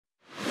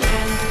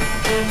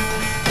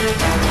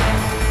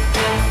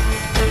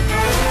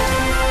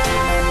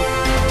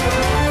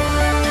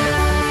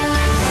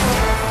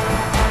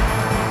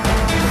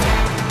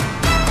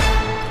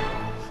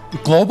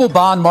Global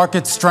bond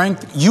market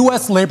strength,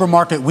 U.S. labor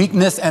market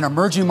weakness, and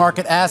emerging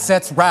market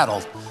assets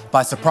rattled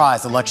by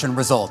surprise election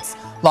results.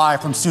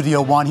 Live from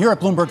Studio One here at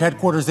Bloomberg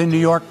headquarters in New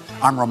York,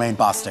 I'm Romaine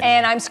Bostick.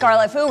 And I'm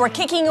Scarlett Fu. We're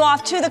kicking you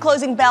off to the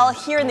closing bell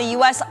here in the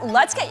U.S.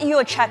 Let's get you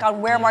a check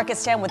on where markets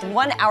stand with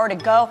 1 hour to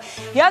go.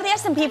 You have the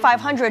S&P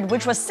 500,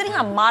 which was sitting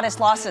on modest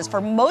losses for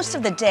most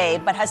of the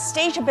day, but has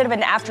staged a bit of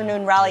an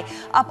afternoon rally,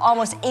 up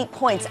almost 8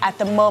 points at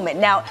the moment.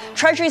 Now,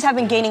 treasuries have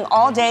been gaining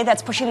all day.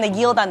 That's pushing the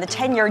yield on the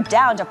 10-year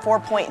down to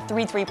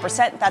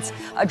 4.33%. That's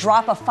a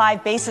drop of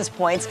 5 basis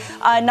points.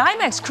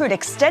 NYMEX crude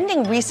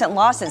extending recent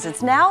losses.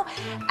 It's now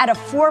at a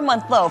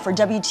 4-month low for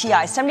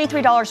WTI,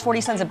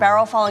 $73.40 a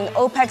barrel, following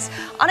OPEC's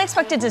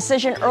unexpected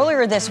decision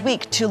earlier this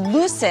week to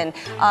loosen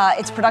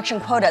its production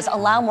quotas,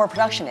 allow more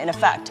production in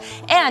effect.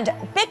 And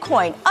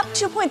Bitcoin up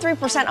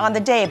 2.3% on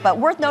the day, but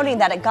worth noting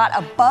that it got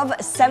above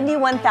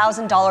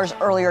 $71,000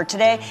 earlier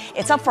today.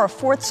 It's up for a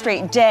fourth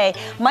straight day.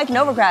 Mike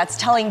Novogratz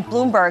telling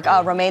Bloomberg,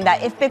 Romaine,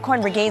 that if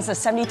Bitcoin regains the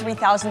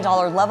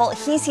 $73,000 level,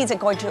 he sees it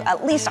going to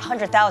at least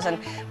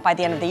 $100,000 by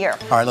the end of the year.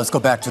 All right, let's go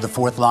back to the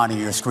fourth line of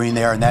your screen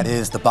there, and that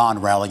is the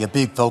bond rally. A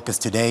big focus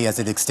today as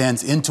it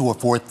extends into a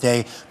fourth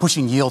day,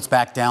 pushing yields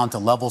back down to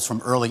levels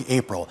from early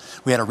April.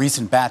 We had a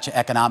recent batch of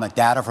economic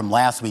data from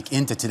last week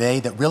into today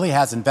that really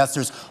has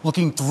investors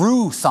looking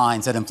through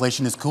signs that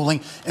inflation is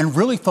cooling and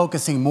really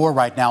focusing more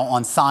right now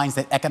on signs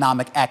that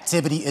economic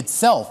activity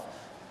itself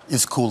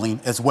is cooling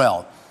as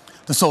well.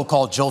 The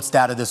so-called JOLTS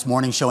data this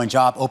morning showing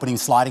job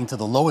openings sliding to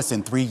the lowest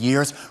in 3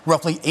 years,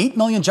 roughly 8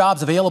 million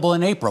jobs available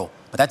in April.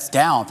 But that's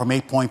down from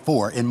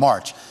 8.4 in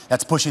March.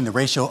 That's pushing the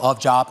ratio of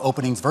job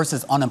openings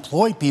versus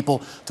unemployed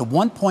people to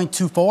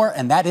 1.24,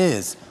 and that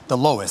is the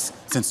lowest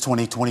since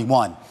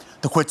 2021.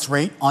 The quits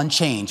rate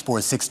unchanged for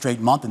a 6th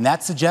straight month, and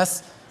that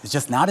suggests it's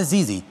just not as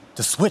easy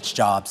to switch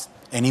jobs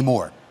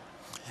anymore.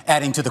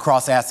 Adding to the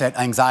cross-asset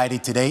anxiety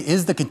today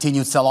is the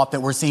continued sell-off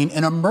that we're seeing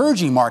in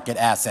emerging market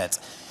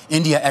assets.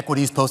 India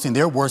equities posting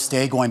their worst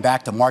day going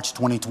back to March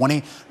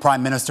 2020.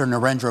 Prime Minister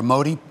Narendra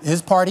Modi,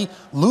 his party,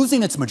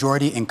 losing its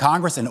majority in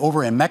Congress, and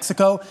over in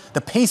Mexico,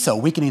 the peso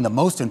weakening the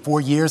most in 4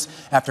 years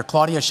after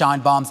Claudia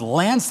Sheinbaum's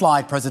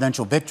landslide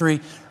presidential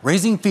victory,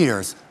 raising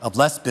fears of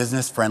less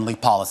business-friendly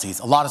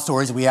policies. A lot of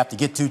stories we have to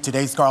get to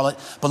today, Scarlett,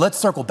 but let's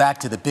circle back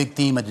to the big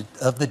theme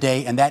of the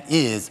day, and that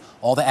is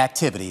all the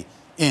activity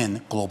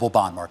in global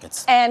bond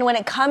markets. And when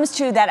it comes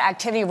to that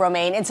activity,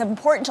 Romaine, it's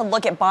important to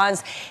look at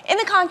bonds in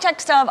the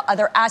context of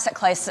other asset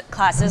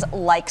classes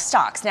like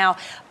stocks. Now,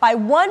 by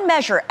one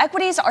measure,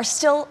 equities are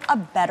still a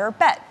better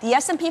bet. The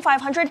S&P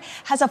 500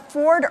 has a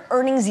forward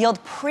earnings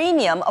yield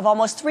premium of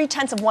almost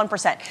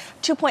 0.3%,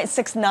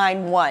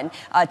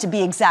 2.691 to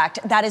be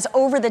exact. That is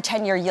over the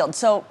 10-year yield.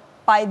 So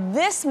by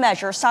this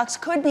measure, stocks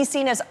could be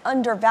seen as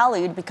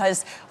undervalued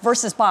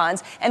versus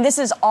bonds, and this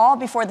is all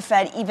before the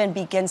Fed even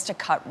begins to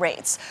cut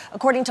rates.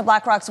 According to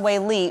BlackRock's Wei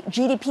Li,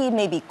 GDP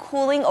may be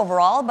cooling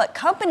overall, but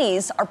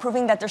companies are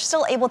proving that they're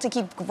still able to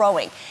keep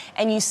growing.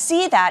 And you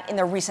see that in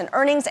their recent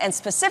earnings and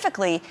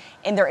specifically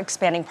in their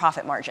expanding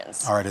profit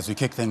margins. All right, as we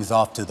kick things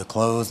off to the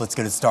close, let's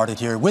get it started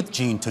here with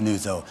Gene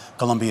Tannuzzo,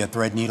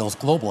 ColumbiaThreadNeedle's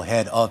global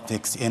head of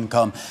fixed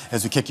income,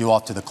 as we kick you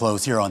off to the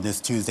close here on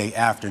this Tuesday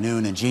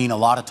afternoon. And Gene, a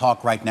lot of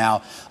talk right now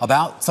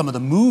about some of the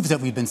moves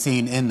that we've been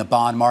seeing in the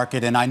bond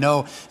market. And I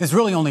know it's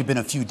really only been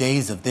a few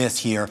days of this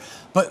here,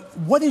 but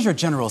what is your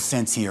general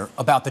sense here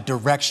about the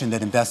direction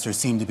that investors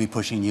seem to be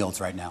pushing yields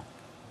right now?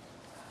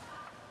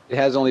 It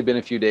has only been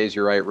a few days,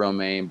 you're right,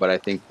 Romaine, but I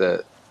think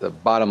the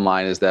bottom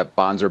line is that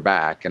bonds are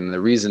back. And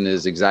the reason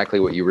is exactly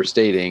what you were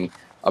stating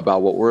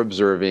about what we're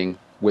observing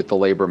with the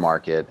labor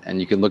market. And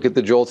you can look at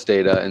the JOLTS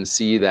data and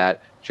see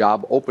that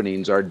job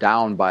openings are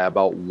down by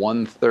about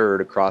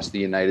 1/3 across the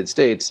United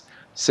States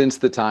since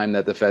the time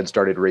that the Fed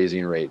started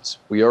raising rates.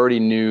 We already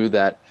knew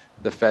that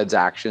the Fed's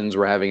actions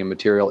were having a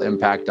material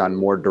impact on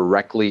more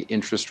directly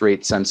interest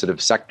rate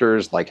sensitive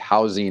sectors like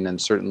housing and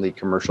certainly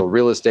commercial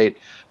real estate.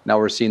 Now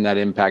we're seeing that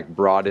impact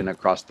broaden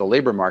across the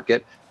labor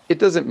market. It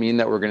doesn't mean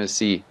that we're going to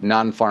see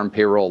non-farm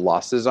payroll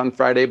losses on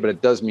Friday, but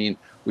it does mean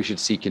we should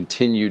see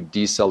continued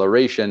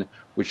deceleration,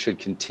 which should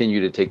continue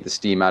to take the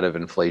steam out of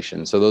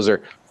inflation. So those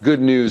are good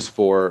news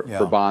for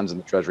bonds in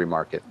the Treasury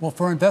market. Well,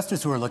 for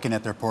investors who are looking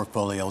at their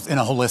portfolios in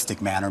a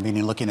holistic manner,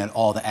 meaning looking at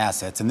all the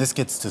assets, and this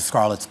gets to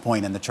Scarlett's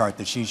point in the chart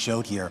that she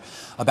showed here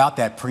about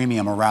that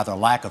premium, or rather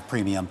lack of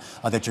premium,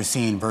 that you're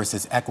seeing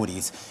versus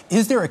equities.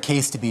 Is there a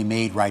case to be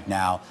made right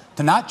now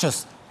to not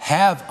just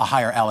have a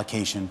higher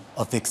allocation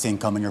of fixed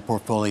income in your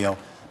portfolio,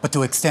 but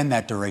to extend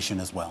that duration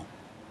as well?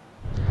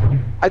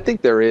 I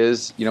think there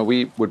is.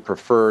 We would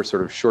prefer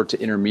sort of short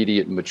to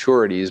intermediate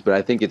maturities, but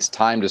I think it's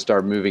time to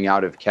start moving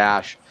out of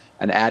cash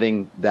and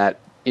adding that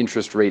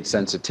interest rate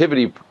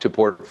sensitivity to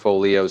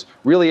portfolios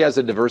really as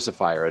a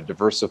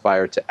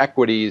diversifier to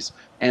equities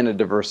and a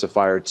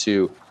diversifier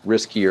to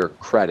riskier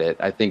credit.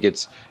 I think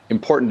it's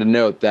important to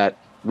note that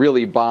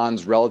really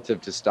bonds relative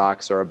to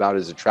stocks are about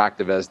as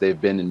attractive as they've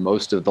been in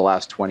most of the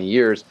last 20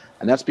 years.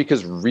 And that's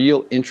because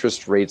real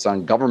interest rates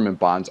on government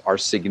bonds are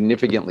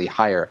significantly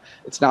higher.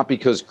 It's not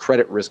because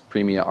credit risk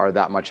premia are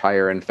that much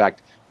higher. In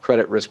fact,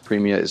 credit risk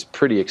premia is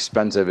pretty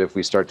expensive if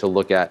we start to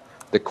look at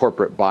the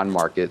corporate bond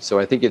market. So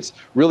I think it's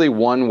really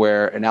one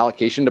where an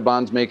allocation to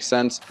bonds makes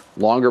sense.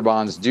 Longer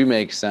bonds do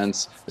make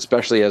sense,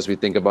 especially as we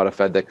think about a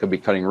Fed that could be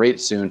cutting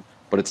rates soon,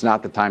 but it's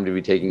not the time to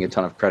be taking a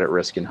ton of credit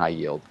risk in high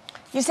yield.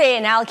 You say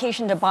an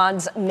allocation to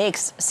bonds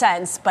makes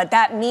sense, but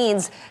that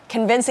means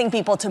convincing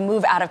people to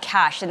move out of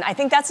cash. And I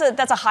think that's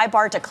a high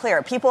bar to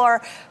clear. People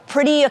are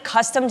pretty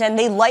accustomed and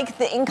they like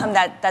the income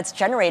that's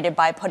generated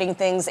by putting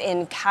things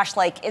in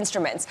cash-like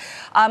instruments.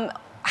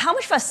 How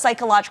much of a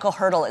psychological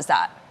hurdle is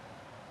that?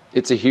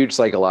 It's a huge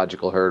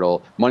psychological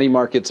hurdle. Money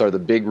markets are the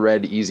big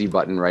red easy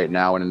button right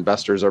now, and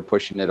investors are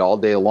pushing it all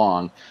day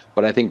long.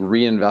 But I think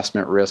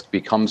reinvestment risk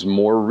becomes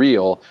more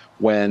real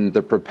when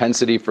the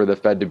propensity for the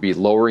Fed to be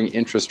lowering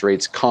interest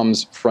rates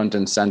comes front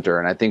and center.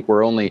 And I think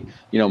we're only,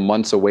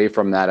 months away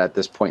from that at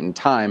this point in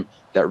time.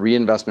 That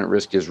reinvestment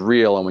risk is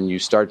real. And when you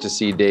start to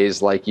see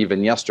days like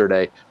even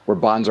yesterday, where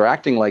bonds are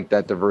acting like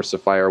that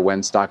diversifier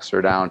when stocks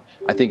are down,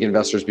 I think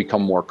investors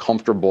become more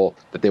comfortable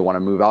that they want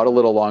to move out a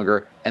little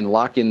longer and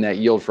lock in that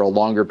yield for a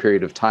longer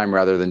period of time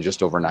rather than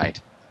just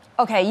overnight.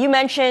 Okay, you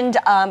mentioned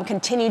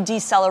continued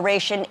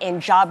deceleration in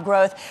job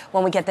growth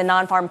when we get the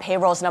non-farm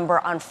payrolls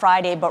number on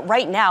Friday. But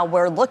right now,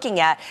 we're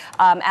looking at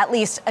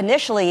least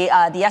initially,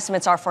 the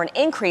estimates are for an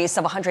increase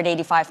of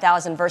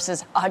 185,000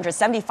 versus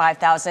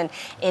 175,000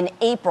 in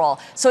April.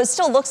 So it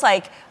still looks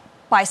like,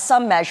 by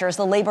some measures,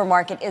 the labor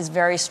market is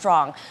very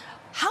strong.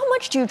 How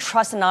much do you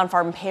trust the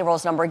non-farm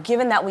payrolls number,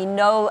 given that we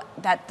know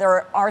that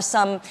there are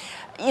some,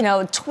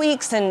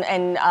 tweaks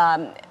and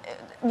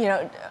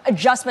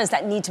adjustments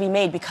that need to be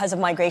made because of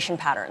migration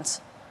patterns?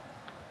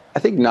 I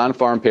think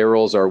non-farm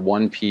payrolls are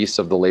one piece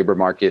of the labor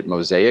market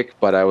mosaic,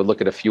 but I would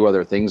look at a few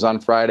other things on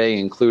Friday,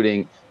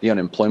 including the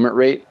unemployment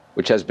rate,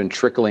 which has been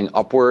trickling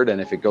upward. And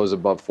if it goes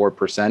above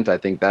 4%, I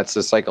think that's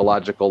a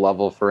psychological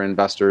level for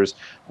investors.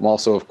 I'm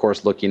also, of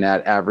course, looking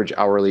at average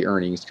hourly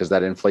earnings because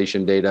that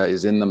inflation data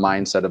is in the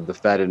mindset of the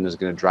Fed and is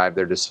going to drive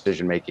their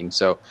decision making.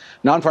 So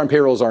non-farm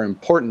payrolls are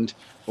important.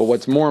 But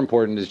what's more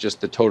important is just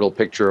the total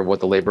picture of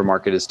what the labor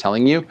market is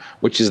telling you,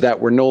 which is that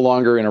we're no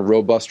longer in a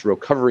robust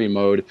recovery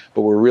mode,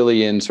 but we're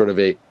really in sort of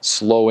a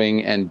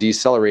slowing and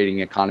decelerating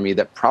economy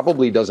that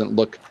probably doesn't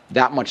look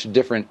that much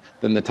different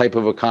than the type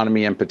of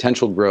economy and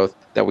potential growth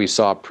that we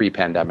saw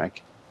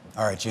pre-pandemic.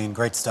 All right, Gene,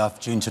 great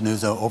stuff. Gene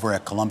Tannuzzo over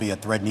at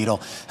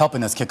ColumbiaThreadNeedle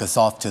helping us kick us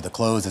off to the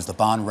close as the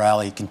bond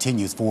rally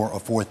continues for a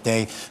fourth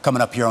day.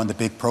 Coming up here on the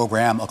big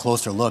program, a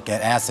closer look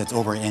at assets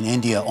over in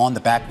India on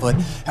the back foot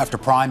after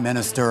Prime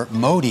Minister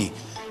Modi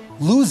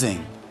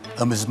losing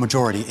a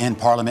majority in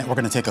Parliament. We're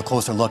going to take a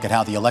closer look at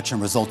how the election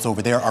results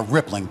over there are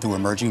rippling through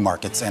emerging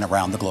markets and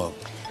around the globe.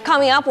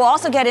 Coming up, we'll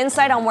also get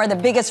insight on where the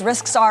biggest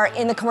risks are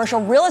in the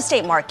commercial real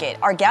estate market.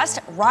 Our guest,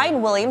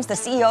 Ryan Williams, the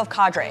CEO of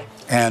Cadre.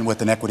 And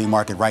with an equity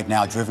market right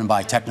now driven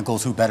by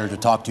technicals, who better to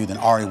talk to than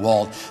Ari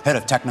Wald, head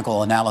of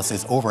technical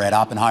analysis over at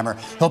Oppenheimer.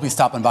 He'll be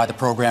stopping by the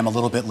program a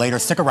little bit later.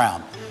 Stick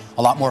around.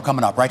 A lot more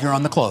coming up right here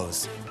on The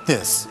Close.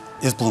 This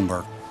is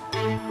Bloomberg.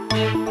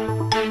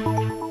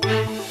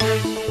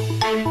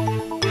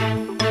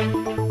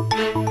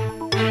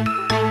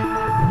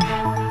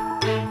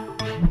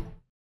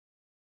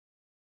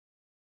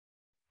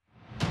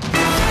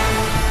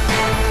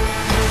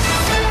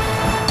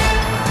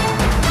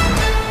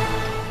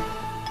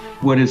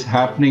 What is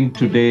happening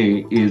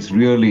today is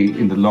really,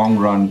 in the long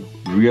run,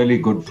 really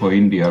good for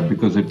India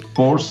because it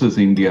forces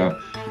India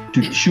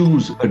to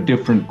choose a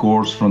different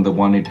course from the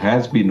one it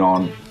has been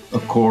on, a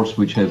course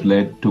which has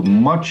led to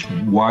much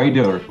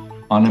wider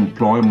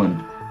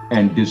unemployment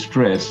and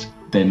distress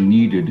than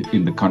needed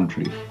in the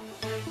country.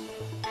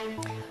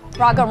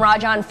 Raghuram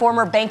Rajan,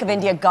 former Bank of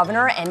India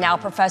governor and now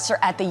professor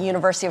at the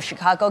University of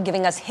Chicago,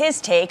 giving us his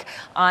take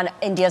on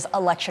India's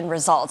election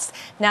results.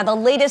 Now, the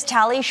latest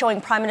tally showing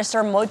Prime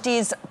Minister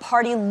Modi's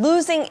party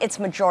losing its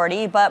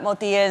majority, but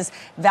Modi is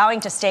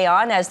vowing to stay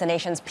on as the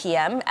nation's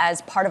PM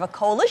as part of a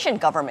coalition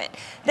government.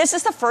 This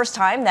is the first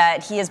time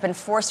that he has been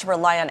forced to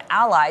rely on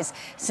allies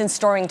since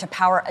storming to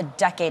power a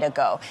decade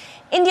ago.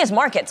 India's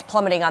markets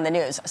plummeting on the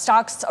news.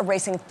 Stocks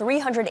erasing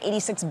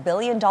 $386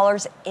 billion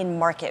in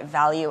market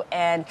value,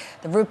 and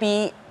the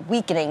rupee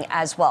weakening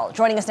as well.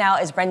 Joining us now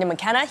is Brendan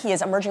McKenna. He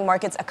is emerging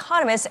markets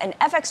economist and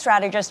FX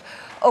strategist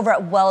over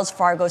at Wells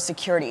Fargo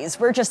Securities.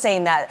 We're just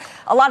saying that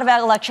a lot of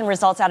election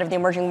results out of the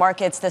emerging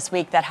markets this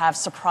week that have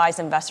surprised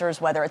investors,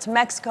 whether it's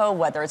Mexico,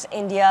 whether it's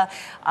India,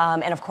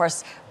 and of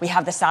course, we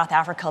have the South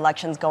Africa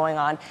elections going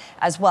on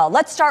as well.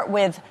 Let's start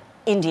with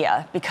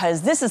India,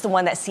 because this is the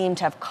one that seemed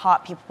to have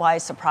caught people by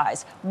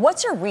surprise.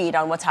 What's your read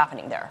on what's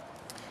happening there?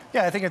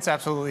 Yeah, I think it's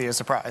absolutely a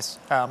surprise.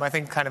 I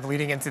think kind of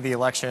leading into the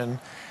election,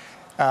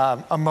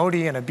 a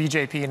Modi and a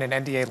BJP and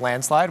an NDA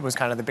landslide was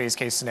kind of the base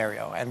case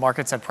scenario, and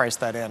markets had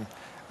priced that in.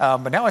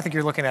 But now I think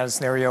you're looking at a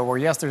scenario where,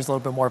 yes, there's a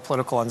little bit more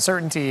political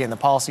uncertainty and the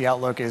policy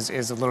outlook is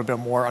a little bit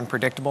more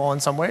unpredictable in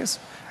some ways.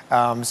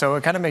 So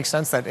it kind of makes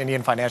sense that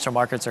Indian financial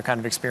markets are kind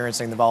of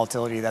experiencing the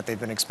volatility that they've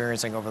been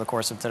experiencing over the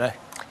course of today.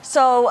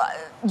 So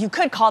you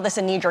could call this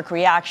a knee-jerk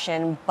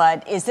reaction,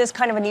 but is this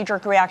kind of a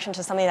knee-jerk reaction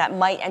to something that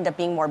might end up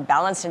being more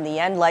balanced in the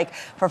end, like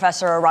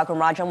Professor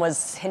Raghuram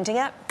was hinting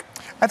at?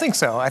 I think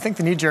so. I think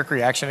the knee-jerk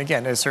reaction,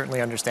 again, is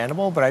certainly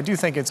understandable, but I do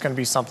think it's going to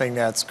be something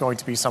that's going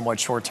to be somewhat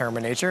short-term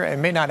in nature. It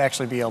may not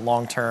actually be a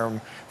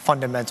long-term,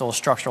 fundamental,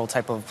 structural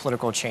type of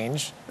political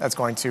change that's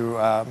going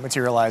to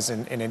materialize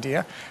in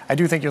India. I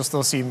do think you'll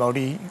still see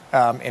Modi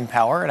in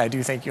power, and I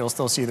do think you'll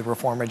still see the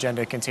reform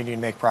agenda continue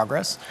to make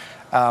progress.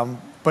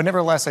 But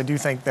nevertheless, I do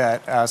think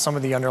that some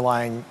of the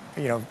underlying,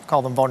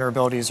 call them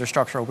vulnerabilities or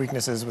structural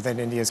weaknesses within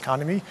India's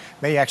economy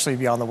may actually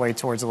be on the way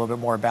towards a little bit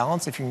more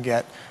balance if you can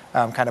get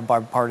kind of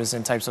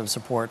bipartisan types of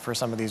support for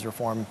some of these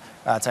reform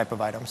type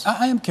of items.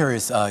 I am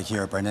curious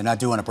here, Brendan. I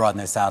do want to broaden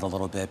this out a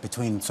little bit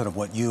between sort of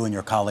what you and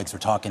your colleagues were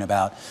talking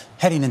about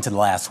heading into the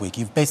last week.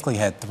 You've basically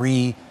had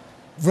 3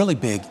 really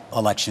big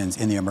elections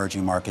in the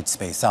emerging market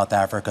space: South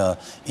Africa,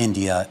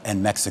 India,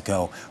 and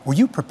Mexico. Were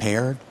you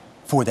prepared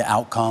for the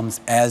outcomes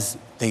as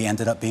they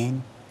ended up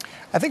being?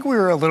 I think we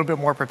were a little bit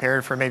more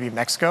prepared for maybe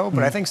Mexico,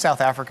 but I think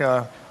South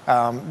Africa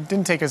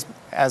didn't take us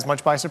as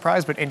much by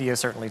surprise, but India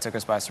certainly took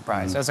us by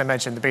surprise. As I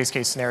mentioned, the base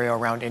case scenario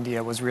around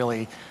India was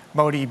really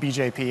Modi,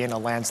 BJP in a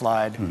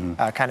landslide,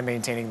 kind of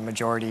maintaining the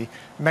majority.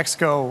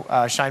 Mexico,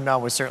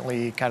 Sheinbaum was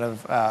certainly kind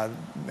of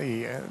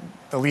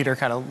the leader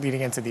kind of leading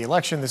into the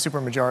election, the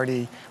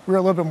supermajority. We were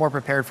a little bit more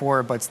prepared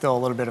for it, but still a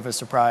little bit of a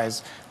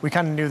surprise. We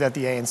kind of knew that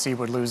the ANC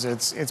would lose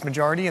its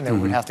majority and there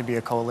would have to be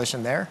a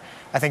coalition there.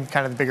 I think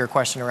kind of the bigger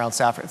question around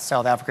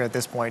South Africa at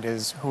this point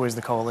is who is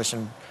the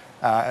coalition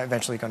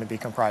eventually going to be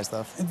comprised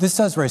of. This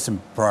does raise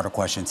some broader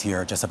questions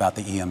here just about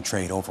the EM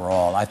trade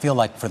overall. I feel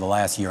like for the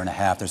last year and a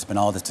half, there's been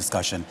all this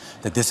discussion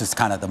that this is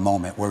kind of the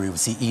moment where we would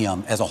see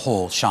EM as a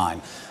whole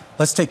shine.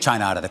 Let's take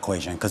China out of the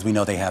equation because we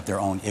know they have their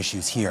own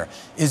issues here.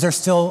 Is there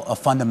still a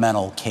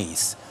fundamental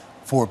case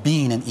for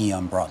being an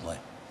EM broadly?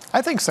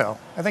 I think so.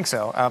 I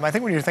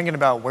think when you're thinking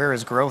about where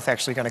is growth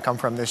actually going to come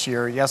from this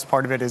year, yes,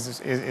 part of it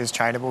is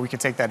China, but we could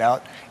take that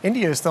out.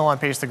 India is still on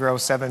pace to grow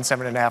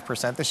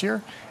 7.5% this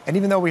year. And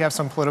even though we have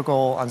some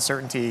political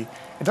uncertainty,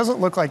 it doesn't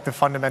look like the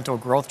fundamental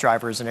growth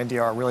drivers in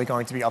India are really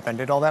going to be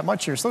upended all that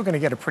much. You're still going to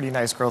get a pretty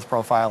nice growth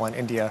profile in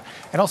India.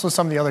 And also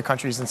some of the other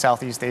countries in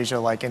Southeast Asia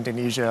like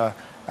Indonesia,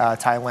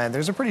 Thailand,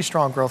 there's a pretty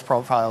strong growth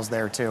profiles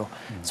there too.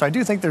 So I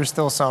do think there's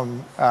still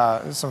some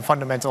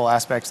fundamental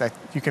aspects that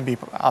you can be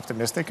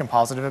optimistic and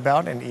positive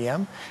about in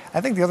EM.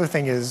 I think the other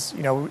thing is,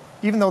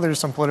 even though there's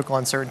some political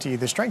uncertainty,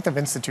 the strength of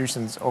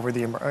institutions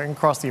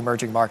across the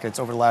emerging markets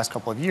over the last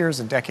couple of years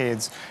and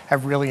decades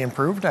have really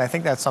improved. And I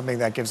think that's something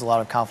that gives a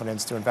lot of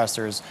confidence to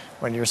investors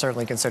when you're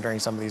certainly considering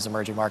some of these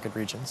emerging market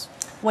regions.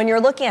 When you're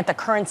looking at the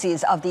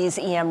currencies of these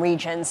EM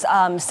regions,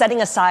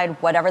 setting aside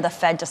whatever the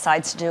Fed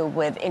decides to do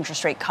with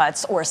interest rate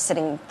cuts or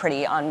sitting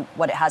pretty on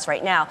what it has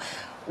right now,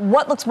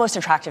 what looks most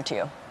attractive to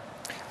you?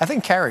 I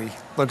think carry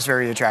looks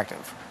very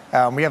attractive.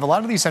 We have a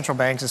lot of these central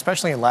banks,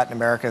 especially in Latin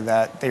America,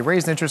 that they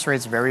raised interest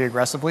rates very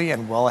aggressively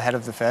and well ahead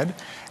of the Fed.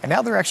 And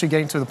now they're actually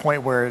getting to the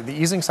point where the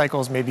easing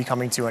cycles may be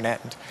coming to an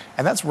end.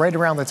 And that's right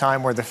around the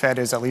time where the Fed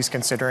is at least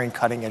considering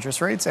cutting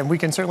interest rates. And we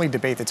can certainly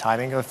debate the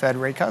timing of Fed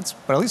rate cuts,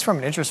 but at least from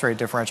an interest rate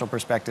differential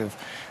perspective,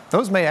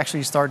 those may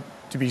actually start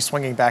to be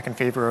swinging back in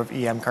favor of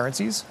EM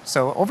currencies.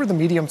 So over the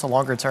medium to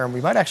longer term,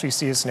 we might actually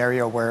see a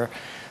scenario where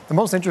the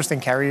most interesting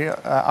carry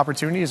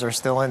opportunities are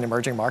still in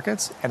emerging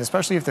markets, and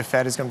especially if the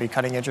Fed is going to be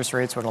cutting interest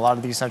rates when a lot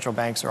of these central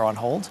banks are on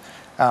hold.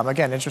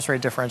 Again, interest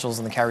rate differentials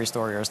in the carry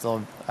story are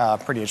still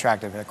pretty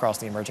attractive across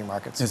the emerging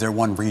markets. Is there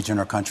one region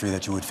or country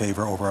that you would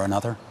favor over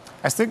another?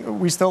 I think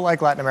we still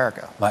like Latin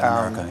America.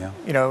 Latin America,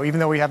 yeah. Even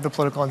though we have the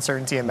political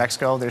uncertainty in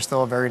Mexico, there's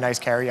still a very nice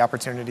carry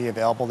opportunity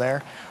available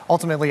there.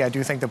 Ultimately, I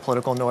do think the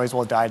political noise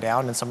will die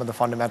down and some of the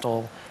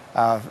fundamental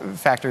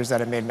factors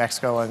that have made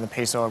Mexico and the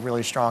peso a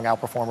really strong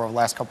outperformer over the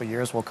last couple of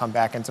years will come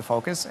back into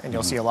focus, and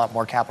you'll see a lot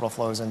more capital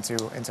flows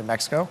into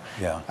Mexico.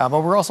 Yeah.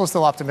 But we're also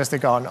still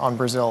optimistic on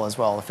Brazil as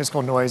well. The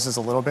fiscal noise is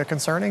a little bit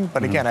concerning,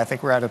 but again, I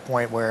think we're at a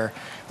point where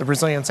the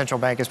Brazilian central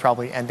bank is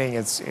probably ending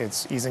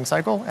its easing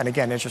cycle, and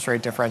again, interest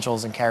rate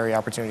differentials and carry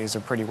opportunities are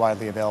pretty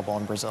widely available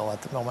in Brazil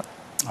at the moment.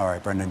 All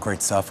right, Brendan,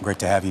 great stuff. Great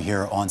to have you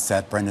here on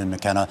set. Brendan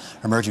McKenna,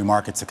 emerging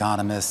markets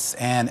economist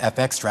and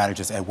FX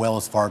strategist at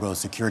Wells Fargo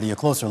Security. A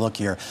closer look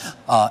here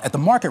at the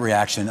market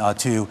reaction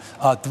to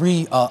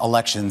 3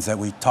 elections that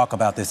we talk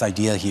about this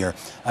idea here.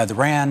 The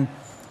rand,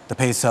 the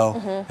peso,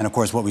 and of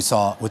course what we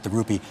saw with the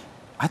rupee.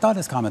 I thought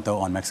his comment, though,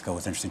 on Mexico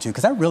was interesting, too,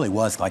 because that really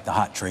was like the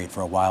hot trade for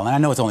a while. And I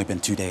know it's only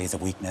been 2 days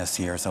of weakness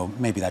here, so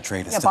maybe that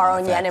trade is still borrow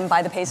in in yen and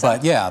buy the peso.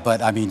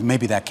 But I mean,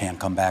 maybe that can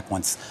come back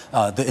once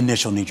the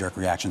initial knee-jerk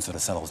reaction sort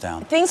of settles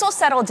down. Things will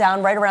settle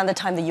down right around the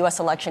time the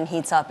U.S. election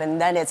heats up, and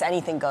then it's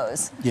anything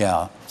goes.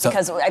 Yeah.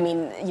 Because, I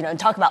mean,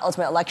 talk about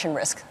ultimate election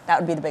risk. That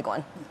would be the big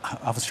one.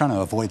 I was trying to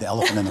avoid the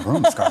elephant in the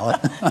room,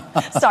 Scarlett.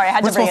 Sorry, I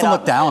had to bring it up. We're supposed to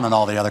look down on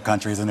all the other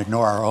countries and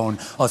ignore our own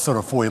sort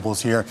of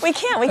foibles here. We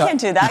can't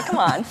do that. Come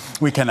on.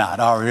 We cannot.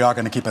 All hour, we are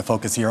going to keep a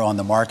focus here on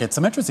the market.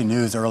 Some interesting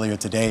news earlier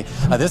today,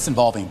 this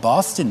involving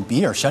Boston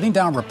Beer shutting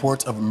down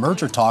reports of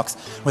merger talks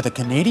with a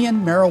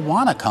Canadian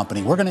marijuana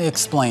company. We're going to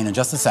explain in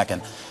just a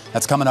second.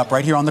 That's coming up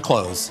right here on The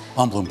Close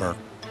on Bloomberg.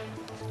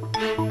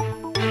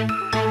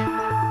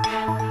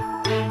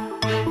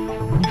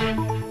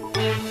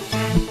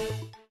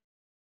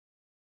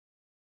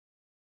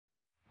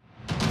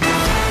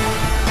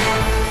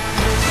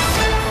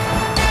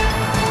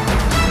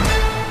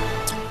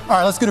 All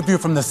right, let's get a view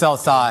from the sell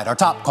side. Our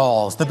top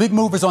calls, the big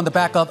movers on the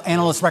back of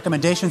analyst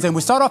recommendations. And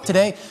we start off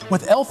today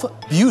with Elf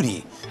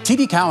Beauty.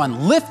 TD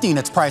Cowen lifting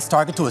its price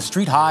target to a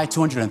street high,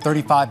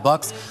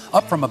 $235,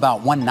 up from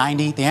about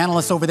 $190. The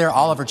analyst over there,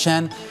 Oliver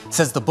Chen,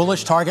 says the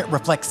bullish target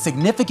reflects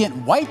significant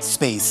white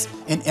space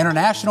in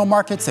international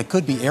markets that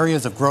could be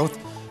areas of growth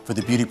for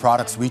the beauty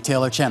products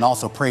retailer. Chen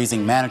also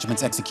praising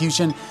management's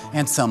execution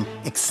and some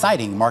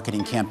exciting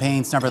marketing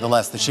campaigns.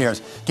 Nevertheless, the shares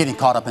getting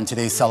caught up in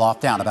today's sell-off,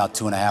 down about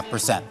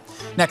 2.5%.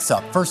 Next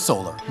up, First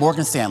Solar,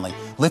 Morgan Stanley,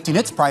 lifting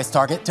its price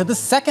target to the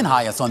second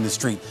highest on the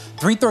street,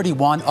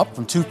 $331, up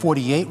from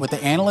 $248, with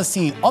the analyst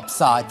seeing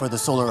upside for the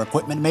solar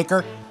equipment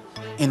maker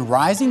in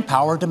rising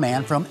power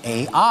demand from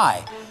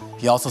AI.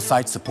 He also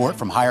cites support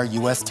from higher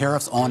U.S.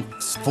 tariffs on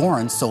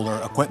foreign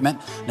solar equipment.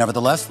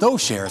 Nevertheless,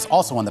 those shares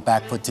also on the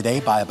back foot today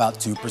by about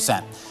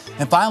 2%.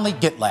 And finally,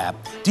 GitLab.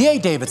 D.A.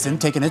 Davidson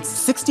taking its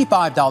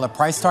 $65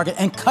 price target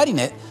and cutting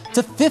it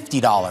to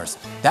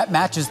 $50. That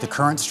matches the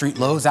current street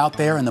lows out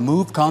there, and the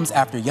move comes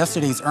after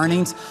yesterday's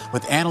earnings,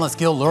 with analyst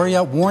Gil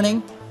Luria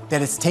warning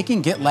that it's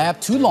taking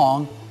GitLab too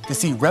long to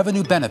see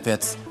revenue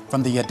benefits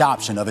from the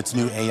adoption of its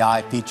new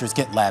AI features.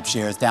 GitLab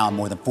shares down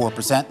more than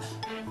 4%.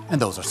 And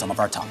those are some of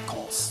our top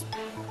calls.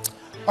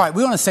 All right,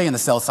 we want to stay in the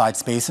sell side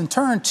space and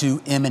turn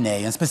to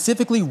M&A, and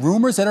specifically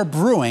rumors that are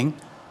brewing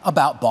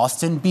about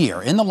Boston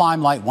Beer, in the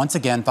limelight once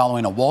again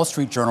following a Wall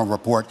Street Journal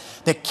report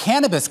that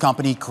cannabis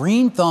company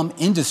Green Thumb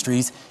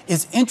Industries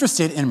is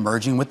interested in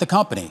merging with the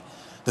company.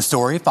 The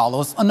story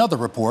follows another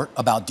report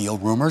about deal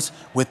rumors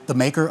with the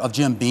maker of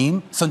Jim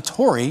Beam,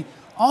 Suntory,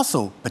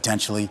 also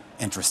potentially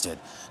interested.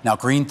 Now,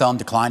 Green Thumb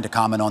declined to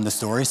comment on the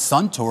story.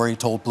 Suntory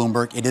told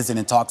Bloomberg it isn't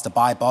in talks to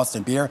buy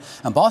Boston Beer,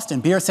 and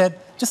Boston Beer said,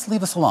 just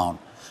leave us alone.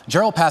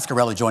 Gerald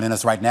Pascarelli joining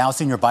us right now,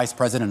 Senior Vice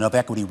President of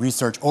Equity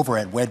Research over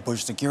at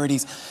Wedbush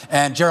Securities.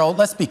 And Gerald,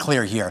 let's be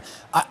clear here.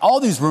 All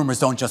these rumors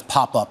don't just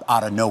pop up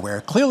out of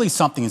nowhere. Clearly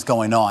something is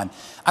going on.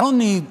 I don't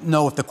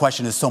know if the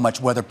question is so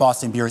much whether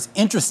Boston Beer is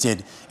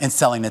interested in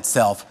selling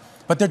itself,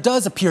 but there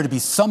does appear to be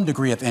some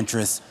degree of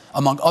interest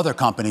among other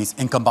companies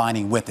in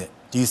combining with it.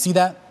 Do you see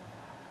that?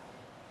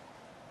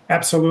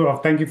 Absolutely.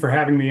 Thank you for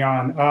having me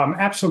on.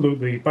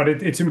 Absolutely. But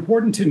it's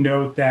important to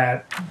note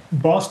that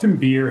Boston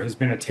Beer has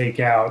been a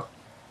takeout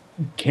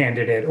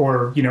candidate,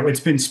 or,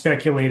 it's been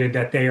speculated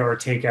that they are a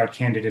takeout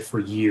candidate for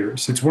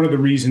years. It's one of the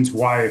reasons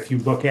why, if you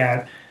look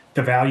at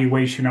the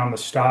valuation on the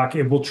stock,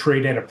 it will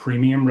trade at a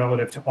premium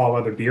relative to all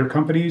other beer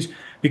companies,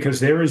 because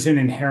there is an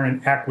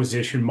inherent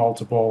acquisition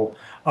multiple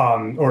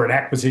or an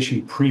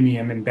acquisition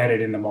premium embedded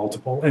in the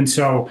multiple. And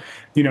so,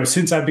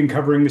 since I've been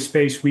covering the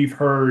space, we've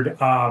heard,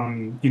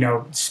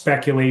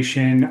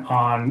 speculation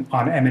on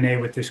M&A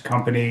with this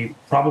company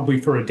probably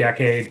for a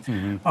decade.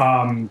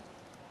 Mm-hmm.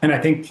 And I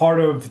think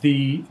part of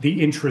the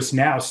interest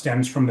now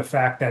stems from the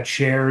fact that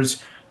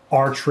shares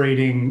are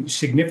trading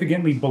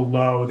significantly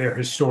below their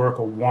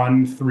historical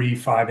 1, 3,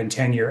 5, and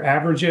 10-year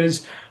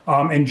averages.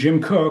 And Jim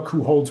Cook,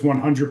 who holds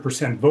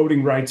 100%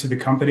 voting rights of the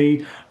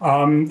company,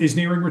 is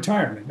nearing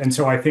retirement. And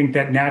so I think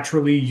that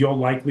naturally you'll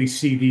likely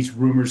see these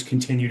rumors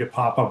continue to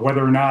pop up.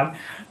 Whether or not,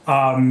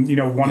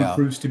 one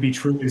proves to be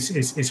true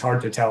is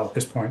hard to tell at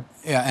this point.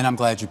 Yeah, and I'm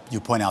glad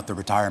you point out the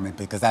retirement,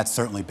 because that's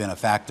certainly been a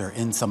factor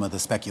in some of the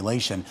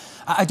speculation.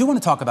 I do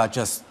want to talk about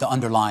just the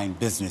underlying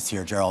business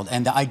here, Gerald,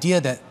 and the idea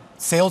that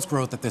sales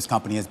growth at this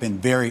company has been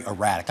very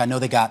erratic. I know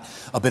they got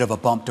a bit of a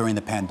bump during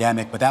the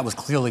pandemic, but that was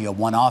clearly a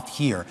one-off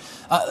here.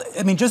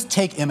 Just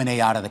take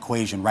M&A out of the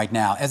equation right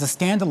now. As a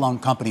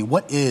standalone company,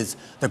 what is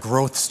the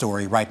growth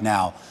story right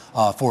now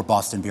for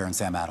Boston Beer and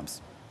Sam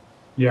Adams?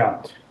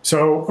 Yeah.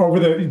 So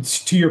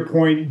to your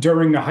point,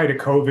 during the height of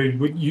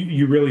COVID,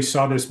 you really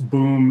saw this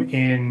boom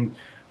in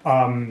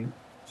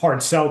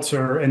hard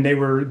seltzer, and they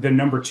were the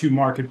number 2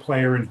 market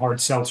player in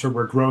hard seltzer,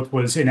 where growth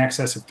was in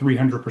excess of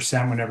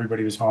 300% when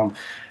everybody was home.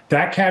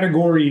 That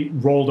category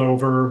rolled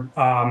over.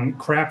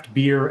 Craft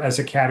beer as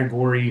a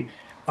category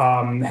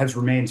has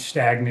remained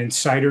stagnant.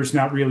 Cider's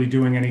not really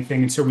doing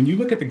anything. And so when you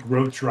look at the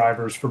growth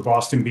drivers for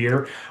Boston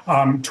Beer,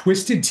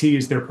 Twisted Tea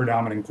is their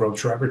predominant growth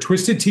driver.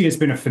 Twisted Tea has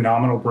been a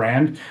phenomenal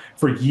brand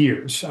for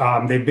years.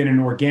 They've been an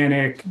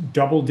organic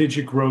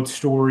double-digit growth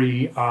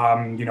story,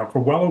 for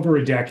well over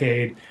a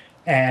decade.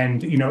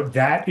 And,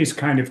 that is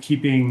kind of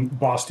keeping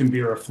Boston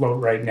Beer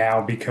afloat right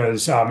now,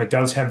 because it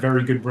does have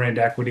very good brand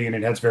equity and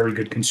it has very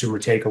good consumer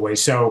takeaway.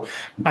 So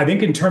I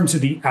think in terms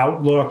of the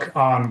outlook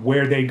on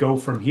where they go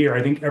from here,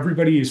 I think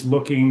everybody is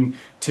looking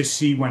to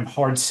see when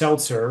hard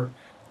seltzer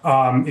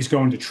is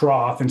going to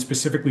trough, and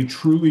specifically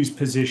Truly's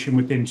position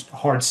within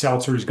hard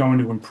seltzer is going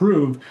to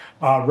improve.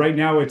 Right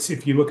now,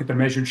 if you look at the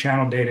measured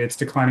channel data, it's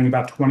declining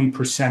about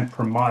 20%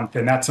 per month,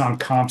 and that's on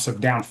comps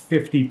of down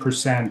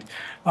 50%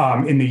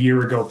 in the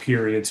year ago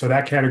period. So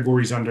that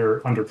category is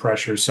under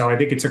pressure. So I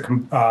think it's a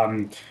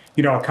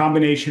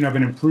combination of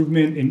an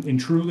improvement in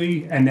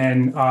Truly, and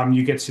then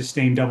you get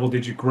sustained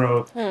double-digit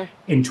growth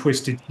in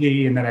Twisted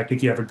Tea, and then I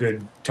think you have a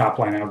good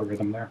top-line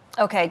algorithm there.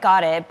 Okay,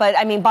 got it. But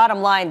I mean,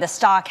 bottom line, the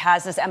stock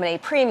has this M&A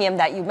premium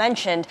that you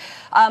mentioned.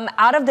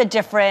 Out of the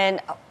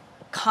different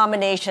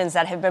combinations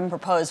that have been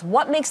proposed,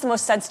 what makes the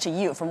most sense to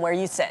you from where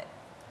you sit?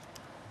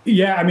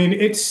 Yeah, I mean,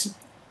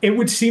 it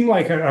would seem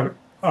like a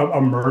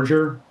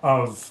merger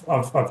of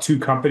two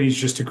companies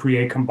just to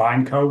create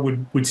Combined Co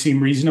would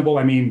seem reasonable.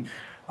 I mean,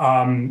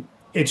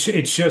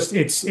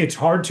 it's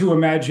hard to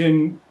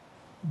imagine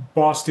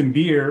Boston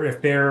Beer,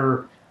 if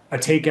they're a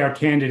takeout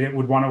candidate,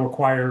 would want to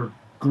acquire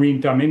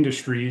Green Thumb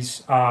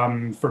Industries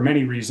for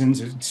many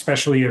reasons,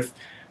 especially if,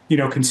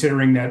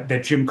 considering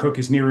that Jim Koch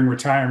is nearing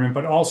retirement.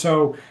 But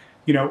also,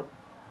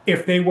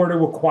 if they were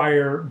to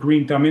acquire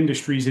Green Thumb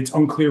Industries, it's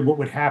unclear what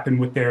would happen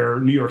with their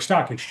New York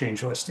Stock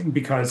Exchange listing,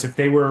 because if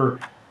they were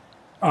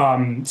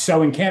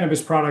selling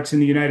cannabis products in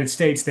the United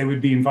States, they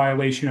would be in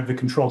violation of the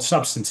Controlled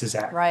Substances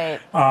Act. Right.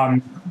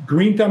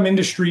 Green Thumb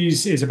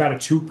Industries is about a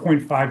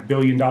 $2.5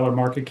 billion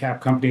market cap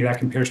company. That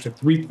compares to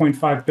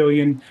 $3.5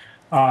 billion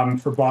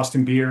for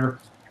Boston Beer.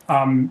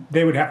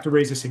 They would have to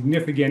raise a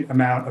significant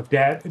amount of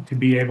debt to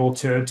be able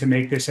to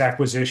make this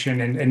acquisition.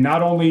 And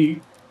not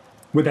only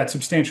would that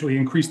substantially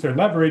increase their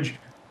leverage,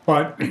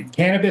 but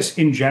cannabis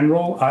in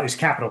general is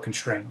capital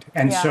constrained.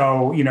 And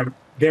so,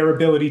 their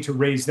ability to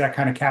raise that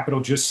kind of capital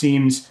just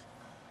seems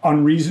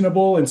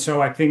unreasonable. And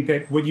so I think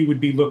that what you would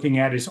be looking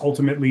at is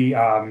ultimately,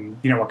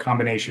 a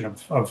combination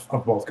of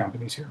both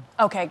companies here.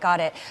 Okay,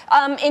 got it.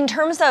 In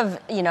terms of,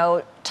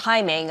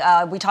 timing,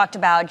 we talked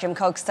about Jim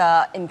Koch's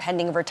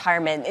impending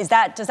retirement. Does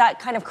that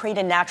kind of create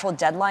a natural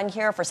deadline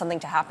here for something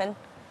to happen?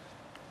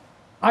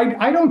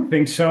 I don't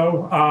think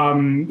so.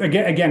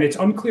 Again, it's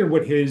unclear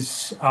what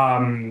his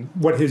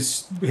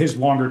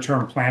longer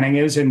term planning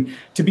is. And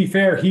to be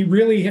fair, he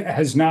really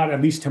has not,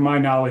 at least to my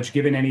knowledge,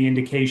 given any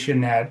indication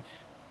that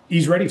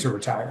he's ready to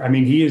retire. I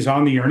mean, he is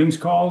on the earnings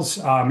calls.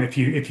 If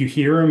you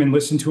hear him and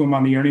listen to him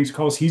on the earnings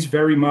calls, he's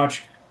very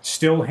much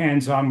still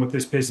hands-on with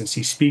this business.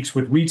 He speaks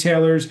with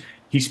retailers.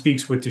 He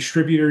speaks with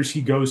distributors. He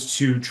goes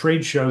to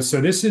trade shows.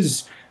 So this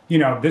is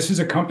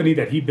a company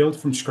that he built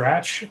from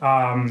scratch,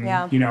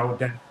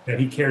 that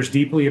he cares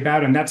deeply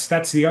about. And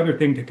that's the other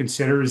thing to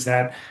consider, is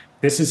that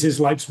this is his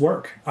life's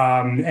work.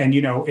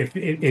 If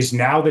it is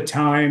now the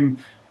time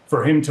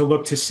for him to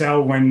look to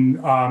sell when,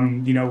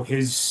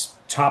 his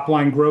top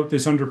line growth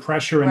is under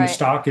pressure and the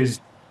stock is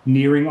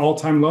nearing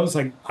all-time lows,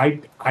 like,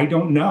 I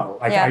don't know.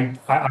 I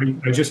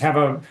just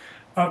have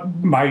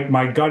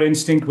my gut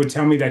instinct would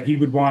tell me that he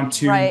would want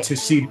to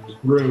see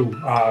through,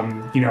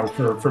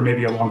 for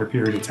maybe a longer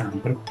period of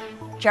time. But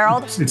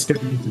Gerald, it's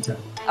difficult to tell.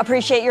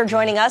 Appreciate your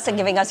joining us and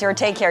giving us your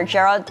take here.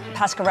 Gerald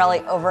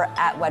Pascarelli over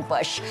at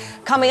Wedbush.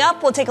 Coming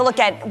up, we'll take a look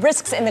at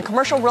risks in the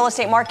commercial real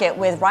estate market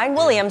with Ryan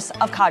Williams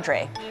of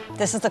Cadre.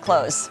 This is The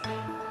Close.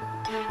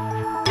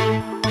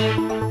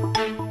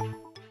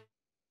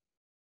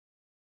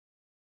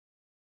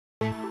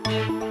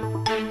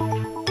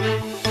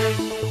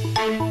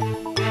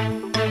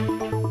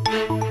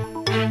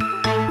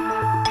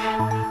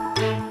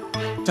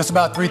 Just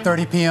about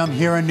 3:30 p.m.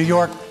 here in New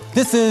York.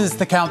 This is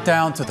the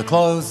countdown to the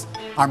close.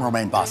 I'm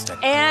Romaine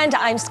Bostick. And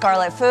I'm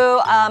Scarlett Fu.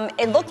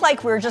 It looked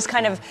like we were just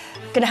kind of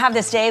going to have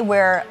this day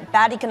where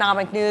bad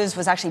economic news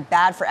was actually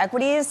bad for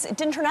equities. It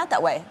didn't turn out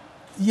that way.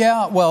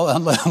 Yeah, well,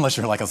 unless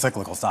you're like a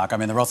cyclical stock. I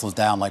mean, the Russell's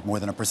down like more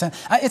than 1%.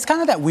 It's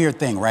kind of that weird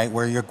thing, right,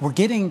 where we're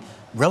getting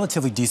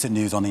relatively decent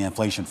news on the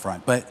inflation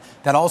front, but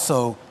that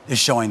also is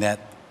showing that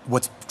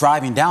what's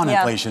driving down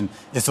inflation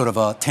is sort of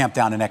a tamp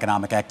down in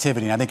economic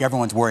activity. And I think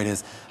everyone's worried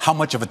is how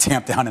much of a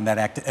tamp down in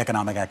that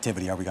economic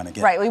activity are we going to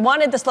get? Right. We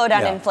wanted the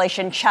slowdown in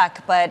inflation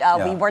check, but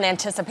we weren't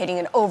anticipating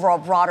an overall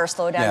broader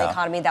slowdown in the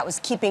economy that was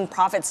keeping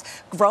profits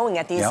growing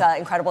at these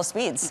incredible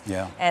speeds.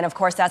 Yeah. And of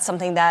course, that's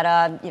something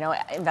that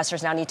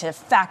investors now need to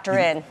factor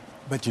in.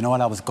 But you know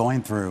what? I was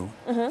going through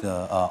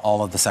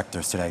all of the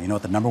sectors today. You know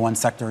what the number one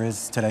sector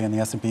is today in the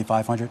S&P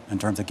 500 in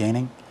terms of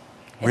gaining?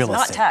 Real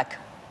estate. It's not tech.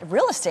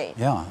 Real estate.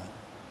 Yeah.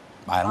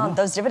 I don't know.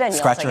 Those dividend yields,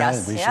 scratch your I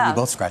guess. head. We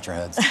both scratch our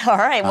heads. All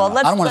right. Well,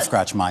 I don't want to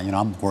scratch mine.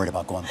 I'm worried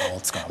about going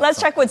bald.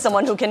 Let's check with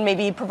someone who can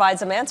maybe provide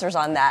some answers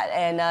on that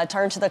and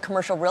turn to the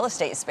commercial real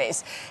estate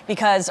space.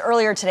 Because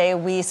earlier today,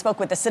 we spoke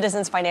with the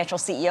Citizens Financial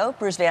CEO,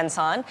 Bruce Van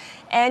Saun,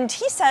 and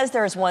he says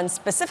there's one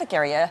specific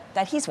area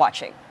that he's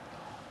watching.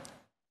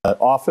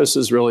 Office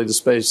is really the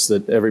space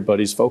that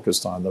everybody's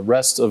focused on. The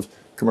rest of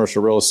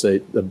commercial real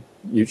estate,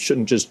 you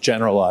shouldn't just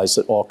generalize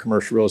that all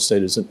commercial real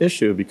estate is an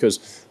issue,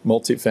 because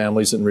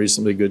multifamily is in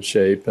reasonably good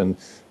shape and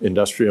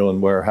industrial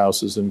and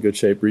warehouses in good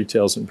shape,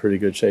 retail's in pretty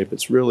good shape.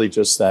 It's really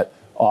just that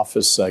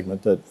office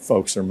segment that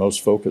folks are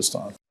most focused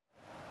on.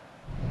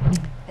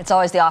 It's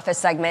always the office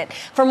segment.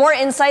 For more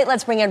insight,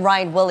 let's bring in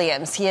Ryan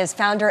Williams. He is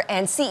founder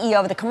and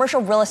CEO of the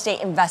commercial real estate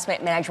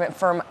investment management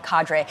firm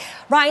Cadre.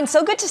 Ryan,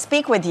 so good to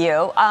speak with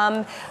you.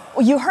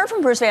 You heard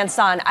from Bruce Van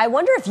Saun. I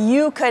wonder if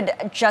you could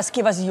just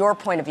give us your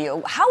point of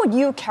view. How would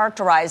you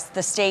characterize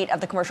the state of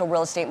the commercial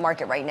real estate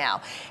market right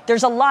now?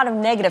 There's a lot of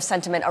negative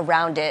sentiment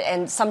around it,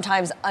 and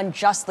sometimes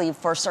unjustly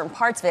for certain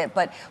parts of it,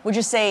 but would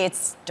you say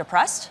it's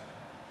depressed?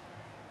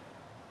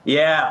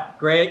 Yeah,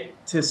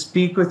 great to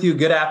speak with you.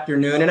 Good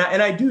afternoon. And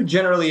I do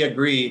generally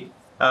agree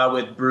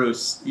with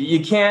Bruce.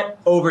 You can't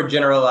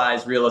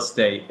overgeneralize real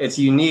estate. It's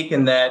unique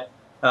in that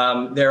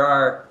there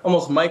are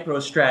almost micro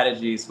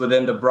strategies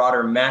within the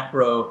broader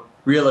macro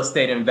real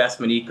estate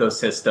investment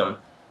ecosystem.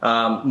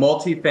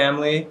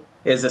 Multifamily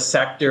is a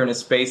sector and a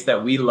space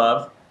that we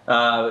love.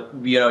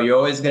 You're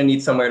always going to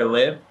need somewhere to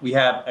live. We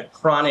have a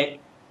chronic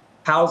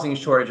housing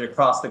shortage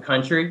across the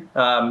country,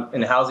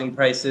 and housing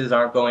prices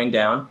aren't going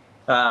down.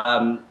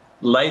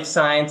 Life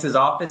sciences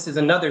office is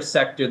another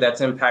sector that's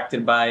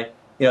impacted by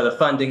the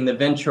funding, the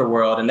venture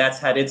world, and that's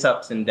had its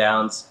ups and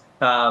downs.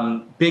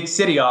 Big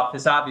city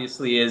office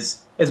obviously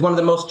is one of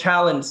the most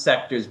challenged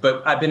sectors,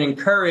 but I've been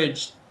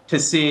encouraged to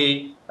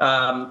see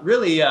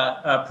really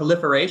a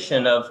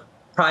proliferation of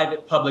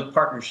private-public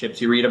partnerships.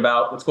 You read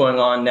about what's going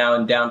on now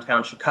in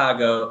downtown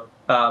Chicago,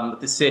 with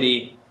the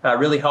city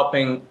really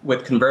helping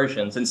with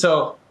conversions. And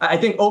so I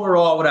think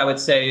overall what I would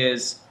say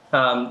is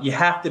you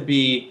have to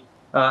be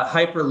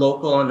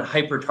hyper-local and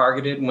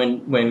hyper-targeted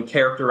when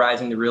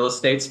characterizing the real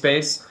estate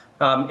space.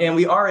 And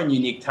we are in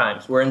unique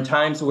times. We're in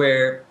times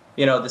where,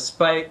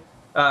 despite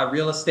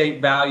real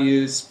estate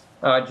values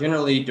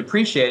generally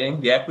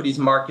depreciating, the equities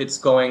market's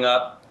going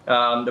up,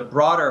 the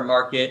broader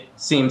market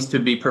seems to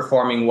be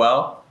performing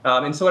well.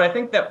 And so what I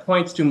think that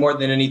points to more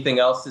than anything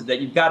else is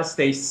that you've got to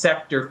stay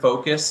sector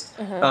focused,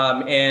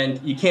 and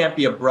you can't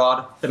be a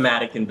broad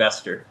thematic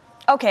investor.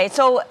 Okay,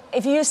 so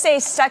if you say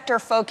sector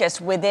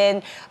focused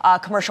within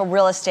commercial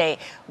real estate,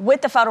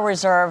 with the Federal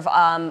Reserve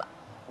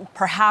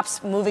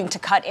perhaps moving to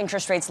cut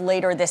interest rates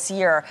later this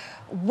year,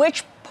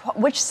 which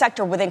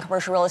sector within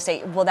commercial real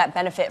estate will that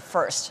benefit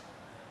first?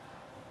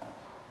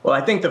 Well,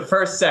 I think the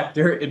first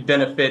sector it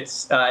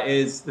benefits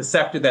is the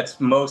sector that's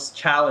most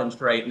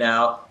challenged right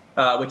now,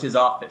 which is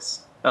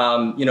office.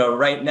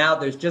 Right now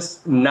there's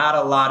just not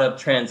a lot of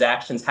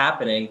transactions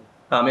happening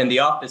in the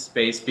office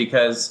space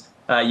because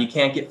you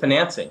can't get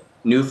financing.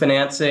 New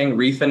financing,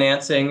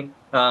 refinancing.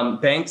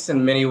 Banks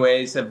in many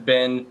ways have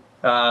been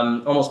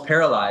almost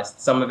paralyzed.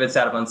 Some of it's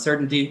out of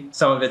uncertainty.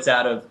 Some of it's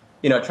out of,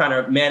 trying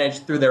to manage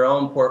through their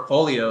own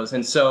portfolios.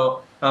 And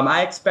so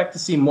I expect to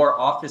see more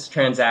office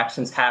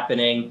transactions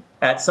happening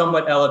at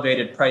somewhat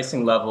elevated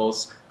pricing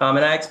levels. And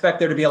I expect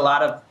there to be a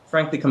lot of,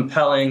 frankly,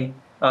 compelling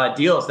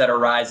deals that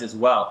arise as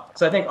well.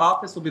 So I think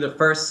office will be the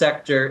first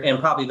sector and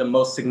probably the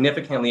most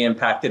significantly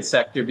impacted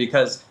sector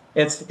because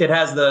it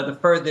has the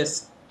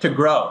furthest to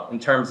grow in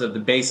terms of the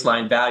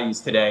baseline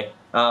values today.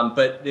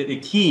 But the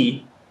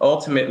key,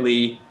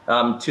 ultimately,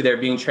 to there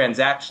being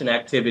transaction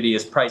activity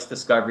is price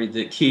discovery.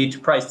 The key to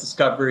price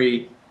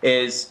discovery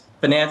is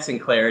financing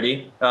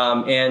clarity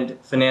and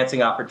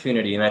financing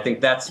opportunity. And I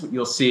think that's what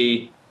you'll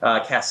see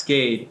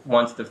cascade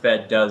once the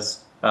Fed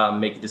does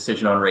make a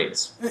decision on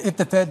rates. If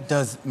the Fed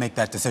does make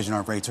that decision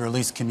on rates, or at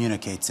least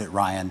communicates it,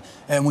 Ryan,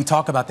 and we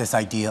talk about this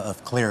idea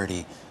of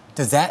clarity,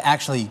 does that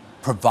actually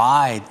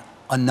provide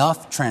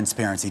enough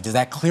transparency? Does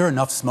that clear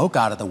enough smoke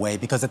out of the way?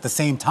 Because at the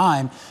same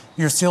time,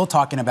 you're still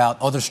talking about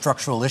other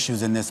structural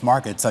issues in this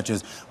market, such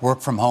as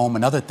work from home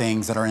and other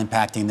things that are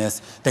impacting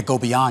this that go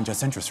beyond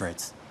just interest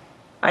rates.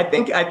 I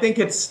think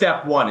it's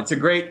step one. It's a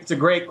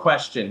great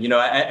question.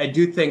 I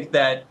do think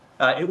that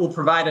it will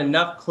provide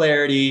enough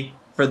clarity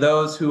for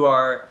those who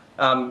are,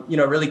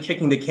 really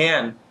kicking the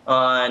can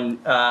on,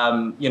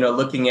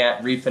 looking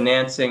at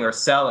refinancing or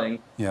selling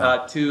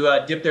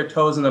to dip their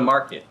toes in the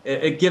market.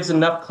 It gives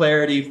enough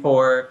clarity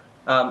for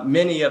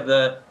many of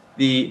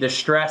the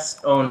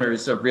stressed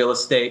owners of real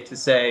estate to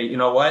say, you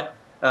know what,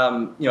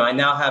 I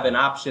now have an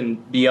option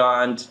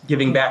beyond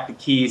giving back the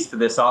keys to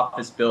this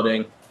office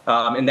building.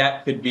 And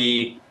that could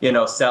be,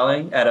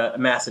 selling at a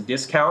massive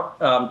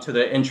discount to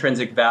the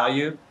intrinsic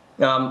value.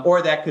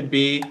 Or that could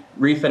be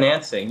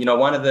refinancing.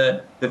 One of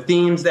the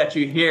themes that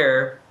you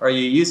hear, or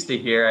you used to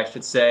hear, I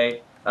should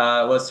say,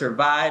 was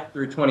survive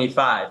through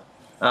 25.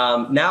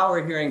 Now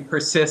we're hearing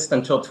persist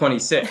until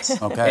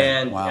 26. Okay.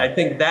 And wow. I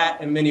think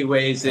that in many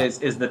ways is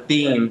the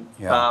theme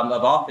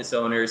of office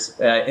owners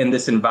in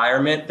this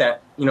environment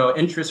that,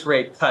 interest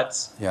rate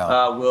cuts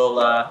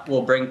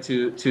will bring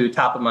to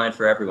top of mind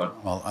for everyone.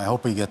 Well, I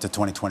hope we get to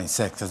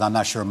 2026 because I'm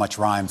not sure much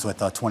rhymes with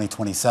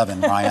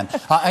 2027, Ryan.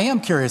 I am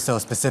curious, though,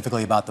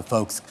 specifically about the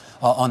folks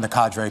on the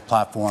Cadre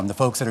platform, the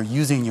folks that are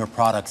using your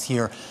products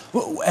here.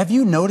 Have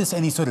you noticed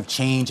any sort of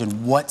change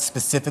in what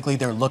specifically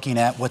they're looking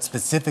at, what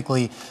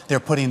specifically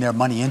they're putting their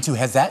money into?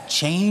 Has that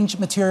changed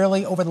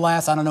materially over the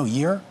last,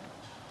 year?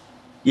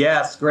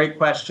 Yes, great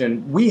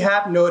question. We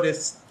have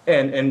noticed,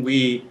 and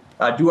we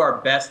do our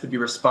best to be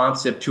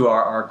responsive to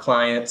our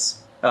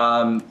clients'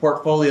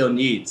 portfolio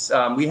needs.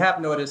 We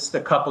have noticed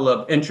a couple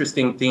of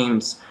interesting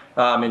themes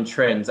in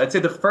trends. I'd say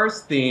the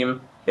first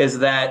theme is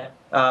that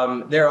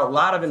there are a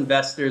lot of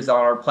investors on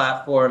our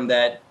platform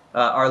that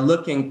are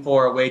looking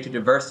for a way to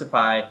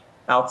diversify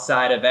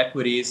outside of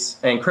equities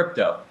and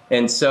crypto.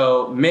 And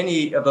so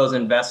many of those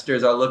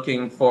investors are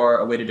looking for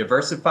a way to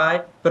diversify,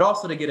 but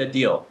also to get a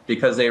deal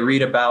because they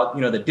read about,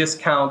 the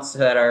discounts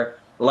that are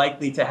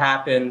likely to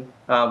happen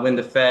when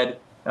the Fed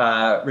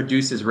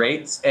reduces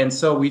rates. And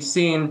so we've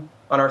seen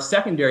on our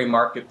secondary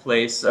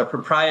marketplace, a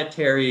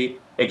proprietary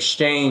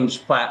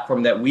exchange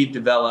platform that we've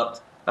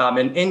developed,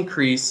 an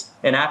increase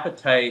in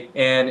appetite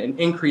and an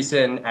increase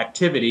in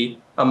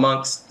activity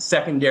amongst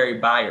secondary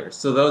buyers.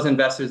 So those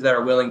investors that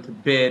are willing to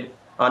bid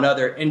on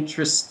other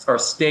interests or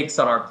stakes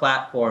on our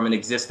platform and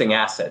existing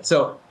assets.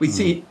 So we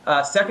see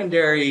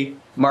secondary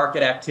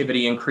market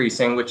activity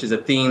increasing, which is a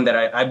theme that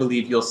I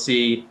believe you'll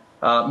see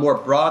more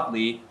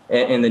broadly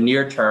in the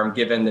near term,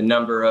 given the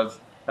number of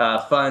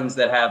funds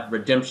that have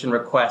redemption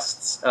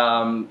requests,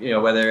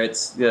 whether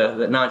it's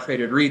the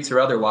non-traded REITs or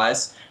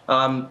otherwise.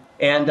 And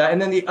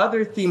then the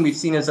other theme we've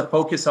seen is a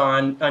focus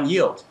on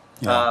yield.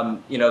 Yeah.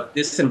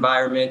 This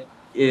environment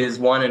is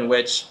one in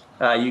which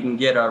you can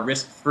get a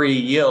risk-free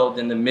yield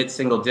in the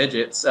mid-single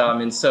digits.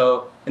 And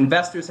so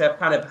investors have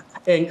kind of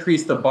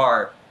increased the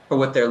bar for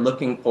what they're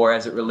looking for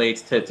as it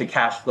relates to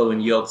cash flow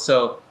and yield.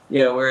 So,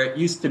 where it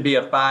used to be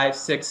a 5%,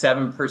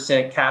 6%,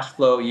 7% cash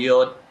flow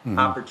yield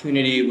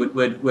opportunity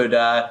would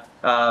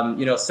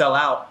sell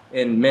out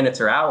in minutes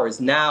or hours.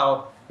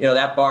 Now,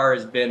 that bar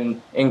has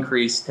been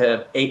increased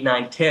to 8%,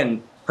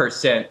 9%,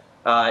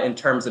 10% in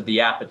terms of the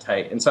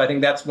appetite. And so I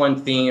think that's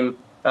one theme,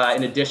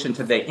 in addition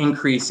to the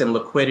increase in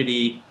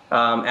liquidity,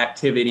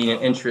 activity,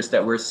 and interest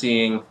that we're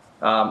seeing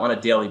on a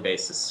daily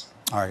basis.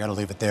 All right, got to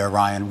leave it there,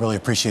 Ryan. Really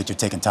appreciate you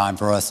taking time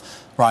for us.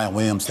 Ryan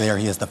Williams there.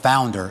 He is the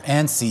founder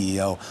and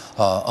CEO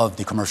of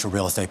the commercial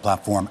real estate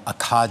platform,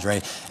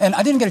 Cadre. And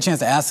I didn't get a chance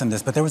to ask him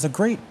this, but there was a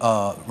great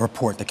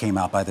report that came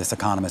out by this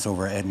economist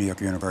over at New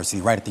York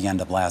University right at the end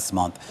of last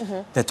month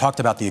that talked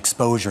about the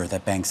exposure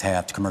that banks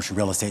have to commercial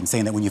real estate and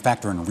saying that when you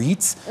factor in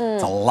REITs,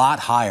 it's a lot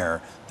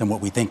higher than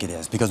what we think it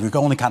is because we can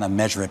only kind of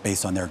measure it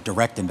based on their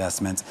direct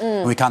investments.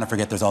 And we kind of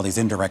forget there's all these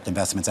indirect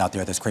investments out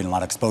there that's creating a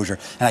lot of exposure.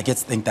 And I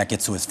think that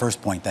gets to his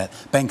first point, that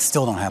banks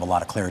still don't have a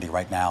lot of clarity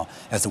right now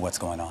as to what's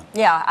going on.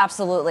 Yeah,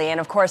 absolutely. And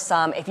of course,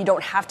 if you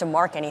don't have to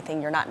mark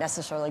anything, you're not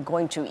necessarily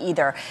going to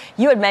either.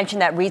 You had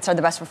mentioned that REITs are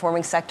the best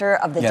performing sector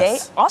of the day.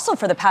 Also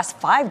for the past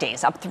 5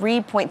 days, up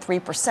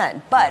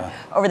 3.3%. But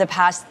over the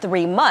past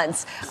 3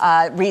 months,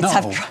 REITs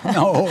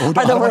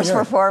are the worst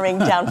performing,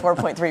 down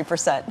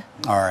 4.3%.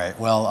 All right.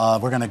 Well,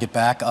 we're going to get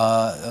back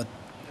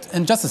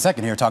in just a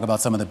second here, talk about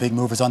some of the big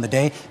movers on the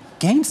day.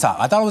 GameStop,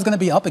 I thought it was going to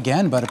be up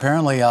again, but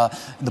apparently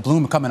the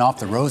bloom coming off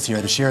the rose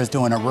here. The share is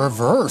doing a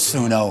reverse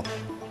Uno.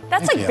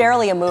 That's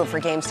barely a move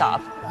for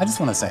GameStop. I just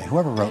want to say,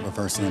 whoever wrote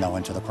reverse Uno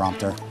into the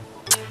prompter,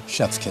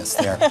 chef's kiss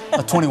there.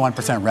 A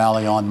 21%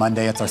 rally on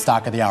Monday. It's our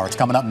stock of the hour. It's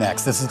coming up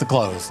next. This is The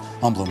Close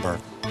on Bloomberg.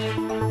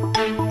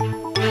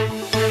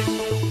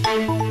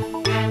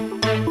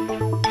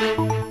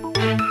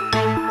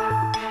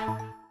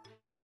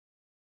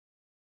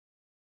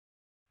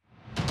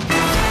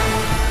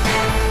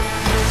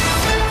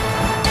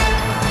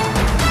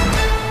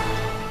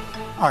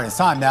 All right, it's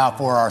time now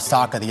for our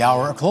stock of the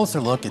hour. A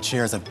closer look at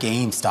shares of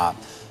GameStop.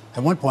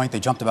 At one point, they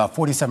jumped about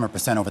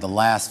 47% over the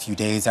last few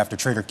days after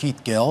trader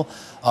Keith Gill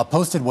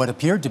posted what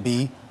appeared to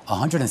be a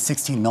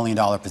 $116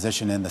 million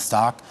position in the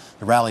stock.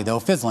 The rally, though,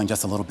 fizzling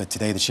just a little bit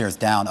today. The share is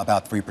down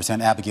about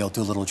 3%. Abigail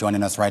Doolittle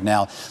joining us right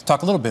now.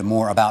 Talk a little bit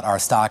more about our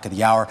stock of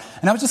the hour.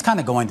 And I was just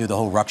kind of going through the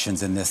whole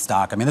ructions in this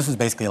stock. I mean, this was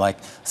basically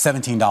like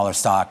 $17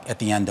 stock at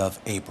the end of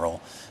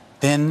April.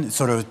 Then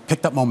sort of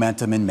picked up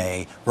momentum in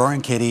May. Roaring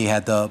Kitty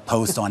had the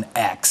post on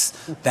X.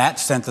 That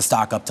sent the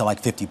stock up to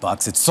like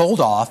 $50. It sold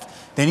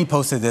off. Then he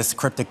posted this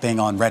cryptic thing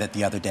on Reddit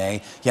the other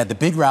day. He had the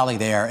big rally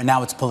there, and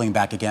now it's pulling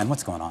back again.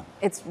 What's going on?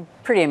 It's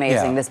pretty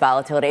amazing, this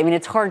volatility. I mean,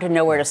 it's hard to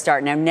know where to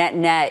start. Now,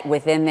 net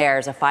within there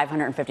is a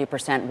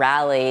 550%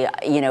 rally,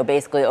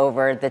 basically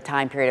over the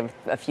time period of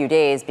a few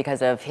days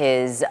because of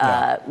his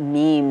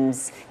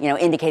memes,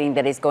 indicating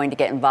that he's going to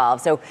get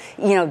involved. So,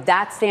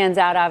 that stands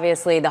out,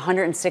 obviously. The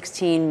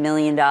 $116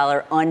 million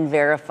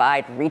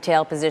unverified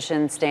retail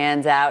position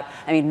stands out.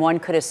 I mean, one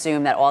could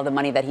assume that all the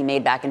money that he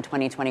made back in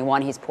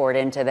 2021, he's poured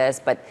into this.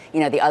 But,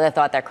 the other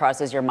thought that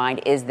crosses your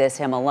mind, is this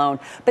him alone?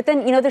 But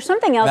then, there's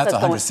something else that's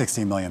going... That's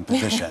 $116 million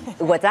position.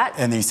 What's that?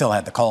 And he still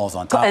had the calls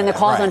on top of it. And the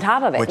calls on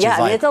top of it. Which is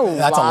like, that's a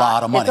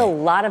lot of money. It's a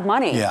lot of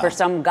money for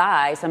some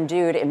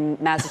dude in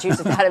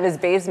Massachusetts out of his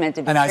basement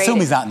to be And I assume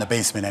trading. he's not in the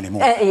basement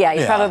anymore.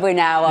 He's probably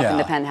now up in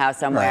the penthouse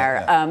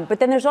somewhere. Right. But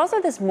then there's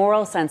also this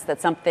moral sense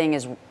that something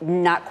is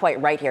not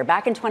quite right here.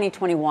 Back in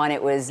 2021,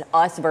 it was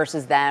us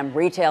versus them,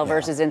 retail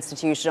versus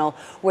institutional.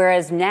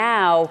 Whereas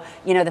now,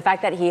 the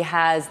fact that he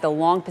has the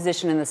long position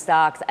position in the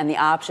stocks and the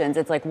options.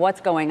 It's like, what's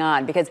going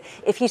on? Because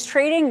if he's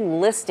trading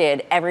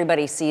listed,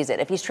 everybody sees it.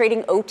 If he's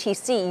trading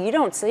OTC, you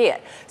don't see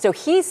it. So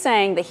he's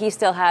saying that he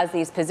still has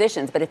these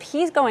positions, but if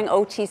he's going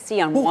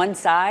OTC on one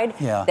side,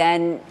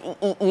 then,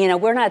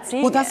 we're not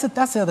seeing it.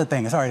 That's the other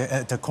thing. Sorry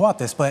to co-opt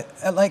this, but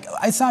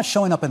it's not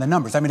showing up in the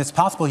numbers. I mean, it's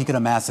possible he could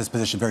amass this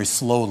position very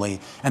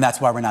slowly, and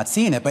that's why we're not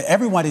seeing it. But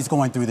everybody's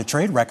going through the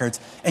trade records,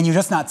 and you're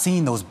just not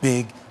seeing those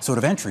big sort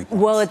of entry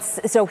points. Well,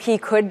 so he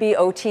could be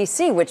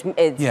OTC, which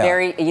is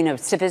very,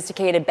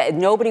 sophisticated.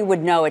 Nobody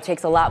would know. It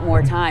takes a lot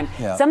more time.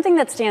 Something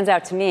that stands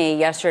out to me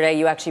yesterday,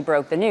 you actually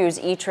broke the news.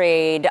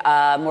 E-Trade,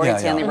 Morgan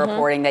Stanley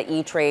reporting that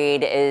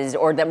E-Trade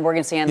or that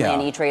Morgan Stanley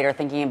and E-Trade are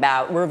thinking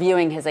about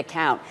reviewing his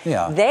account.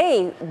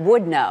 They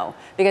would know,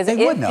 because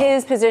if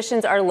his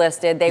positions are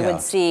listed, they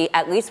would see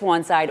at least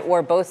one side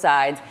or both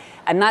sides.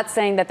 I'm not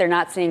saying that they're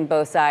not seeing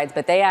both sides,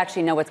 but they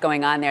actually know what's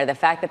going on there. The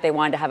fact that they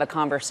wanted to have a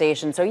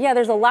conversation. So,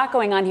 there's a lot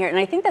going on here. And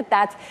I think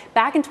that's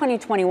back in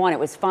 2021. It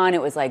was fun.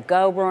 It was like,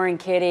 go Roaring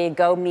Kitty,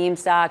 go meme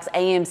stocks,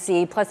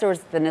 AMC. Plus, there was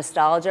the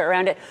nostalgia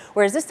around it.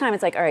 Whereas this time,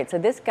 it's like, all right, so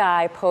this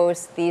guy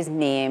posts these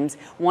memes,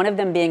 one of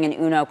them being an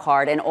Uno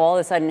card, and all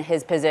of a sudden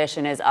his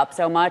position is up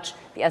so much.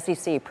 The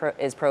SEC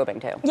is probing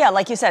too. Yeah,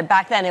 like you said,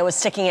 back then it was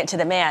sticking it to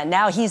the man.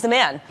 Now he's the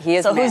man. He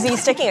is. So who's he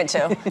sticking it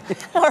to?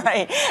 All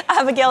right.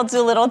 Abigail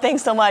Doolittle,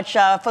 thanks so much.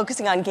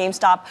 Focusing on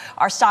GameStop,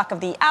 our stock of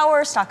the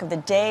hour, stock of the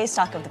day,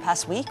 stock of the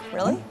past week.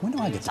 Really? When do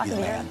I get to be the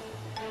man?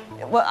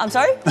 Well, I'm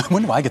sorry?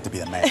 When do I get to be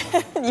the man?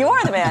 You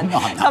are the man. No,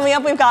 coming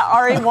up, we've got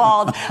Ari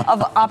Wald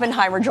of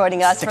Oppenheimer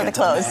joining us for the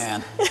close.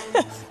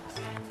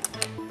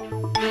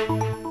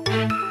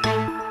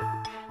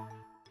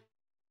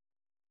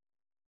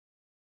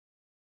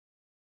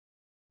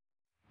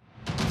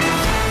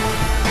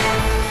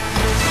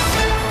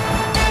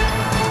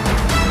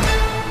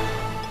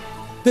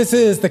 This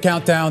is the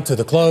countdown to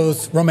the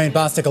close. Romaine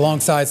Bostick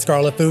alongside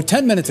Scarlett Fu.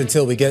 10 minutes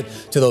until we get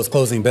to those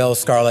closing bells,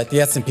 Scarlett.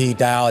 The S&P,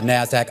 Dow, and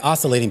NASDAQ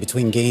oscillating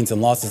between gains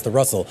and losses. The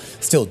Russell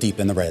still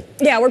deep in the red.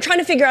 Yeah, we're trying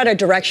to figure out a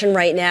direction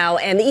right now,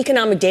 and the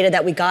economic data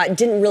that we got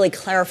didn't really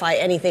clarify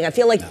anything. I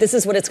feel like this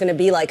is what it's going to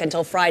be like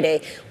until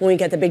Friday when we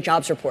get the big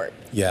jobs report.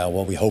 Yeah,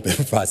 well, we hope it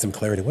provides some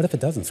clarity. What if it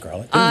doesn't,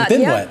 Scarlett?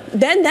 Then what?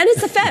 Then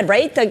it's the Fed,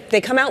 right?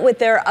 They come out with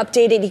their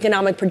updated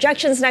economic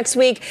projections next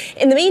week.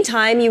 In the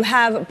meantime, you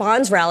have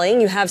bonds rallying.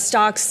 You have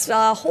stocks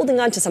holding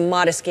on to some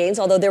modest gains,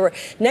 although they were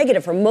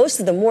negative for most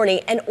of the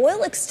morning, and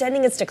oil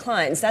extending its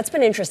declines. That's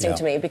been interesting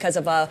to me because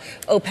of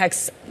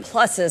OPEC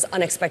Plus's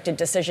unexpected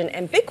decision,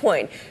 and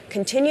Bitcoin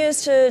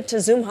continues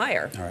to zoom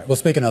higher. All right. Well,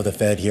 speaking of the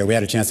Fed here, we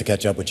had a chance to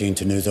catch up with Gene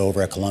Tannuzzo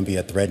over at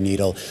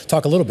ColumbiaThreadNeedle.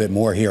 Talk a little bit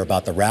more here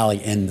about the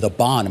rally in the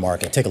bond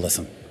market. Take a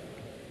listen.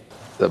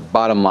 The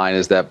bottom line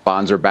is that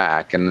bonds are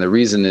back, and the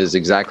reason is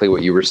exactly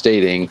what you were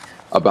stating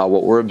about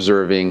what we're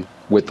observing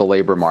with the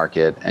labor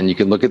market. And you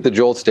can look at the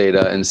JOLTS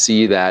data and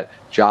see that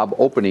job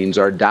openings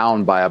are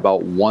down by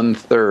about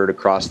 1/3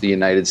 across the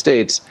United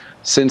States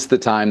since the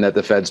time that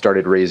the Fed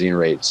started raising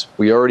rates.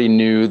 We already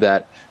knew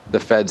that the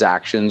Fed's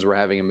actions were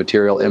having a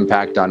material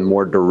impact on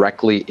more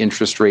directly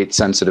interest rate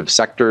sensitive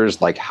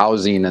sectors like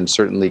housing and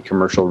certainly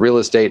commercial real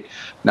estate.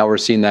 Now we're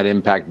seeing that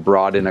impact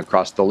broaden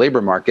across the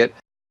labor market.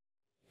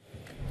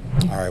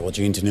 All right, well,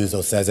 Gene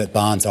Tannuzzo says that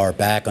bonds are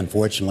back.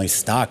 Unfortunately,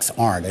 stocks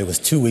aren't. It was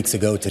 2 weeks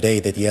ago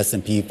today that the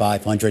S&P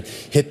 500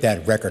 hit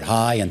that record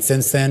high, and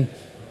since then,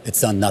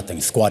 it's done nothing.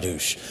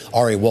 Squadoosh.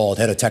 Ari Wald,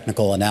 head of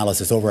technical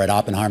analysis over at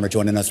Oppenheimer,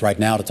 joining us right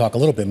now to talk a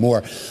little bit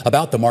more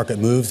about the market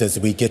moves as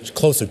we get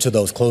closer to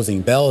those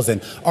closing bells.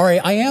 And Ari,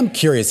 I am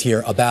curious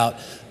here about,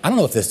 I don't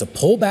know if there's a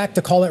pullback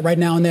to call it right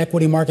now in the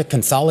equity market,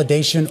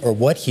 consolidation or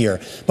what here.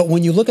 But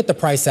when you look at the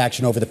price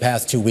action over the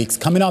past 2 weeks,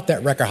 coming off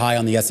that record high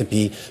on the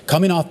S&P,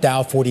 coming off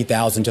Dow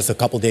 40,000 just a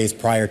couple days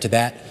prior to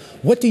that,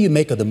 what do you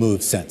make of the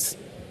move since?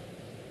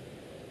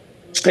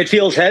 It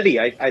feels heavy.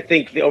 I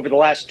think over the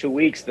last 2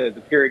 weeks, the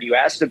period you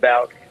asked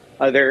about,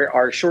 there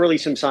are surely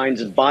some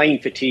signs of buying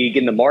fatigue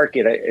in the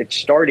market. It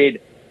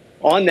started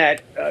on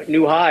that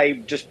new high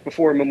just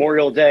before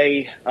Memorial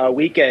Day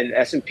weekend.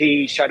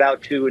 S&P shot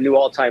out to a new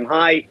all-time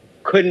high,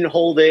 couldn't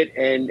hold it,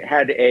 and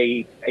had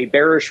a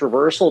bearish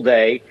reversal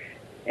day.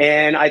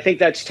 And I think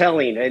that's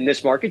telling in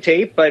this market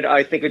tape. But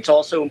I think it's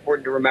also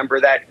important to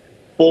remember that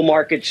bull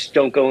markets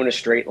don't go in a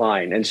straight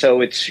line. And so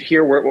it's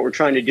here where what we're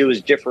trying to do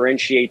is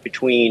differentiate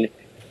between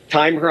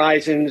time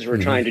horizons. We're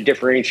trying to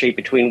differentiate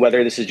between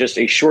whether this is just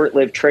a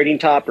short-lived trading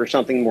top or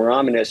something more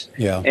ominous.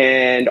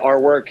 And our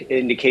work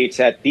indicates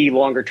that the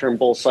longer-term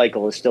bull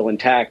cycle is still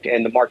intact,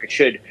 and the market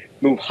should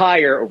move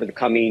higher over the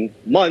coming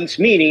months,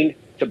 meaning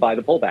to buy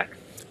the pullback.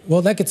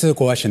 Well, that gets to the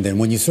question then.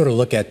 When you sort of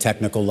look at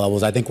technical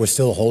levels, I think we're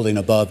still holding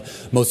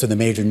above most of the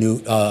major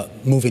new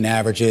moving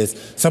averages.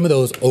 Some of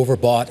those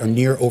overbought or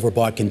near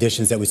overbought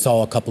conditions that we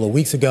saw a couple of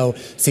weeks ago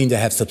seem to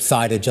have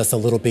subsided just a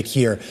little bit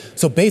here.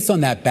 So based on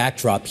that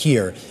backdrop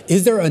here,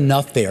 is there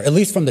enough there, at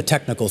least from the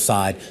technical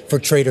side, for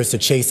traders to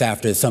chase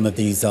after some of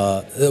these,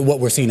 what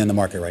we're seeing in the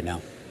market right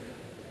now?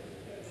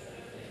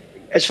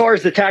 As far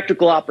as the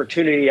tactical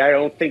opportunity, I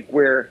don't think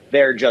we're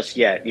there just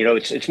yet. You know,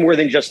 it's more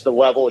than just the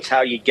level. It's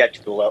how you get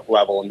to the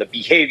level and the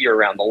behavior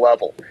around the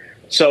level.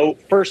 So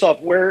first off,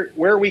 where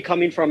are we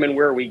coming from and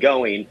where are we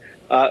going?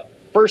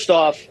 First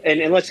off,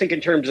 and let's think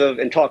in terms of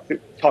and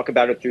talk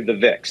about it through the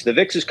VIX. The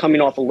VIX is coming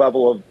off a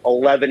level of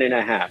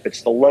 11.5.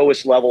 It's the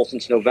lowest level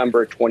since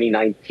November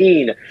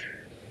 2019.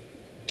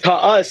 To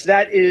us,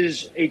 that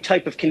is a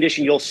type of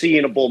condition you'll see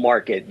in a bull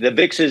market. The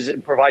VIX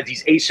provides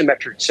these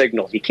asymmetric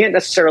signals. You can't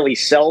necessarily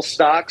sell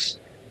stocks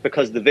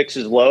because the VIX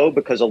is low,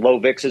 because a low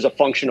VIX is a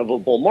function of a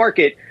bull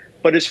market.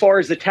 But as far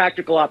as the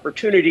tactical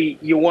opportunity,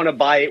 you want to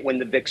buy it when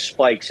the VIX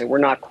spikes, and we're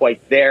not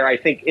quite there. I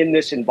think in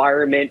this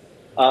environment,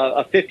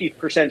 a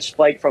 50%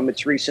 spike from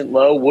its recent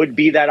low would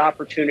be that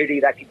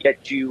opportunity that could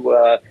get you,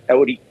 that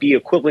would be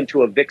equivalent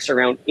to a VIX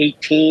around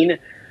 18.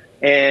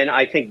 And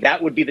I think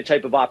that would be the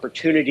type of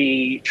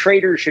opportunity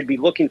traders should be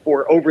looking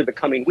for over the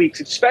coming weeks,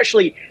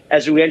 especially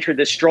as we enter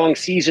this strong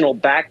seasonal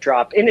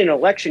backdrop in an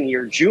election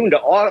year. June to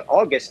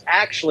August,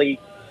 actually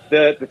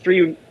the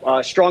three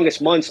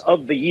strongest months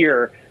of the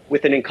year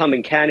with an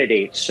incumbent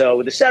candidate.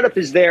 So the setup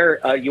is there.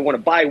 You want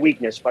to buy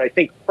weakness, but I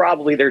think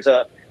probably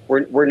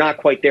we're not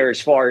quite there as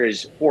far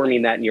as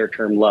forming that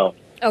near-term low.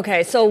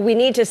 Okay, so we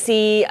need to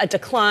see a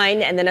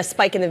decline and then a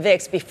spike in the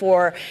VIX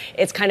before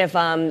it's kind of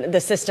the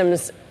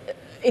systems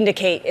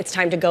indicate it's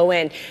time to go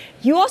in.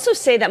 You also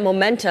say that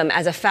momentum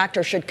as a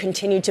factor should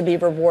continue to be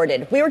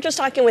rewarded. We were just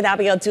talking with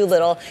Abigail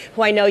Doolittle,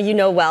 who I know you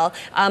know well,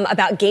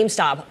 about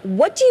GameStop.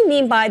 What do you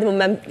mean by the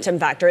momentum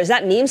factor? Is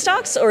that meme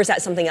stocks or is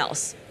that something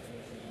else?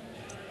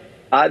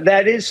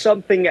 That is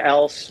something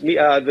else.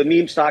 The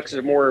meme stocks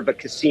are more of a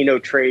casino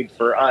trade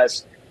for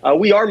us.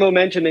 We are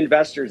momentum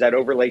investors that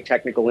overlay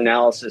technical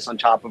analysis on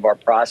top of our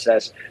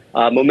process.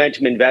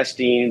 Momentum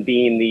investing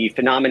being the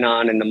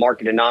phenomenon and the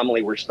market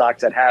anomaly where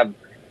stocks that have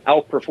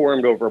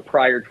outperformed over a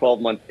prior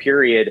 12-month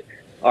period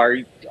are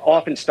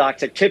often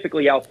stocks that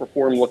typically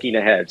outperform looking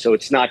ahead. So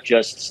it's not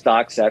just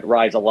stocks that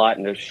rise a lot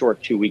in a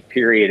short 2-week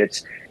period.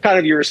 It's kind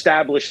of your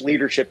established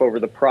leadership over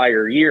the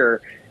prior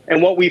year.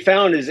 And what we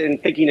found is in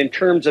thinking in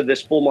terms of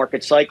this bull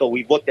market cycle,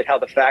 we've looked at how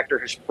the factor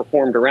has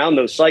performed around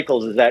those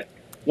cycles is that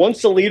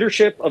once the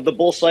leadership of the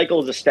bull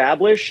cycle is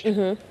established,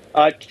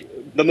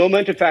 the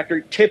momentum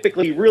factor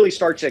typically really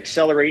starts to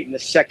accelerate in the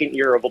second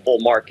year of a bull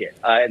market.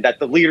 And that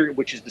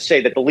which is to say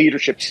that the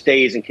leadership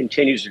stays and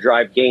continues to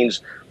drive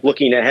gains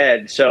looking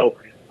ahead. So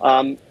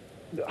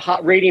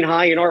rating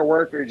high in our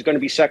work is going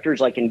to be sectors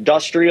like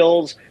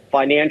industrials,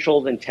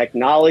 financials, and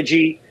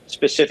technology,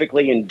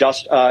 specifically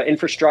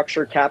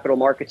infrastructure, capital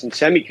markets, and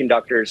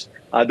semiconductors.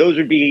 Those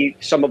would be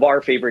some of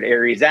our favorite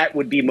areas. That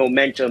would be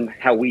momentum,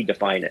 how we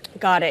define it.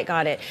 Got it.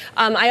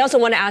 I also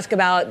want to ask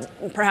about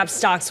perhaps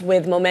stocks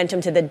with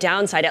momentum to the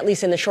downside, at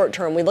least in the short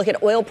term. We look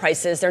at oil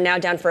prices. They're now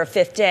down for a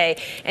fifth day,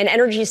 and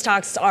energy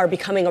stocks are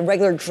becoming a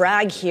regular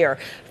drag here.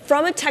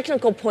 From a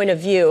technical point of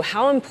view,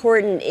 how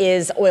important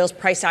is oil's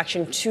price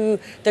action to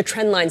the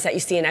trend lines that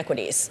you see in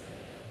equities?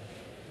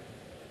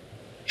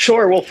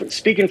 Sure. Well,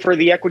 speaking for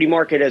the equity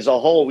market as a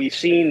whole, we've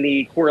seen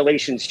the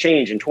correlations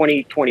change in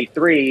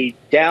 2023.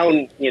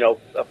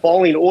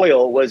 Falling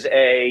oil was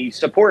a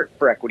support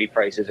for equity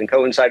prices and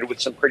coincided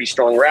with some pretty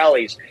strong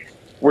rallies.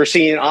 We're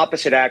seeing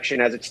opposite action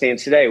as it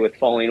stands today with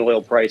falling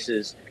oil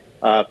prices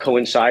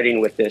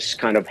coinciding with this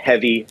kind of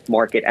heavy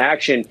market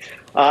action.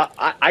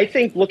 I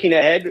think looking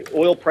ahead,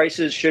 oil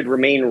prices should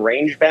remain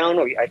range bound.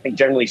 I think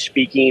generally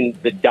speaking,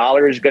 the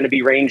dollar is going to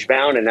be range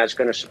bound, and that's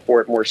going to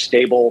support more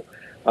stable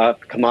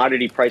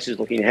commodity prices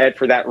looking ahead.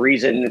 For that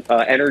reason,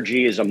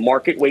 energy is a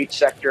market weight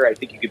sector. I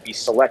think you could be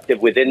selective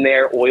within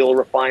there. Oil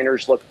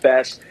refiners look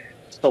best.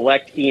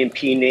 Select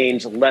E&P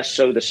names, less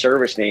so the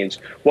service names.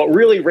 What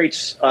really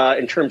rates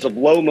in terms of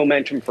low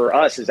momentum for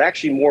us is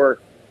actually more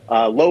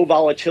low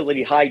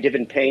volatility, high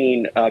dividend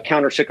paying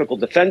counter-cyclical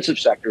defensive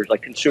sectors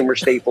like consumer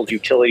staples,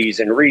 utilities,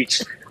 and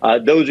REITs.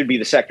 Those would be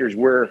the sectors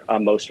we're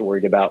most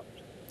worried about,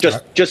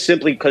 just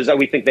simply because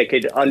we think they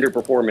could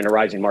underperform in a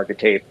rising market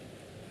tape.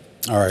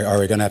 All right,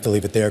 Ari, going to have to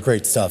leave it there.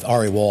 Great stuff.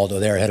 Ari Wald,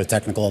 there, head of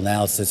technical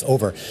analysis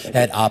over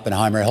at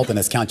Oppenheimer, helping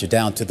us count you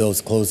down to those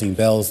closing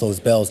bells.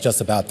 Those bells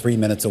just about 3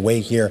 minutes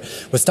away here,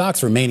 with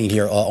stocks remaining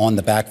here on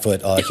the back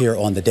foot here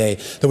on the day.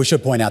 Though we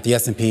should point out the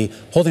S&P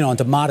holding on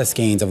to modest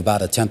gains of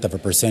about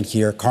 0.1%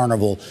 here.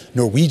 Carnival,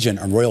 Norwegian,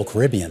 and Royal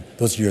Caribbean.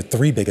 Those are your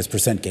three biggest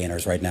percent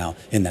gainers right now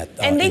in that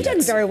And they index.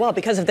 did very well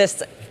because of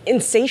this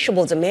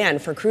insatiable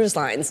demand for cruise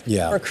lines,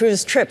 or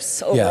cruise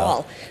trips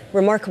overall.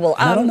 Remarkable.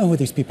 I don't know who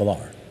these people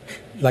are.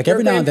 Like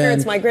every now and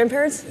then, my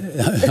grandparents?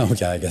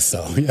 Okay, I guess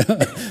so.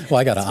 Well,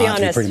 I got an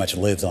aunt who pretty much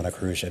lives on a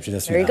cruise ship. She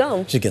just, there you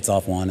go. She gets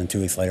off one, and 2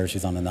 weeks later,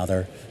 she's on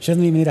another. She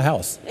doesn't even need a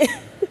house.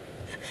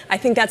 I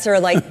think that's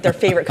their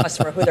favorite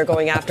customer, who they're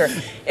going after.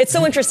 It's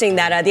so interesting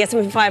that the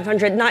S&P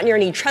 500 not near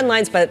any trend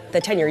lines, but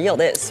the 10-year yield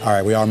is. All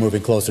right, we are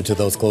moving closer to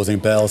those closing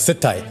bells.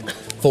 Sit tight.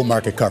 Full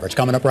market coverage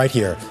coming up right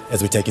here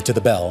as we take you to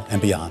the bell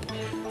and beyond.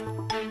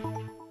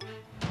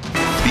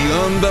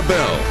 Beyond the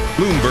Bell,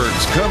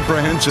 Bloomberg's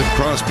comprehensive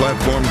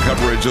cross-platform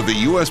coverage of the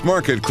U.S.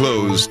 market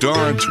close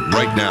starts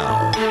right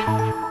now.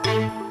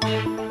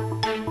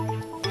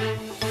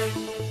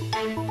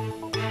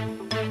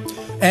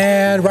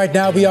 And right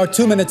now, we are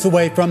 2 minutes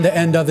away from the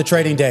end of the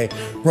trading day.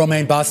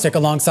 Romaine Bostick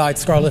alongside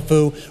Scarlett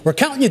Fu. We're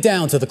counting you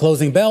down to the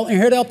closing bell, and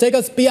here to help take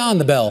us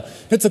beyond the bell.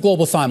 It's a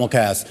global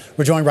simulcast.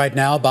 We're joined right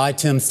now by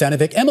Tim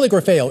Stanovic, Emily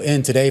Grafeo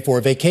in today for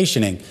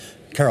vacationing.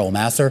 Carol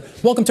Massar.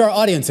 Welcome to our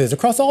audiences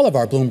across all of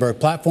our Bloomberg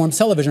platforms,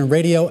 television,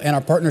 radio, and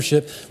our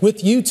partnership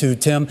with you two,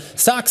 Tim.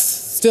 Stocks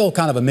still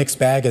kind of a mixed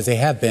bag as they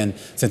have been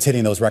since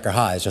hitting those record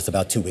highs just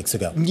about 2 weeks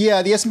ago.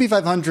 Yeah, the S&P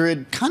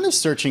 500 kind of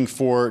searching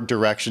for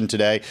direction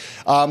today.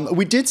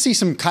 We did see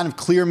some kind of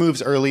clear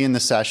moves early in the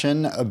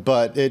session,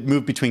 but it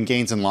moved between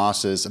gains and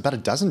losses about a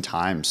dozen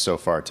times so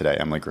far today,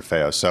 Emily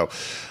Grafeo. So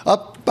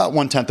up about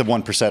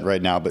 0.1%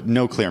 right now, but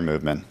no clear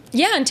movement.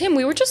 Yeah, and Tim,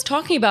 we were just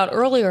talking about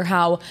earlier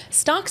how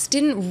stocks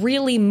didn't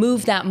really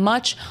move that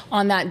much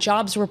on that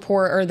jobs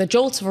report or the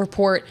JOLTS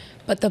report,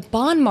 but the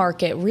bond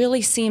market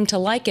really seemed to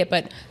like it,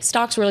 but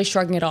stocks really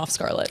shrugging it off,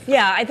 Scarlett.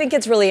 Yeah, I think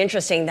it's really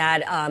interesting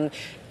that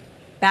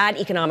bad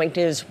economic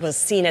news was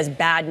seen as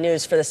bad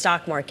news for the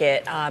stock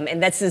market.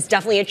 And this is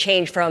definitely a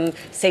change from,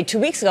 say, 2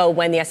 weeks ago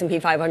when the S&P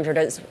 500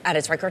 is at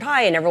its record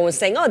high and everyone was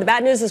saying, oh, the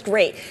bad news is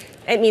great.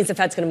 It means the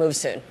Fed's going to move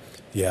soon.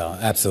 Yeah,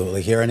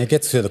 absolutely here. And it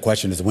gets to the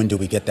question is when do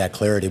we get that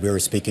clarity? We were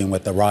speaking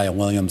with Ryan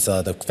Williams,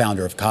 the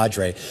founder of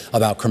Cadre,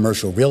 about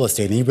commercial real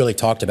estate. And he really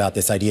talked about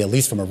this idea, at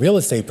least from a real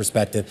estate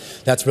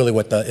perspective. That's really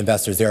what the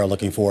investors there are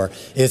looking for,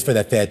 is for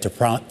the Fed to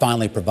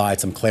finally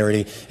provide some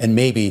clarity. And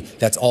maybe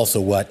that's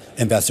also what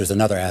investors in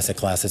other asset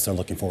classes are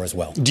looking for as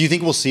well. Do you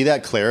think we'll see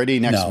that clarity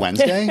next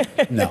Wednesday?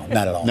 No,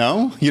 not at all.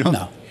 No? You don't?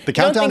 No. The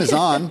countdown is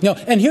on. No,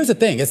 and here's the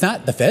thing. It's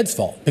not the Fed's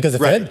fault because the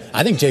Fed,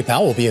 I think Jay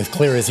Powell will be as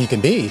clear as he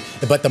can be.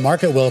 But the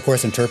market will, of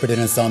course, interpret it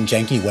in some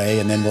janky way,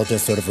 and then we'll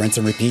just sort of rinse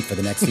and repeat for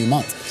the next few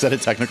months. Is that a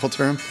technical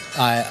term?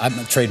 I'm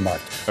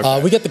trademarked.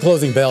 Okay. We get the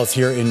closing bells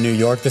here in New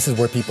York. This is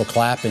where people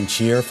clap and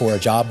cheer for a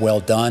job well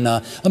done.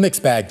 A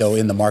mixed bag, though,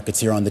 in the markets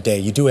here on the day.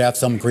 You do have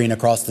some green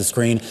across the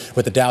screen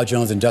with the Dow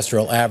Jones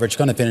Industrial Average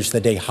going to finish the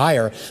day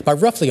higher by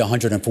roughly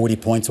 140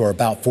 points or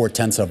about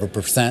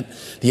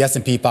 0.4%. The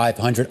S&P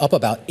 500 up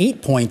about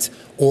 8 points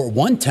or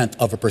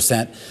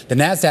 0.1%. The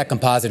NASDAQ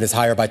composite is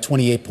higher by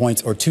 28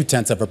 points or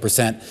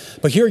 0.2%.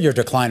 But here are your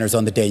decliners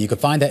on the day. You can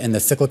find that in the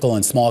cyclical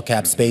and small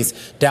cap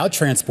space. Dow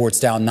Transport's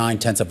down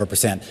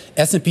 0.9%.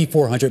 S&P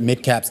 400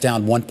 mid caps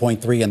down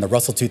 1.3%, and the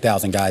Russell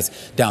 2000 guys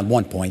down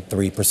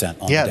 1.3% on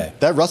the day. Yeah,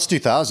 that Russell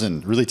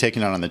 2000 really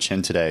taking it on the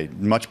chin today.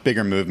 Much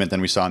bigger movement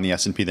than we saw in the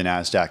S&P, the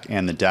NASDAQ,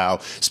 and the Dow.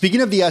 Speaking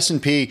of the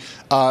S&P,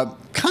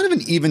 kind of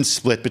an even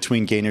split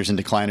between gainers and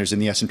decliners in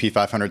the S&P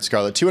 500,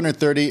 Scarlett.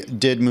 230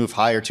 did move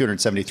higher,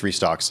 273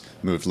 stocks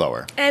moved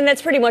lower. And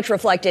that's pretty much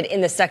reflected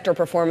in the sector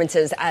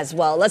performances as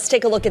well. Let's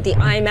take a look at the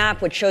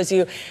IMAP, which shows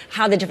you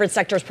how the different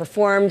sectors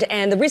performed.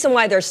 And the reason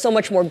why there's so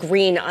much more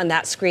green on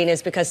that screen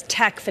is because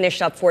tech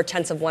finished up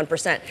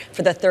 0.4%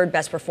 for the third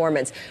best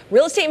performance.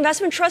 Real estate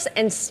investment trusts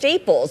and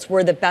staples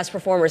were the best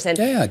performers. And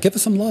yeah, give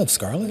us some love,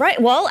 Scarlett.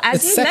 Right. Well,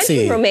 as you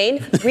mentioned, Romaine,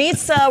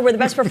 REITs were the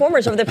best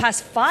performers over the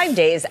past 5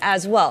 days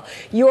as well.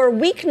 Your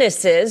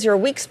weaknesses, your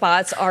weak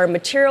spots are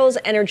materials,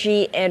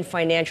 energy, and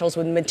financials,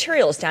 with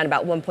materials down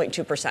about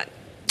 1.2%.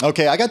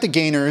 Okay, I got the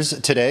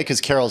gainers today because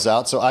Carol's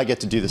out, so I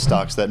get to do the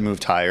stocks that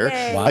moved higher.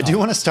 Wow. I do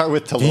want to start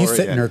with Tellurian. Do you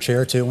sit in her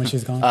chair, too, when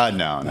she's gone?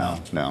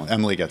 No.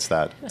 Emily gets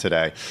that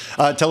today.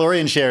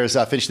 Tellurian shares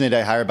finishing the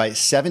day higher by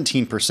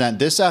 17%.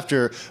 This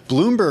after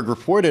Bloomberg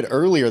reported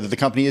earlier that the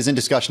company is in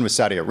discussion with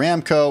Saudi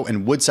Aramco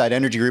and Woodside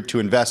Energy Group to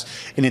invest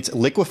in its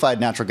liquefied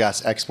natural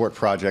gas export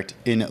project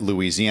in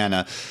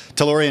Louisiana.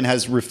 Tellurian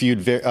has reviewed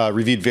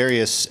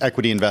various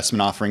equity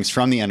investment offerings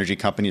from the energy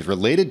companies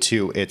related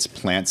to its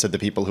plant, said the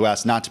people who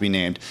asked not to be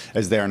named,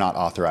 as they are not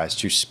authorized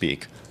to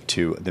speak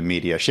to the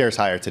media. Shares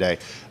higher today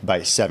by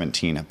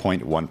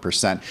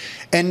 17.1%.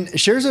 And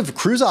shares of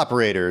cruise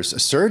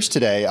operators surged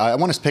today. I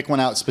want to pick one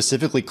out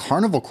specifically.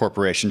 Carnival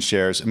Corporation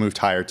shares moved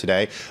higher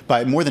today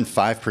by more than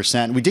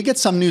 5%. We did get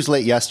some news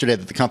late yesterday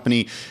that the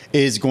company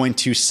is going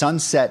to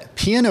sunset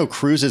P&O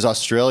Cruises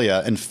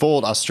Australia and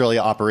fold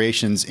Australia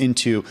operations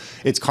into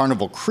its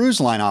Carnival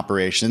Cruise Line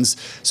operations.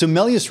 So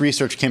Melius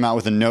Research came out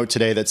with a note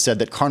today that said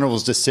that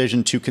Carnival's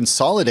decision to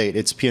consolidate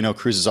its P&O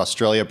Cruises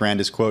Australia brand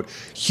is, quote,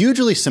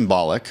 hugely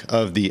symbolic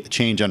of the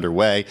change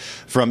underway.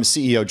 From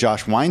CEO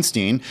Josh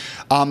Weinstein.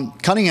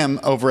 Cunningham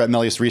over at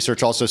Melius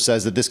Research also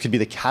says that this could be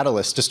the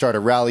catalyst to start a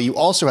rally. You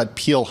also had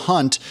Peel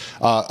Hunt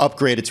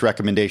upgrade its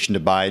recommendation to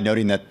buy,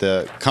 noting that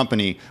the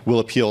company will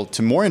appeal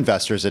to more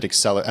investors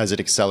as it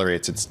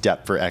accelerates its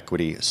debt for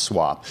equity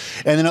swap.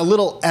 And then a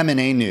little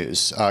M&A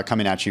news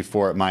coming at you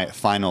for my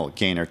final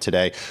gainer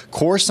today.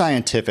 Core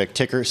Scientific,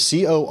 ticker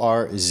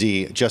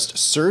CORZ, just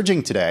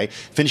surging today,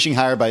 finishing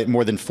higher by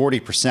more than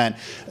 40%.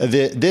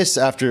 This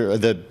after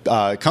the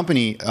the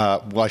company,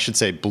 well, I should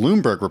say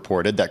Bloomberg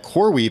reported that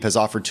CoreWeave has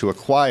offered to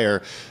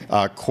acquire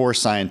Core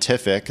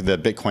Scientific, the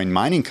Bitcoin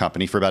mining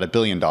company, for about $1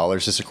 billion,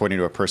 just according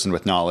to a person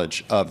with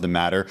knowledge of the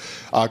matter.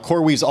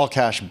 CoreWeave's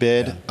all-cash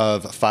bid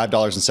of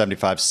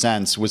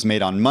 $5.75 was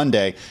made on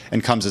Monday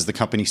and comes as the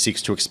company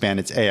seeks to expand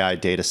its AI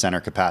data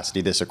center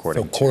capacity. This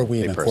according to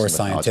CoreWeave and Core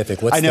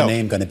Scientific. What's the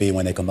name going to be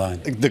when they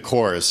combine? The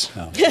cores.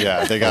 Oh.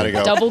 Yeah, they got to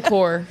go. Double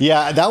core.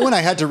 Yeah, that one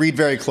I had to read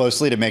very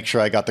closely to make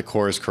sure I got the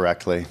cores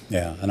correctly.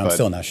 Yeah, and I'm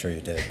still not sure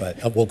you did,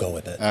 but we'll go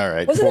with it. All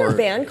right. Wasn't there a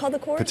band called the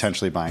Core?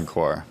 Potentially buying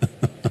Core.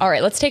 All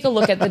right, let's take a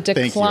look at the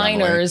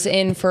decliners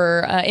in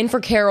for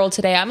Carol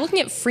today. I'm looking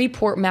at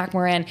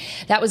Freeport-McMoRan.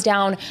 That was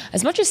down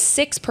as much as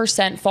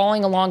 6%,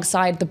 falling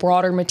alongside the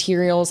broader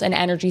materials and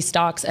energy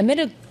stocks amid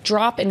a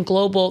drop in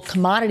global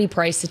commodity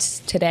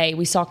prices today.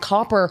 We saw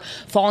copper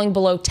falling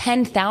below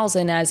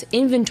 10,000 as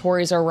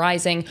inventories are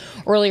rising.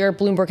 Earlier,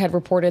 Bloomberg had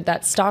reported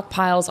that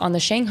stockpiles on the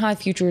Shanghai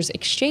Futures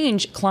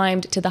Exchange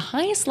climbed to the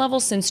highest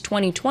level since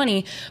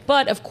 2020.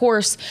 But of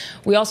course,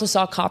 we also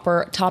saw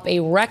copper top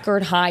a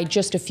record high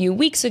just a few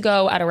weeks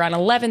ago at around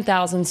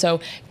 11,000. So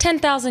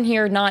 10,000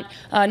 here,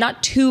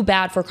 not too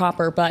bad for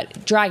copper,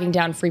 but dragging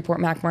down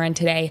Freeport-McMoRan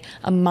today,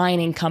 a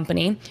mining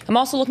company. I'm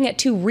also looking at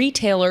two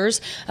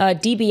retailers,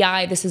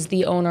 DBI. This is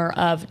the owner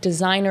of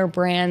Designer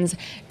Brands,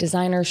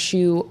 Designer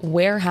Shoe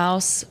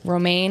Warehouse.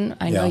 Romaine,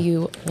 I know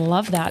you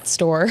love that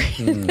store.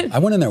 I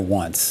went in there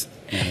once,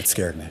 and it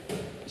scared me.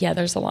 Yeah,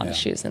 there's a lot of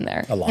shoes in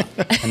there. A lot.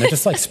 And they're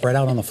just like spread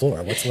out on the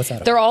floor. What's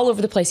that? They're all over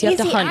the place. You have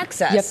to hunt.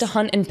 Access. You have to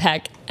hunt and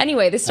peck.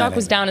 Anyway, this stock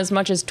was down as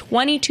much as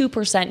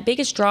 22%,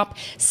 biggest drop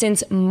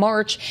since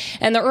March.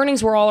 And the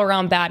earnings were all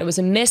around bad. It was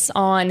a miss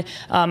on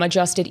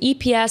adjusted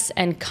EPS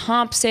and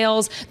comp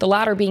sales, the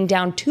latter being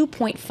down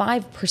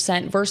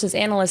 2.5% versus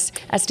analysts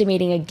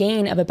estimating a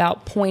gain of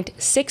about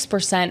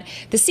 0.6%.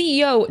 The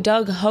CEO,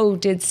 Doug Ho,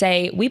 did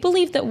say, "We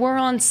believe that we're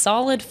on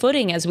solid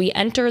footing as we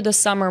enter the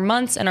summer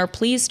months and are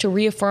pleased to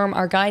reaffirm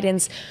our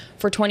guidance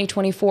for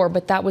 2024,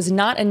 but that was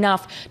not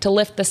enough to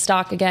lift the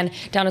stock again,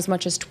 down as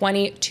much as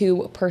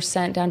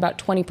 22%, down about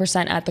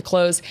 20% at the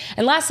close.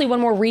 And lastly, one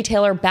more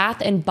retailer,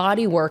 Bath &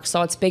 Body Works,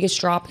 saw its biggest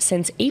drop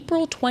since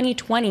April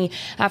 2020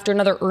 after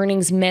another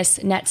earnings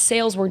miss. Net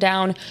sales were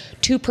down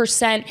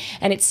 2%,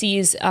 and it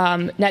sees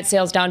net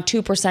sales down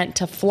 2%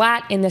 to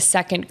flat in the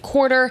second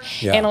quarter.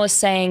 Yeah. Analysts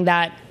saying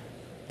that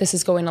this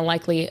is going to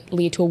likely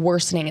lead to a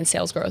worsening in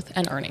sales growth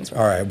and earnings.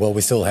 All right. Well, we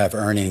still have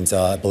earnings,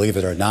 believe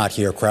it or not,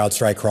 here.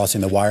 CrowdStrike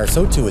crossing the wire.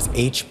 So too is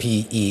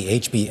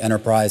HP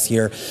Enterprise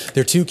here.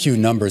 Their 2Q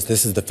numbers.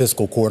 This is the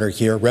fiscal quarter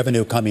here.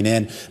 Revenue coming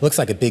in. Looks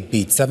like a big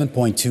beat.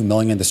 $7.2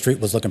 million. The street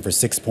was looking for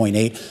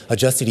 $6.8.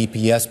 Adjusted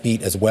EPS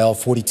beat as well,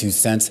 42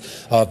 cents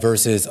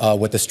versus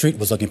what the street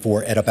was looking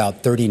for at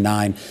about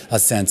 39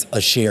 cents a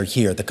share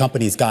here. The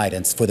company's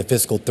guidance for the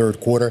fiscal third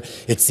quarter,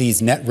 it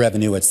sees net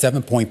revenue at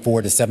 $7.4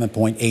 to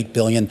 $7.8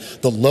 billion.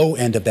 The low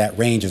end of that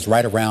range is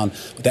right around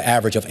the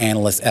average of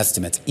analyst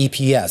estimates.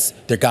 EPS,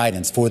 their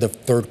guidance for the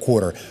third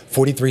quarter,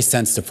 43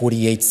 cents to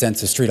 48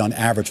 cents. The street on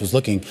average was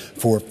looking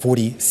for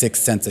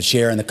 46 cents a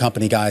share. And the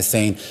company guys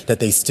saying that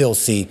they still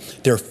see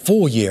their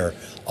full year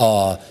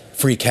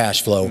free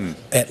cash flow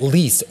at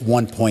least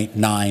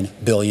 $1.9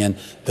 billion.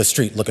 The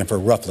street looking for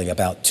roughly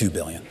about $2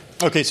 billion.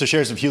 Okay, so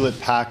shares of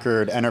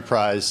Hewlett-Packard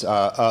Enterprise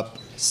up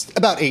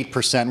about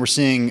 8%. We're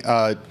seeing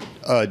a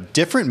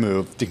different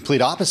move, the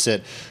complete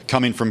opposite,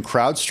 coming from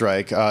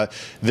CrowdStrike.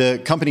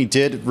 The company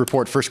did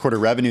report first quarter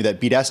revenue that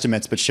beat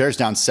estimates, but shares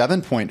down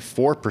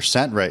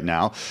 7.4% right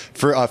now.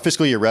 For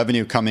fiscal year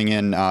revenue coming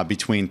in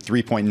between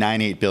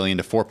 $3.98 billion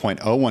to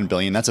 $4.01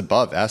 billion. That's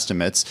above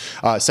estimates.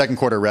 Second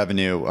quarter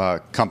revenue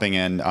coming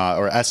in,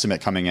 or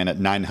estimate coming in at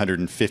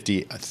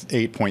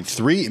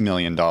 $958.3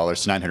 million to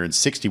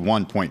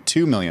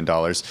 $961.2 million.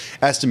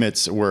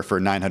 Estimates were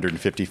for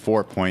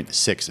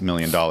 $954.6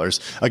 million.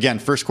 Again,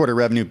 first quarter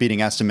revenue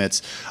beating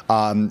estimates,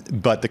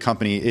 but the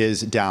company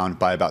is down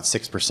by about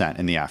 6%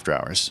 in the after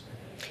hours.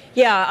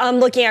 Yeah, I'm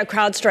looking at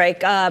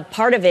CrowdStrike.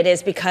 Part of it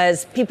is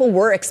because people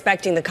were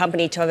expecting the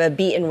company to have a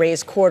beat and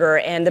raise quarter.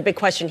 And the big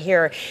question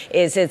here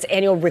is its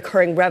annual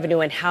recurring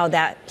revenue and how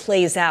that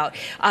plays out.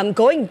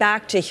 Going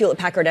back to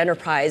Hewlett-Packard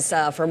Enterprise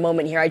for a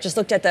moment here, I just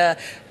looked at the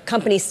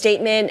company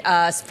statement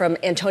from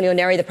Antonio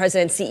Neri, the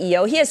president and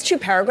CEO. He has two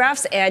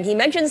paragraphs, and he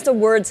mentions the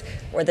words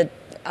or the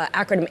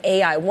acronym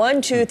AI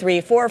 1, 2, 3,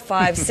 4,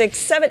 5, 6,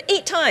 7,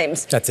 8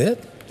 times. That's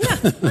it? Yeah,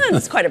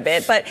 that's quite a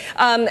bit. But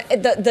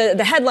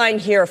the headline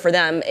here for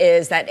them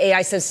is that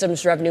AI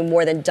systems revenue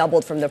more than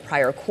doubled from the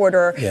prior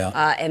quarter.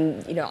 Yeah.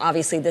 And,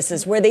 obviously this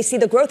is where they see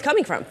the growth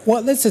coming from.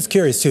 Well, this is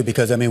curious, too,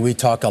 because, we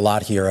talk a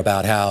lot here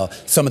about how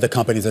some of the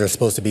companies that are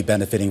supposed to be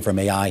benefiting from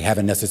AI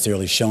haven't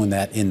necessarily shown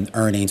that in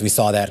earnings. We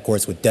saw that, of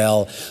course, with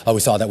Dell. We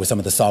saw that with some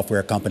of the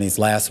software companies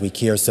last week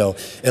here. So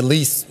at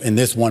least in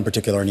this one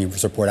particular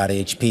earnings report out of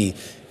HP,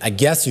 I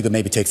guess you could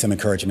maybe take some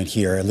encouragement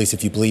here, at least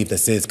if you believe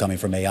this is coming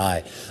from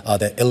AI,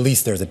 that at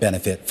least there's a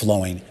benefit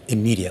flowing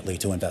immediately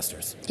to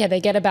investors. Yeah, they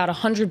get about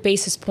 100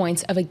 basis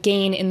points of a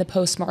gain in the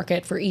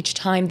post-market for each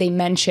time they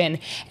mention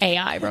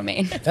AI,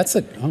 Romaine.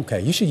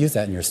 Okay. You should use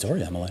that in your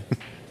story, Emily.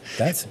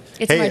 It's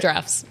in my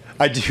drafts.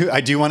 I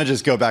do want to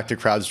just go back to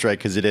CrowdStrike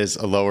because it is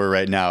a lower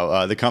right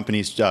now. The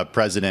company's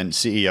president,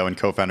 CEO, and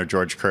co-founder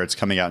George Kurtz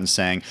coming out and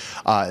saying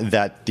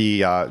that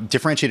the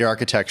differentiated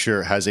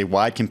architecture has a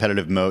wide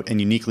competitive moat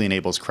and uniquely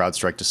enables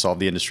CrowdStrike to solve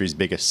the industry's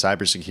biggest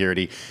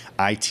cybersecurity,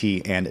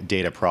 IT, and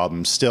data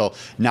problems. Still,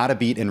 not a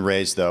beat and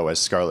raise, though, as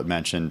Scarlett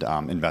mentioned,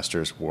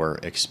 investors were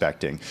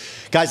expecting.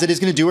 Guys, that is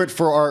going to do it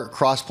for our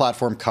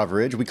cross-platform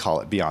coverage. We call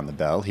it Beyond the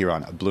Bell here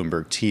on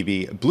Bloomberg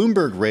TV,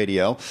 Bloomberg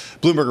Radio,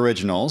 Bloomberg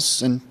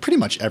Originals, and pretty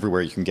much everywhere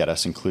you can get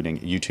us, including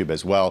YouTube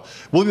as well.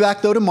 We'll be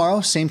back, though,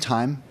 tomorrow, same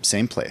time,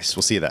 same place.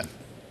 We'll see you then.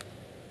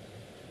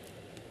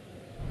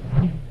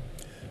 All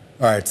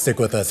right, stick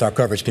with us. Our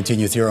coverage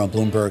continues here on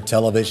Bloomberg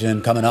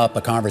Television. Coming up,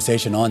 a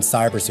conversation on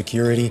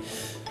cybersecurity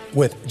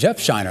with Jeff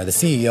Shiner, the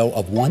CEO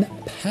of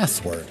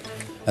 1Password.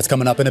 That's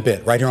coming up in a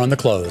bit, right here on The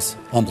Close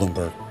on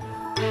Bloomberg.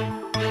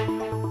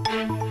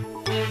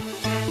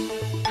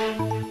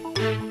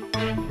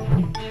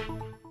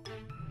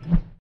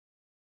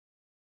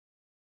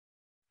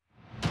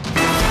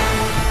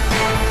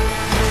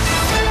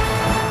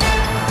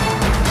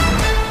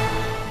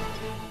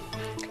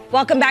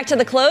 Welcome back to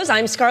The Close.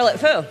 I'm Scarlett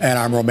Fu. And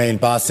I'm Romaine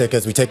Bosick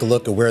as we take a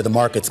look at where the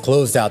markets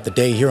closed out the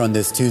day here on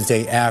this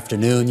Tuesday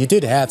afternoon. You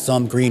did have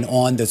some green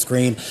on the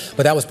screen,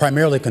 but that was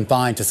primarily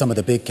confined to some of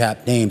the big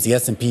cap names. The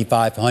S&P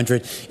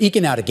 500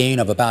 eking out a gain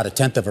of about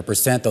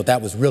 0.1%, though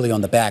that was really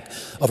on the back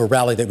of a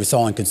rally that we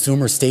saw in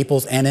consumer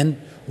staples and in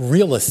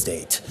real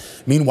estate.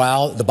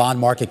 Meanwhile, the bond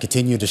market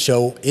continued to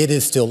show it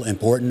is still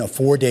important. A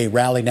 4-day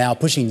rally now,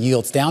 pushing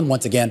yields down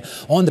once again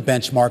on the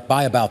benchmark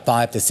by about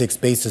 5 to 6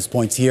 basis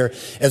points here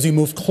as we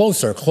move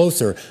closer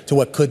to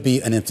what could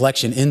be an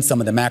inflection in some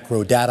of the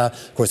macro data.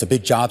 Of course, a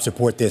big jobs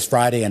report this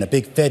Friday and a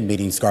big Fed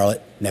meeting,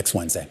 Scarlett, next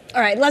Wednesday.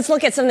 All right, let's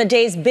look at some of the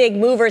day's big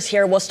movers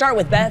here. We'll start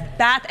with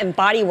Bath and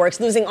Body Works,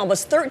 losing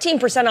almost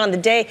 13% on the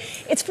day.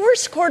 Its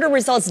first quarter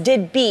results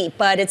did beat,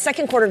 but its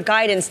second quarter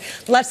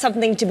guidance left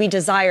something to be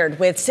desired,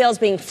 with sales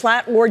being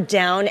flat or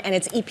down and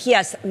its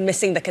EPS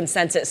missing the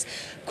consensus.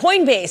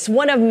 Coinbase,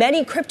 one of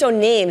many crypto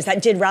names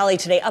that did rally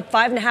today, up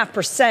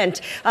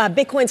 5.5%.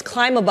 Bitcoin's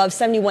climb above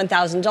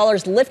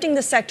 $71,000, lifting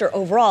the sector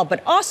overall,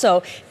 but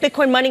also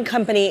Bitcoin mining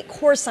company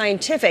Core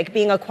Scientific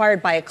being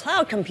acquired by a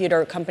cloud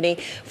computer company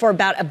for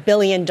about $1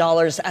 billion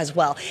as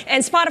well.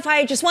 And Spotify,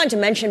 I just wanted to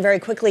mention very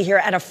quickly here,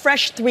 at a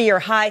fresh 3-year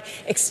high,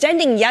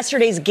 extending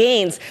yesterday's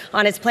gains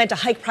on its plan to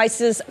hike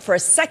prices for a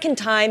second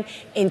time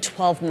in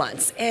 12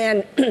 months.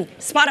 And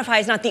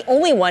Spotify is not the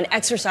only one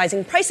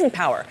exercising pricing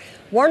power.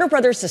 Warner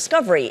Brothers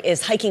Discovery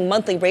is hiking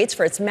monthly rates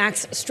for its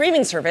Max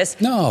streaming service.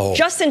 No.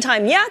 Just in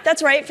time. Yeah,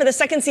 that's right. For the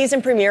second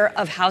season premiere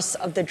of House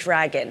of the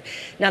Dragon.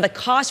 Now, the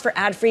cost for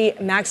ad-free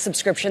Max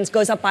subscriptions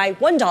goes up by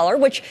 $1,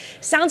 which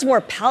sounds more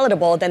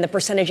palatable than the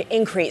percentage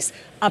increase.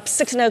 Up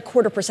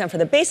 6.25% for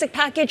the basic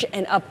package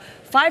and up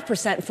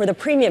 5% for the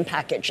premium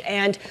package.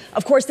 And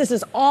of course, this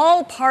is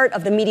all part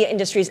of the media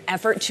industry's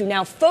effort to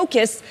now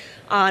focus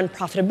on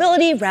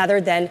profitability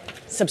rather than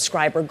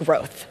subscriber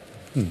growth.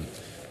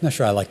 Not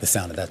sure I like the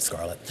sound of that,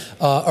 Scarlett.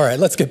 All right,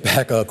 let's get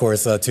back, of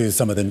course, to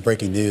some of the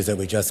breaking news that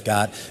we just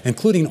got,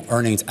 including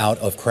earnings out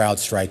of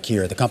CrowdStrike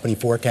here. The company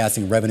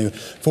forecasting revenue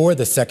for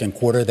the second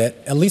quarter that,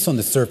 at least on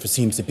the surface,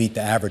 seems to beat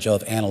the average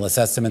of analyst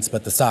estimates,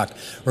 but the stock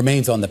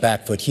remains on the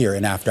back foot here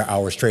in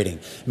after-hours trading.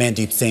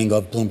 Sandeep Singh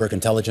of Bloomberg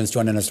Intelligence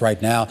joining us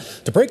right now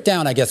to break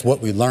down, I guess,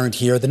 what we learned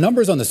here. The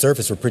numbers on the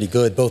surface were pretty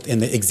good, both in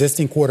the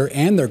existing quarter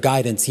and their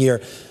guidance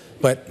here.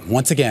 But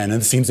once again,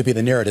 and it seems to be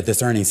the narrative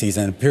this earnings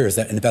season, it appears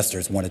that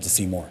investors wanted to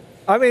see more.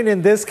 I mean,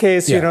 in this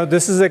case,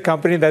 this is a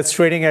company that's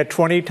trading at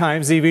 20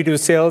 times EV to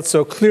sales.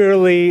 So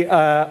clearly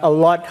a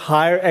lot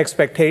higher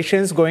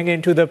expectations going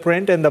into the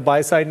print, and the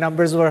buy side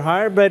numbers were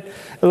higher. But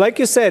like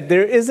you said,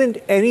 there isn't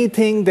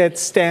anything that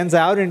stands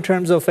out in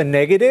terms of a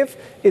negative.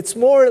 It's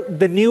more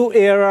the new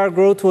ARR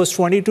growth was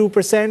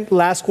 22%.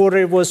 Last quarter,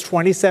 it was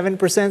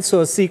 27%.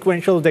 So a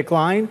sequential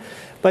decline.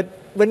 But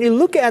when you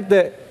look at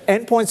the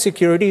endpoint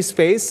security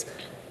space,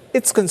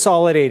 it's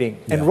consolidating.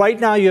 Yeah. And right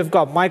now you've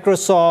got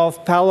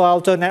Microsoft, Palo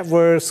Alto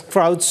Networks,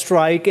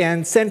 CrowdStrike,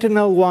 and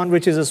SentinelOne,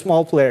 which is a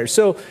small player.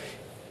 So,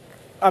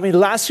 I mean,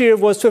 last year it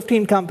was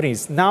 15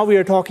 companies. Now we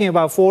are talking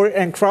about 4,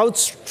 and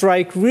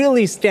CrowdStrike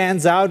really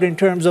stands out in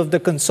terms of the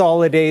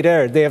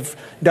consolidator. They have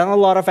done a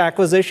lot of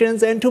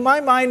acquisitions. And to my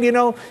mind,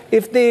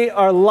 if they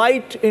are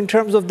light in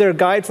terms of their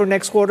guide for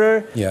next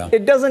quarter,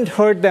 it doesn't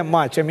hurt them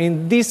much. I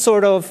mean, these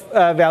sort of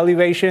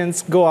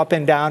valuations go up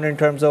and down in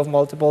terms of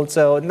multiples.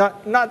 So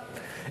not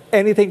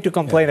anything to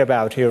complain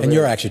about here. And really.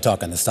 You're actually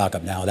talking the stock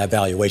up now. That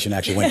valuation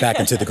actually went back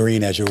into the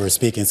green as you were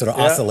speaking, sort of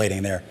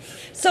oscillating there.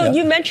 So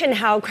you mentioned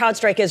how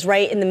CrowdStrike is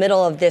right in the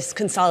middle of this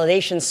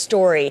consolidation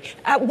story.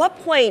 At what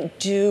point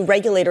do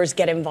regulators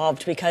get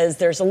involved because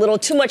there's a little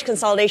too much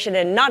consolidation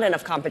and not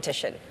enough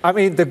competition? I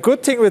mean, the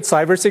good thing with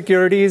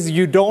cybersecurity is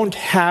you don't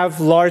have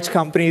large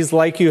companies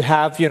like you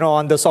have,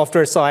 on the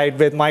software side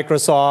with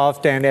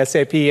Microsoft and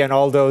SAP and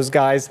all those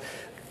guys.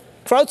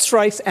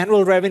 CrowdStrike's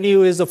annual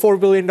revenue is a $4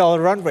 billion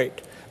run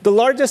rate. The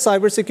largest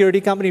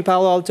cybersecurity company,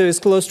 Palo Alto, is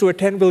close to a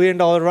 $10 billion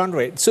run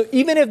rate. So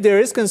even if there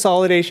is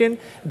consolidation,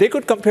 they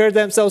could compare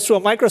themselves to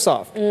a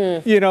Microsoft,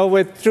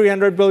 with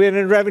 $300 billion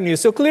in revenue.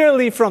 So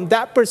clearly, from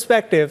that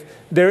perspective,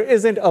 there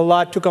isn't a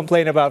lot to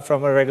complain about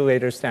from a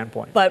regulator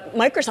standpoint. But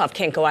Microsoft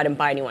can't go out and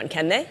buy anyone,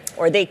 can they?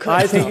 Or they could?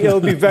 I think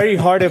it'll be very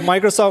hard if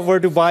Microsoft were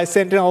to buy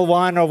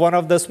SentinelOne or one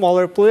of the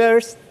smaller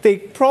players. They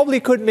probably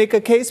could make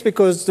a case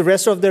because the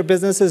rest of their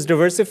business is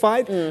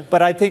diversified.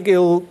 But I think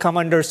it'll come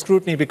under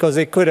scrutiny because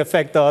it could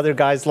affect the other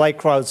guys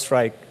like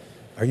CrowdStrike.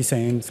 Are you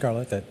saying,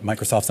 Scarlett, that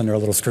Microsoft's under a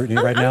little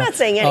scrutiny right now? I'm not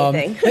saying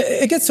anything.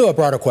 It gets to a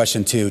broader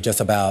question, too, just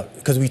about,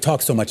 because we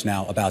talk so much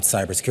now about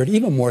cybersecurity,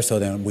 even more so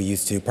than we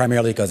used to,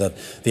 primarily because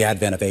of the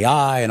advent of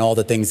AI and all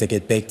the things that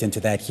get baked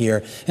into that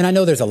here. And I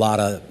know there's a lot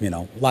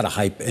of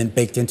hype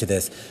baked into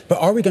this, but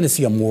are we going to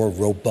see a more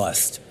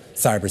robust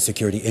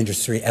cybersecurity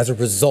industry as a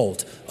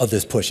result of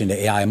this push into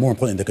AI, and more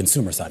importantly, the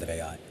consumer side of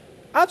AI?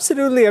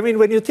 Absolutely. I mean,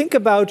 when you think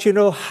about,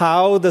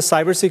 how the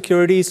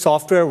cybersecurity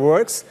software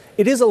works,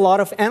 it is a lot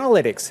of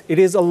analytics. It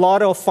is a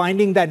lot of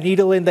finding that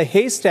needle in the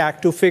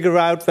haystack to figure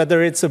out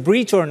whether it's a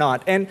breach or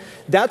not. And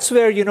that's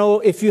where,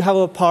 if you have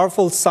a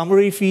powerful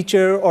summary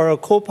feature or a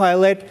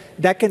co-pilot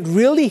that can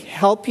really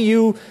help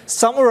you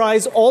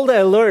summarize all the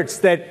alerts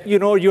that,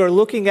 you're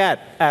looking at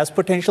as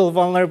potential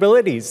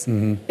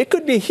vulnerabilities, it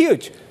could be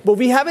huge. But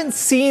we haven't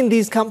seen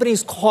these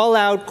companies call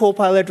out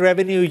Copilot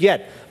revenue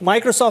yet.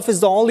 Microsoft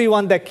is the only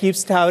one that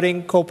keeps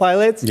touting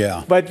Copilots.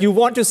 Yeah. But you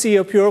want to see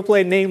a pure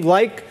play name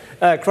like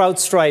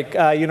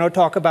CrowdStrike,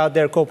 talk about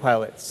their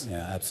Copilots.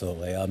 Yeah,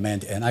 absolutely.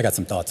 And I got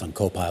some thoughts on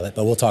Copilot,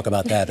 but we'll talk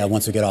about that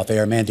once we get off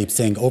air. Sandeep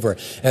Singh over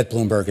at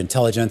Bloomberg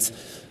Intelligence.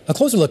 A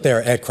closer look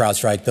there at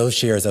CrowdStrike, those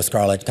shares of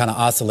Scarlett kind of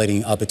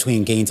oscillating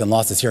between gains and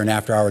losses here in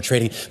after-hour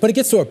trading. But it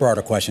gets to a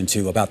broader question,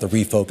 too, about the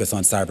refocus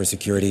on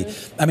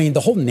cybersecurity. I mean,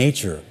 the whole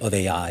nature of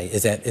AI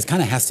is that it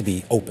kind of has to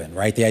be open,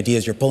 right? The idea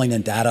is you're pulling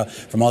in data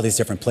from all these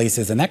different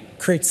places, and that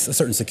creates a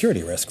certain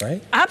security risk,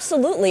 right?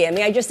 Absolutely. I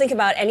mean, I just think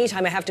about any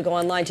time I have to go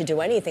online to do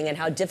anything and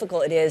how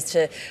difficult it is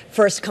to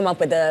first come up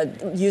with a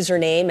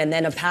username and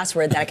then a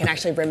password that I can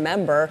actually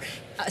remember,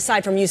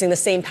 aside from using the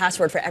same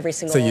password for every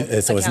single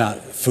account. So it's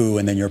not foo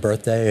and then your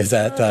birthday? Is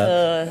that?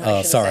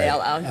 Sorry. Say out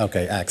loud.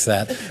 Okay, axe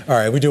that. All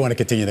right, we do want to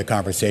continue the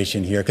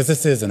conversation here because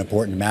this is an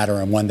important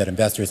matter and one that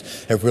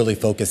investors have really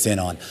focused in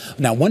on.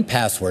 Now,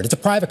 1Password, it's a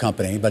private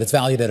company, but it's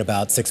valued at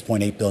about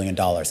 $6.8 billion.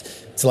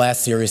 Its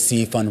last Series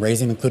C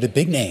fundraising included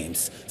big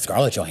names,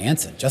 Scarlett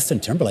Johansson, Justin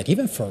Timberlake,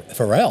 even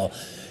Pharrell.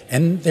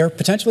 And they're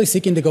potentially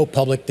seeking to go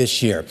public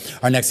this year.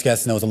 Our next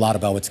guest knows a lot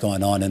about what's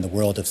going on in the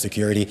world of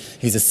security.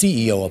 He's the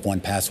CEO of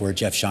 1Password,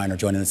 Jeff Shiner,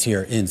 joining us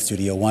here in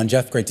Studio One.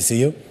 Jeff, great to see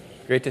you.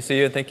 Great to see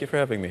you, and thank you for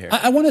having me here.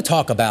 I want to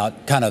talk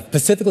about kind of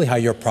specifically how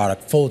your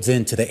product folds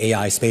into the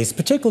AI space,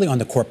 particularly on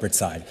the corporate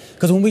side.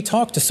 Because when we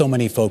talk to so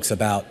many folks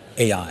about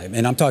AI,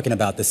 and I'm talking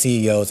about the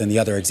CEOs and the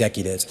other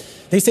executives,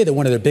 they say that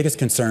one of their biggest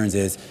concerns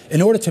is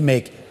in order to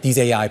make these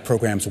AI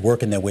programs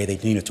work in the way they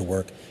need it to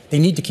work, they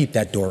need to keep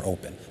that door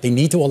open. They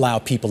need to allow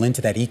people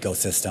into that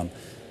ecosystem.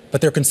 But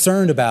they're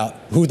concerned about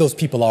who those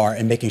people are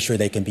and making sure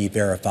they can be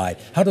verified.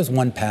 How does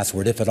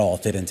 1Password, if at all,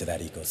 fit into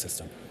that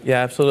ecosystem?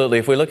 Yeah, absolutely.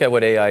 If we look at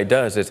what AI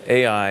does,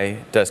 AI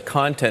does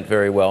content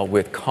very well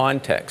with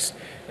context.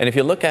 And if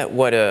you look at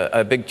what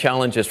a big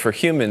challenge is for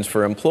humans,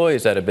 for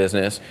employees at a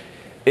business,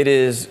 it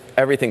is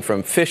everything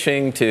from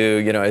phishing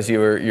to, as you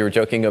were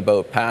joking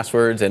about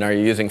passwords and are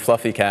you using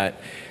Fluffy Cat?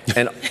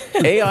 And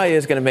AI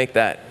is going to make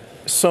that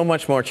so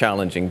much more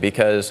challenging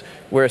because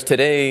whereas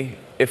today,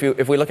 if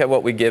we look at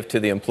what we give to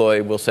the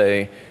employee, we'll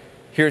say,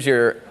 here's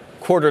your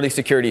quarterly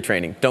security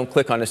training. Don't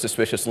click on a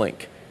suspicious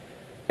link.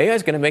 AI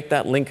is going to make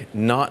that link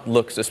not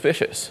look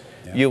suspicious.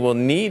 Yeah. You will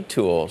need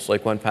tools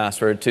like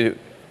 1Password to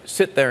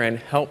sit there and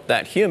help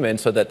that human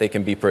so that they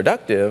can be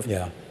productive,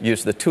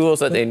 use the tools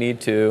that they need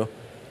to,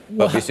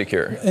 but be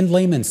secure. In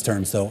layman's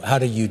terms, though, how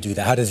do you do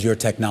that? How does your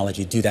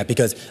technology do that?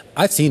 Because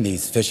I've seen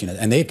these phishing,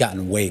 and they've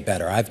gotten way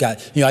better.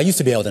 I used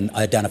to be able to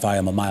identify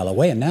them a mile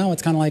away, and now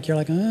it's kind of like you're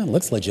like, it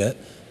looks legit.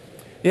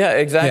 Yeah,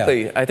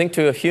 exactly. Yeah. I think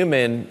to a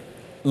human,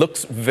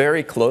 looks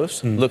very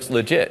close, looks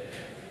legit.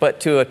 But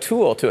to a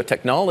tool, to a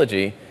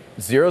technology,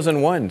 zeros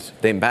and ones,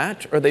 they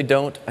match or they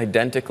don't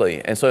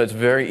identically. And so it's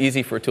very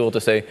easy for a tool to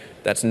say,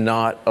 that's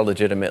not a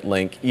legitimate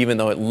link, even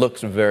though it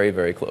looks very,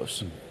 very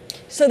close.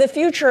 So the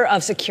future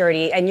of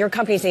security, and your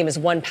company's name is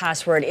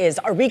 1Password,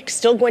 are we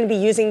still going to be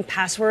using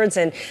passwords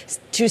and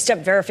two-step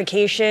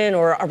verification,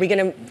 or are we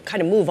going to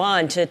kind of move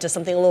on to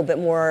something a little bit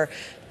more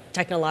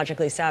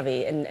technologically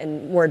savvy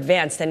and more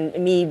advanced than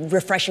me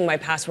refreshing my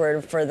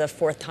password for the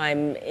fourth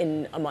time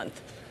in a month?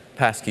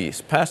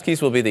 Passkeys.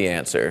 Passkeys will be the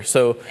answer.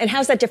 And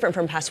how's that different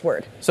from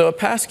password? So a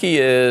passkey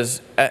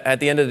is, at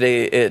the end of the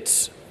day,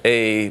 it's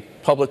a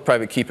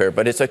public-private key pair,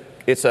 but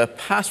it's a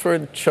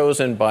password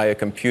chosen by a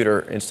computer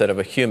instead of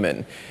a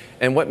human.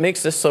 And what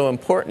makes this so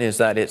important is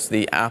that it's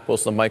the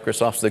Apples, the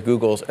Microsofts, the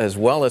Googles, as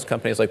well as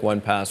companies like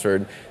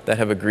 1Password that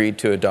have agreed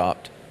to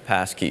adopt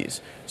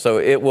passkeys. So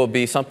it will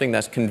be something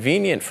that's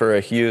convenient for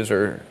a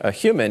user, a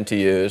human to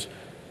use,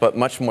 but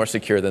much more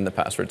secure than the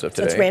passwords of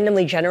today. So it's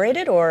randomly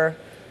generated, or?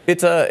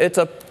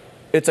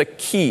 It's a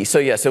key. So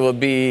yes, it will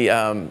be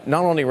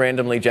not only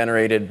randomly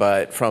generated,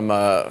 but from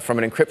an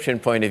encryption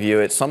point of view,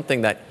 it's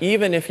something that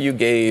even if you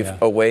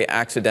gave away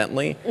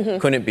accidentally,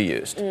 couldn't be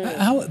used.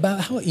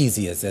 How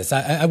easy is this?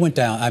 I went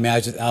down. I mean,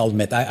 I'll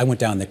admit, I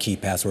went down the key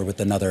password with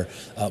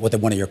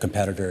one of your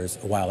competitors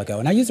a while ago,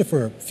 and I used it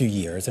for a few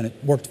years, and it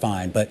worked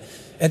fine. But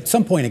at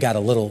some point, it got a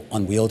little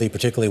unwieldy,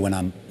 particularly when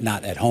I'm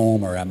not at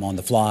home or I'm on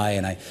the fly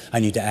and I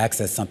need to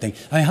access something.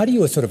 I mean, how do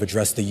you sort of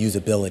address the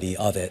usability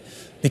of it?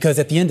 Because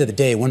at the end of the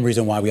day, one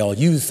reason why we all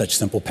use such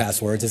simple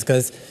passwords is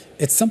because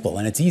it's simple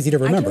and it's easy to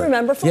remember. I can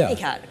remember Fluffy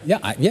Cat.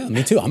 Yeah,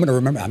 me too. I'm going to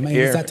remember. I'm going to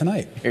use that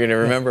tonight. You're going to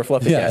remember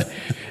Fluffy Cat.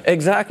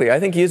 Exactly. I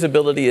think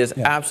usability is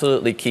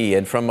absolutely key.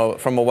 And from a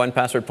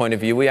 1Password point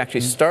of view, we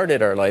actually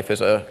started our life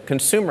as a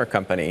consumer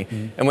company.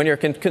 And when you're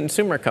a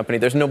consumer company,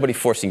 there's nobody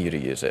forcing you to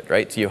use it,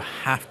 right? So you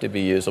have to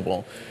be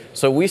usable.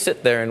 So we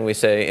sit there and we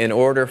say, in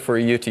order for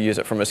you to use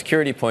it from a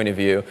security point of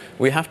view,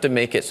 we have to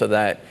make it so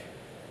that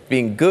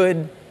being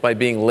good by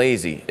being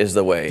lazy is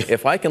the way.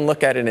 If I can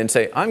look at it and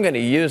say, I'm going to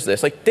use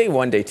this, like day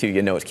 1, day 2,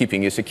 you know it's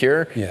keeping you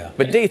secure.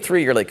 But day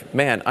 3, you're like,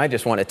 man, I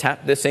just want to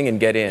tap this thing and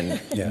get in.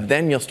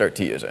 Then you'll start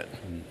to use it.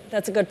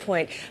 That's a good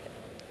point.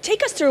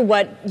 Take us through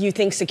what you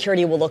think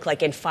security will look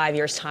like in 5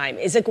 years' time.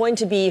 Is it going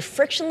to be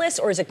frictionless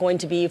or is it going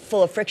to be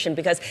full of friction?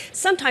 Because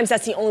sometimes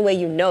that's the only way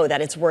you know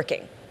that it's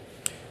working.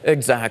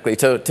 Exactly.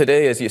 So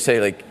today, as you say,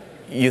 like,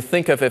 you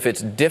think of if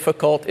it's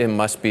difficult, it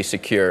must be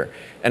secure.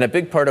 And a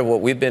big part of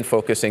what we've been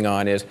focusing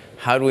on is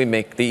how do we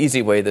make the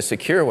easy way the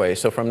secure way?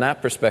 So from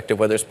that perspective,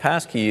 whether it's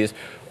passkeys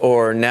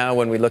or now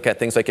when we look at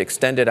things like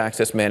extended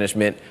access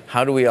management,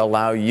 how do we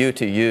allow you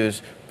to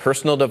use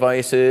personal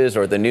devices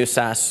or the new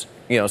SaaS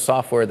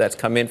software that's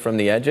come in from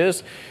the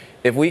edges?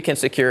 If we can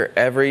secure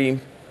every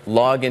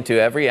log into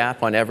every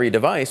app on every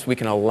device, we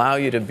can allow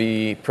you to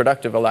be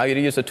productive, allow you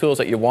to use the tools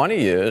that you want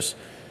to use,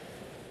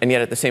 and yet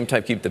at the same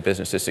time keep the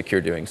businesses secure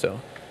doing so.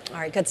 All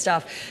right, good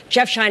stuff.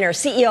 Jeff Shiner,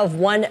 CEO of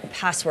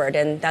 1Password,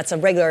 and that's a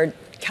regular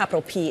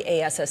capital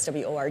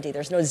P-A-S-S-W-O-R-D.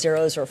 There's no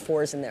zeros or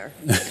fours in there.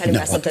 Kind of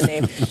mess up the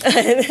name.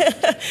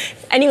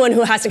 Anyone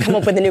who has to come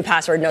up with a new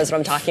password knows what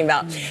I'm talking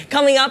about.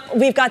 Coming up,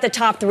 we've got the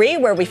top 3,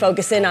 where we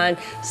focus in on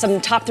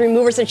some top 3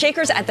 movers and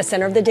shakers at the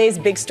center of the day's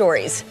big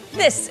stories.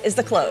 This is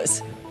The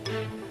Close.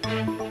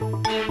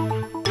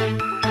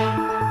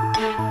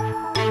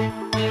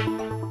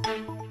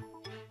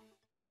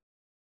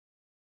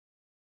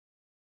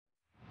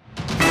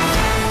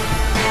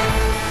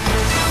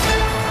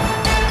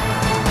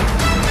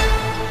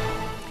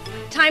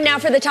 Time now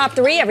for the top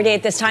 3. Every day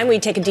at this time, we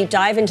take a deep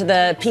dive into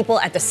the people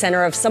at the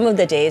center of some of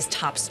the day's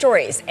top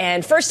stories.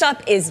 And first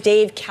up is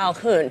Dave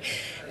Calhoun,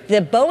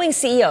 the Boeing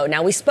CEO.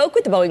 Now, we spoke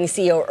with the Boeing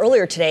CEO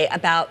earlier today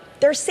about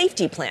their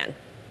safety plan.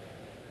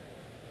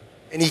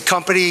 Any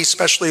company,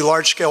 especially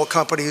large-scale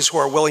companies who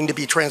are willing to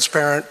be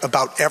transparent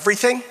about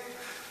everything,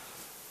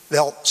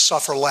 they'll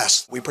suffer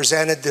less. We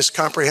presented this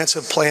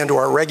comprehensive plan to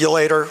our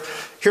regulator.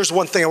 Here's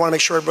one thing I want to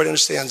make sure everybody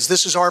understands.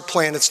 This is our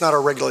plan. It's not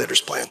our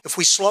regulator's plan. If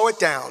we slow it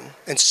down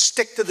and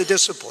stick to the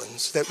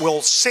disciplines that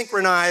will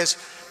synchronize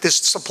this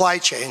supply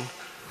chain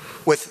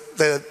with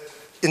the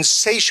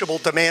insatiable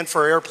demand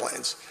for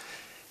airplanes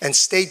and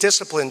stay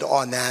disciplined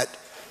on that,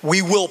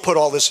 we will put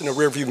all this in a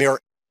rearview mirror.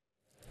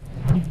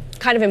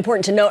 Kind of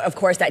important to note, of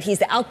course, that he's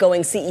the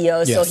outgoing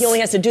CEO, so he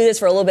only has to do this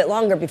for a little bit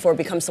longer before it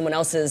becomes someone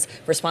else's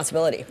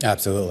responsibility.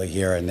 Absolutely,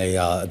 here. And they,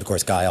 of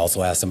course, Guy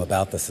also asked him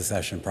about the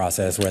succession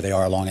process, where they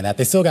are along in that.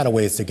 They still got a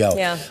ways to go.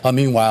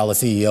 Meanwhile, the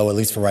CEO, at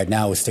least for right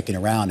now, is sticking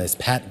around as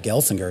Pat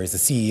Gelsinger. He's the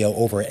CEO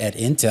over at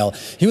Intel.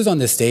 He was on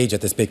this stage at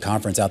this big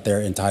conference out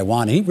there in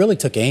Taiwan, and he really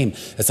took aim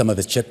at some of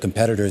his chip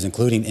competitors,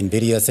 including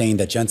NVIDIA, saying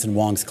that Jensen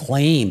Huang's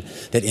claim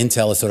that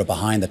Intel is sort of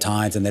behind the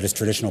times and that its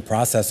traditional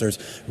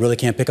processors really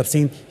can't pick up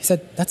steam. He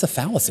said, that's a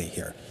fallacy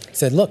here. He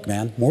said, look,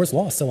 man, Moore's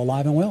Law is still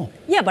alive and well.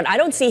 Yeah, but I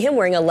don't see him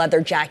wearing a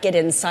leather jacket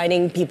and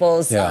signing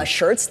people's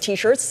shirts,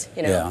 T-shirts,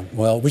 Yeah,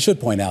 well, we should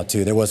point out,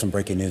 too, there was some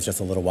breaking news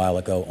just a little while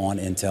ago on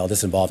Intel,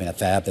 this involving a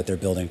fab that they're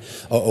building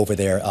over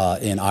there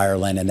in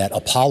Ireland, and that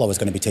Apollo is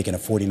going to be taking a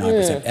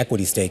 49%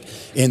 equity stake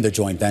in the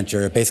joint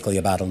venture, basically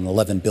about an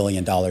 $11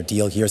 billion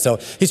deal here. So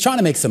he's trying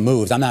to make some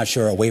moves. I'm not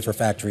sure a wafer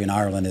factory in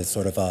Ireland is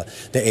sort of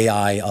the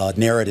AI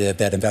narrative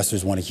that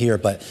investors want to hear,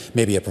 but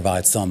maybe it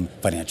provides some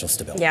financial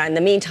stability. Yeah, in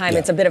the meantime,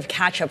 it's a bit of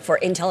catch-up for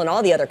Intel and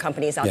all the other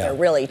companies out there,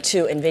 really,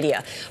 to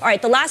NVIDIA. All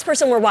right, the last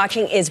person we're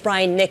watching is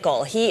Brian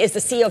Niccol. He is the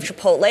CEO of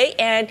Chipotle,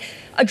 and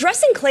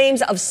addressing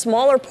claims of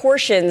smaller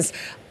portions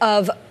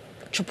of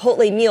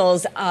Chipotle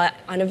meals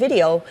on a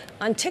video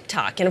on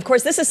TikTok. And of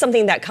course, this is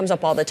something that comes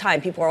up all the time.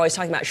 People are always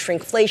talking about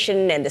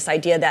shrinkflation and this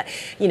idea that,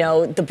 the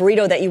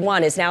burrito that you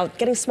want is now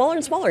getting smaller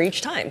and smaller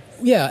each time.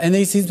 Yeah, and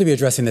they seem to be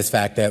addressing this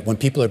fact that when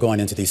people are going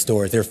into these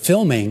stores, they're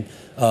filming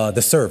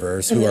the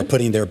servers who are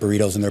putting their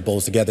burritos and their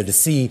bowls together to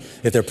see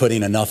if they're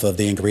putting enough of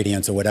the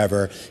ingredients or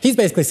whatever. He's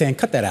basically saying,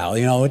 cut that out.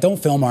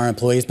 Don't film our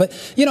employees. But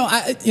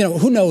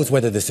who knows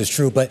whether this is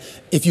true? But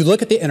if you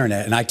look at the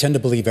internet, and I tend to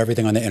believe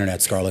everything on the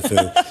internet, Scarlet Fu,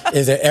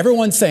 is that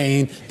everyone's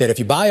saying that if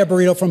you buy a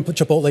burrito from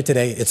Chipotle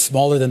today, it's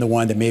smaller than the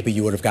one that maybe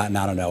you would have gotten,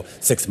 I don't know,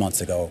 6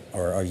 months ago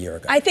or a year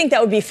ago. I think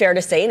that would be fair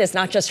to say, and it's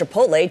not just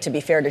Chipotle. To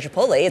be fair to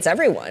Chipotle, it's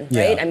everyone,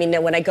 right? I mean,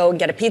 when I go and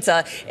get a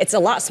pizza, it's a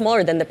lot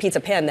smaller than the pizza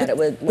pan that it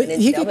would. But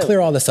he could clear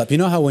all this up. You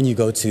know how when you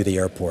go to the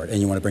airport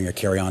and you want to bring your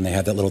carry-on, they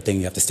have that little thing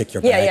you have to stick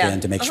your bag in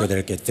to make sure that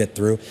it can fit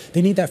through.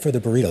 They need that for the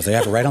burritos. They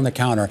have it right on the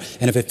counter,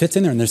 and if it fits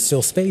in there and there's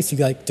still space, you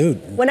like,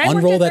 dude,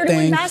 unroll that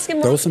thing,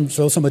 throw some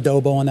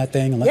adobo on that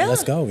thing, and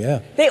let's go.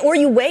 Or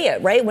you weigh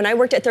it, right? When I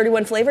worked at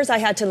 31 Flavors, I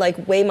had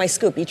to weigh my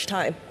scoop each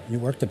time. You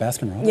worked at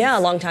Baskin Robbins? Yeah,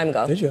 a long time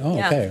ago. Did you? Oh,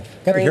 okay.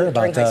 Got to hear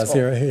about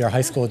your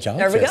high school job.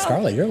 There we go.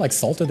 Scarlett, you're like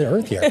salt of the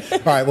earth here. All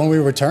right, when we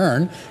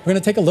return, we're going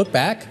to take a look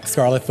back,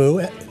 Scarlet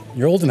Fu.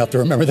 You're old enough to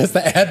remember this,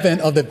 the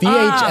advent of the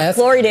VHS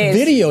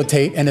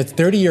videotape and its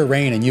 30-year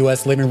reign in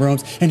U.S. living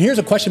rooms. And here's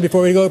a question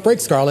before we go to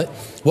break, Scarlett.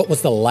 What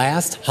was the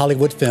last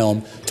Hollywood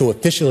film to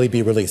officially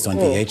be released on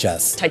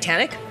VHS?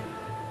 Titanic?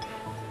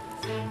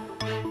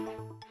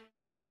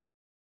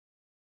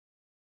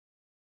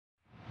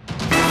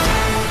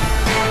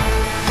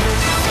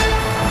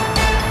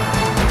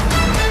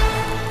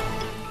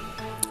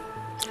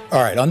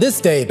 All right, on this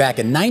day back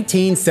in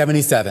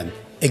 1977,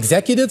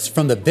 executives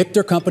from the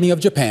Victor Company of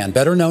Japan,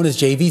 better known as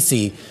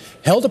JVC,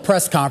 held a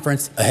press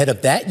conference ahead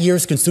of that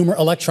year's Consumer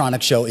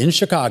Electronics Show in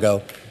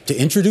Chicago to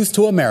introduce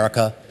to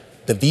America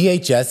the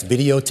VHS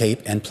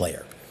videotape and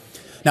player.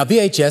 Now,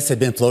 VHS had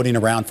been floating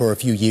around for a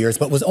few years,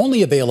 but was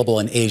only available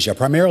in Asia,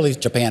 primarily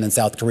Japan and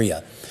South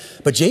Korea.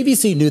 But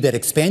JVC knew that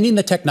expanding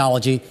the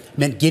technology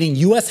meant getting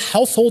U.S.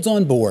 households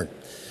on board.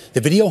 The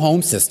video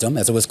home system,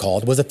 as it was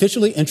called, was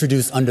officially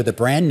introduced under the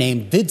brand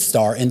name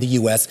VidStar in the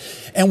U.S.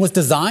 and was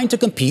designed to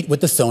compete with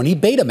the Sony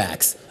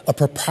Betamax, a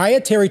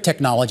proprietary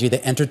technology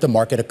that entered the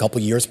market a couple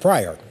years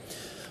prior.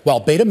 While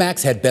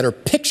Betamax had better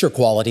picture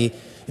quality,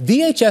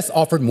 VHS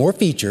offered more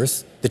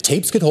features. The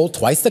tapes could hold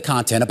twice the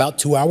content, about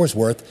 2 hours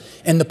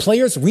worth, and the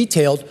players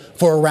retailed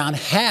for around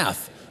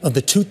half of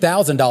the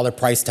 $2,000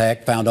 price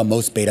tag found on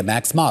most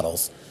Betamax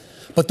models.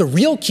 But the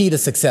real key to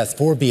success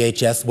for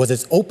VHS was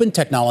its open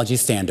technology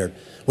standard,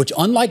 which,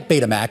 unlike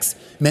Betamax,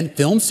 meant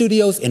film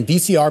studios and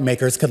VCR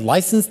makers could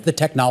license the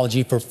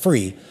technology for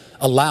free,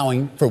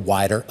 allowing for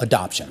wider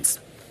adoptions.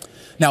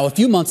 Now, a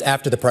few months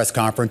after the press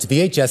conference,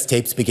 VHS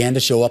tapes began to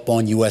show up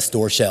on U.S.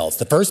 store shelves.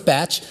 The first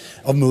batch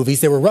of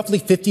movies, there were roughly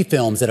 50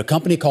 films that a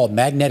company called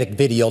Magnetic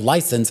Video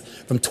licensed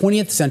from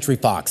 20th Century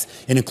Fox.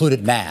 It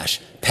included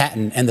MASH,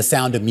 Patton, and The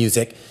Sound of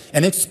Music,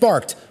 and it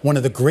sparked one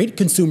of the great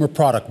consumer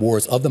product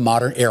wars of the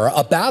modern era,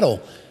 a battle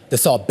that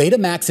saw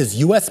Betamax's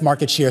U.S.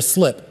 market share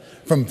slip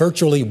from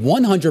virtually 100%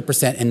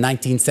 in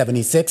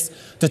 1976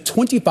 to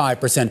 25%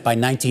 by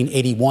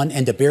 1981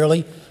 and to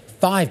barely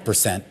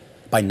 5%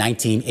 by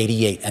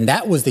 1988. And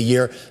that was the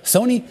year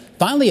Sony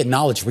finally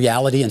acknowledged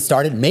reality and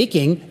started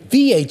making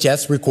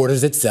VHS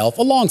recorders itself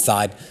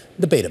alongside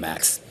the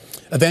Betamax.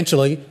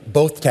 Eventually,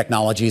 both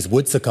technologies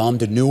would succumb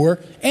to newer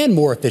and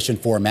more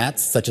efficient formats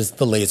such as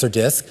the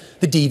Laserdisc,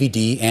 the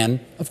DVD,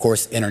 and, of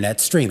course, internet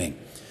streaming.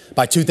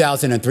 By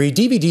 2003,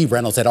 DVD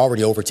rentals had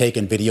already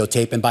overtaken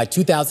videotape, and by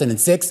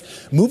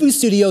 2006, movie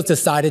studios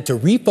decided to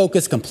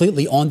refocus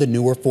completely on the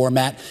newer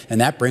format,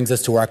 and that brings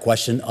us to our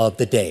question of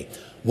the day.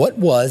 What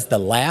was the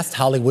last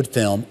Hollywood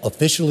film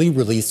officially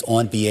released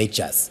on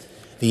VHS?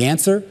 The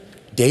answer,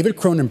 David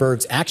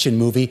Cronenberg's action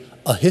movie,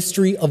 A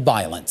History of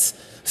Violence,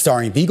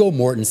 starring Viggo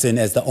Mortensen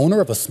as the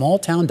owner of a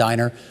small-town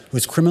diner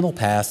whose criminal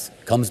past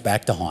comes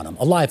back to haunt him,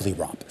 a lively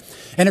romp.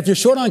 And if you're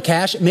short on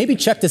cash, maybe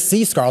check to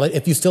see, Scarlett,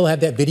 if you still have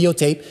that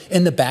videotape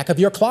in the back of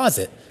your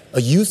closet.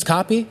 A used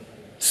copy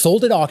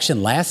sold at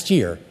auction last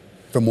year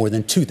for more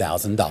than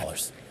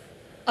 $2,000.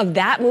 Of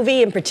that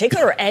movie in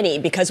particular, or any?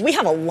 Because we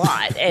have a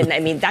lot. And I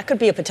mean, that could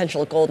be a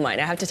potential gold mine.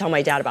 I have to tell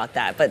my dad about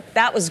that. But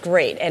that was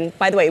great. And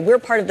by the way, we're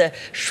part of the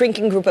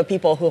shrinking group of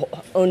people who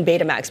own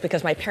Betamax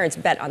because my parents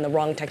bet on the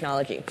wrong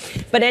technology.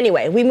 But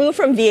anyway, we move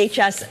from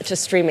VHS to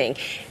streaming.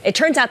 It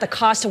turns out the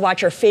cost to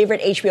watch your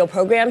favorite HBO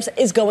programs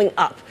is going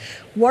up.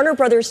 Warner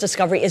Brothers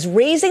Discovery is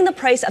raising the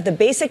price of the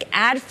basic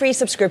ad-free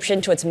subscription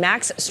to its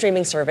Max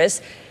streaming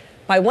service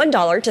by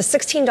 $1 to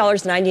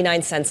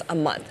 $16.99 a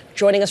month.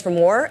 Joining us for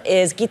more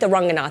is Geetha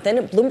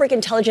Ranganathan, Bloomberg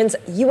Intelligence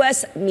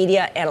U.S.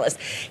 media analyst.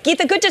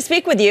 Geetha, good to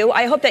speak with you.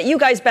 I hope that you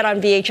guys bet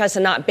on VHS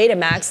and not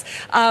Betamax.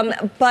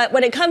 But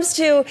when it comes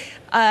to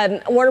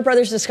Warner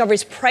Brothers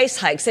Discovery's price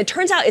hikes, it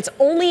turns out it's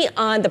only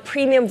on the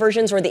premium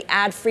versions or the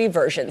ad-free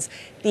versions.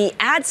 The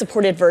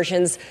ad-supported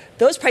versions,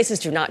 those prices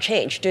do not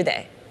change, do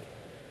they?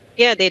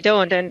 Yeah, they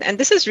don't. And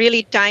this is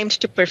really timed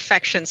to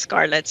perfection,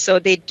 Scarlett. So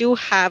they do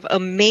have a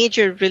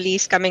major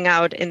release coming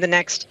out in the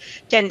next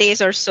 10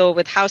 days or so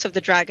with House of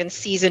the Dragon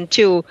Season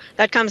 2.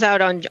 That comes out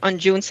on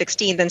June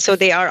 16th. And so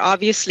they are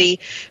obviously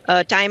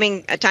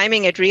timing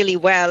it really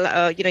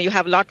well. You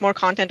have a lot more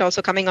content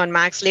also coming on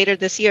Max later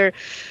this year.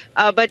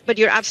 But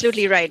you're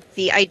absolutely right.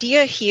 The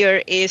idea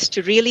here is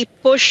to really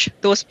push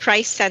those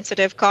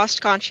price-sensitive,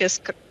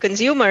 cost-conscious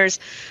consumers,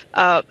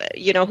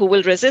 who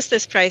will resist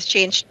this price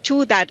change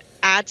to that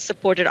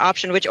ad-supported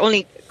option, which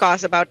only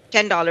costs about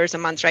 $10 a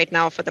month right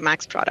now for the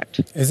Max product.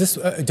 Is this?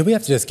 Do we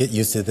have to just get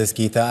used to this,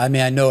 Geeta? I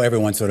mean, I know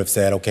everyone sort of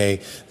said, okay,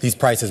 these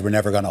prices were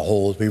never going to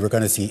hold. We were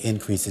going to see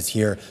increases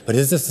here. But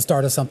is this the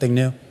start of something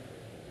new?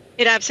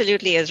 It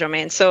absolutely is,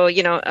 Romain. So,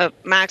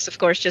 Max, of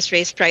course, just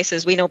raised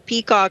prices. We know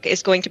Peacock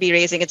is going to be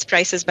raising its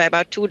prices by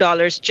about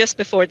 $2 just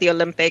before the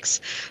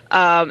Olympics.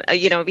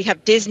 We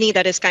have Disney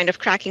that is kind of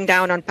cracking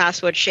down on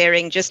password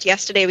sharing. Just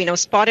yesterday, we know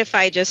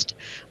Spotify just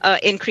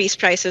increased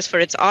prices for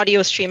its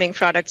audio streaming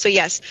product. So,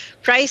 yes,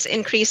 price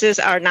increases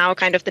are now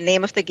kind of the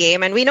name of the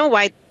game. And we know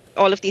why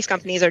all of these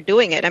companies are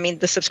doing it. I mean,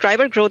 the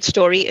subscriber growth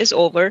story is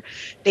over.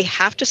 They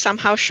have to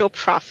somehow show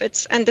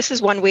profits, and this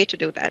is one way to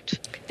do that.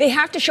 They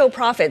have to show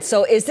profits.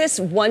 So is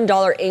this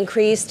 $1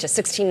 increase to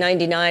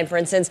 $16.99, for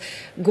instance,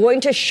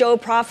 going to show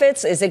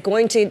profits? Is it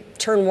going to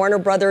turn Warner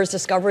Brothers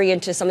Discovery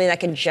into something that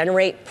can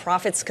generate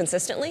profits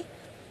consistently?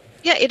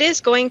 Yeah, it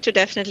is going to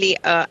definitely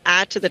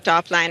add to the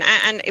top line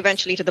and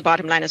eventually to the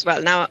bottom line as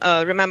well. Now,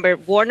 remember,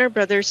 Warner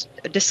Brothers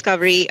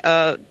Discovery,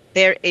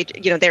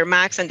 their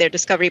Max and their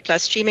Discovery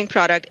Plus streaming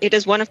product, it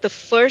is one of the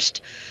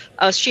first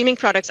streaming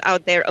products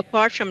out there,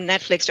 apart from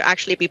Netflix, to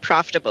actually be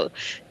profitable.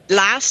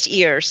 Last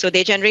year, so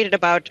they generated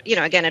about,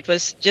 again, it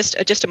was just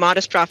a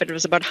modest profit. It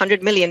was about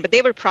 100 million, but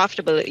they were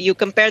profitable. You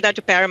compare that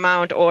to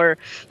Paramount or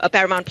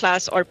Paramount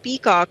Plus or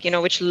Peacock,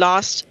 which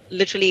lost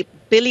literally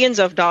billions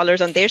of dollars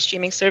on their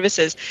streaming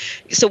services.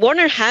 So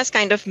Warner has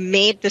kind of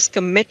made this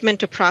commitment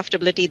to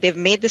profitability. They've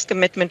made this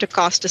commitment to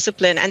cost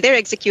discipline, and they're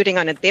executing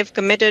on it. They've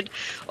committed,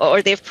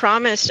 or they've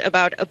promised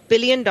about $1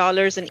 billion in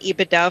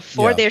EBITDA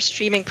for their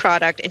streaming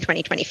product in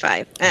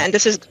 2025. And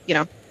this is,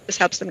 this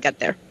helps them get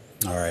there.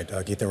 All right,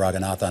 Geeta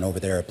Raghunathan over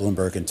there at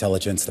Bloomberg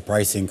Intelligence, the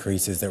price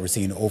increases that we're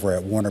seeing over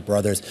at Warner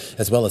Brothers,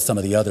 as well as some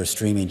of the other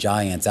streaming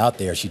giants out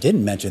there. She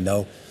didn't mention,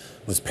 though,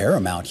 was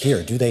Paramount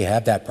here. Do they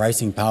have that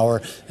pricing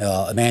power?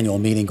 A manual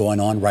meeting going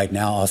on right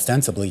now,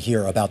 ostensibly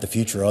here about the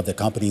future of the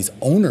company's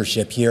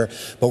ownership here.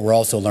 But we're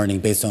also learning,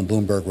 based on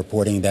Bloomberg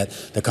reporting, that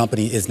the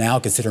company is now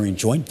considering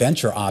joint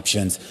venture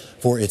options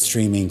for its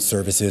streaming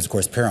services. Of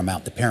course,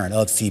 Paramount, the parent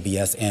of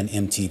CBS and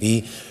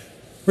MTV.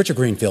 Richard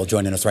Greenfield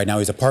joining us right now.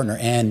 He's a partner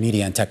and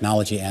media and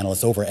technology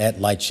analyst over at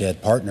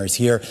Lightshed Partners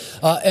here.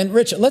 And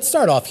Rich, let's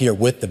start off here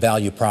with the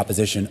value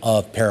proposition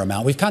of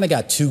Paramount. We've kind of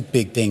got two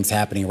big things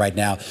happening right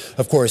now.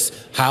 Of course,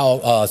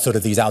 how sort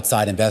of these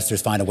outside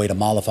investors find a way to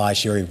mollify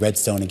Sherry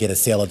Redstone and get a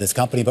sale of this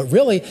company, but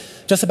really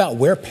just about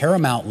where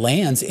Paramount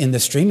lands in the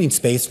streaming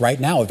space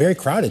right now, a very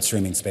crowded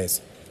streaming space.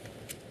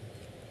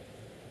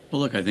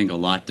 Well, look, I think a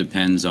lot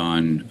depends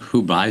on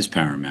who buys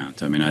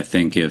Paramount. I mean, I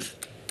think if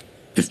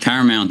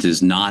Paramount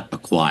is not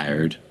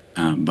acquired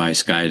by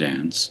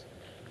Skydance,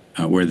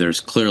 where there's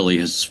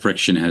clearly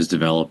friction has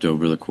developed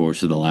over the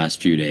course of the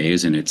last few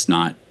days, and it's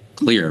not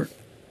clear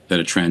that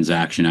a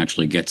transaction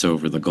actually gets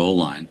over the goal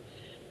line.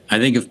 I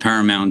think if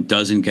Paramount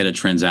doesn't get a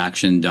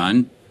transaction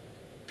done,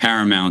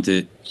 Paramount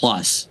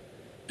Plus,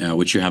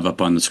 which you have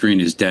up on the screen,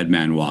 is dead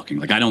man walking.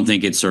 Like, I don't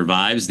think it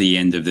survives the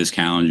end of this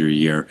calendar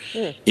year.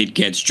 It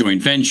gets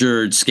joint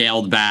ventured,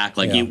 scaled back.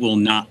 Like, it will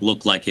not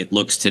look like it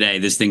looks today.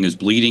 This thing is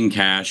bleeding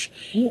cash,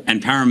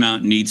 and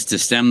Paramount needs to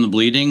stem the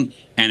bleeding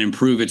and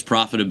improve its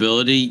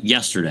profitability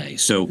yesterday.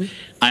 So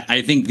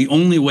I think the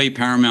only way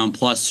Paramount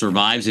Plus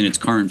survives in its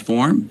current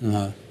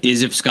form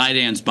is if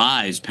Skydance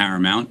buys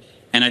Paramount.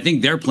 And I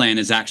think their plan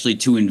is actually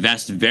to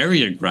invest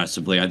very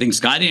aggressively. I think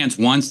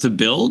Skydance wants to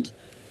build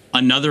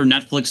another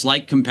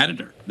Netflix-like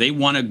competitor. They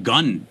want to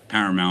gun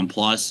Paramount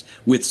Plus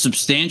with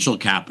substantial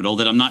capital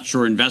that I'm not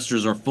sure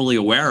investors are fully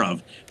aware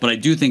of, but I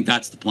do think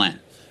that's the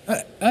plan.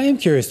 I am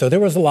curious, though. There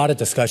was a lot of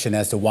discussion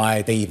as to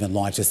why they even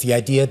launched this. The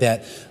idea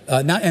that,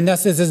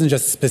 this isn't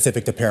just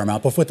specific to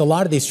Paramount, but with a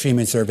lot of these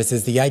streaming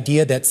services, the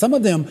idea that some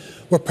of them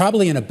were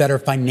probably in a better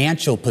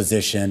financial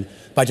position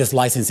by just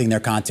licensing their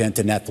content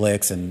to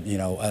Netflix and,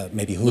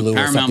 maybe Hulu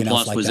or something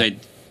else like that.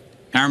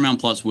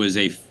 Paramount Plus was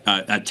a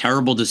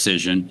terrible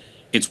decision.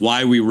 It's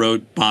why we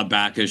wrote Bob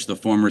Bakish, the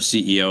former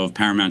CEO of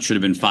Paramount, should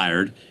have been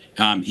fired.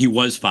 He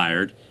was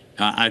fired.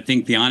 I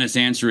think the honest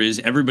answer is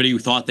everybody who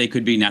thought they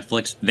could be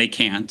Netflix, they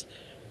can't.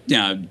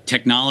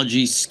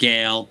 Technology,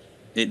 scale,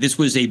 this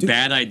was a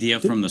bad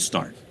idea from the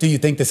start. Do you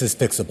think this is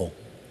fixable?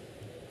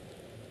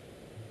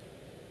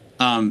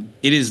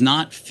 It is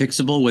not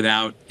fixable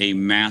without a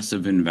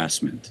massive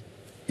investment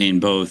in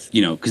both,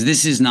 because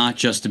this is not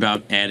just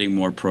about adding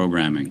more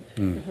programming.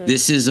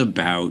 This is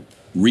about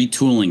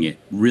retooling it,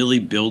 really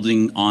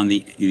building on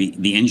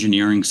the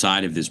engineering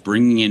side of this,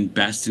 bringing in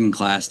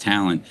best-in-class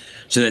talent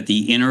so that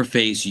the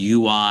interface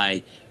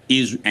UI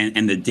is,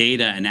 and the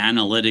data and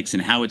analytics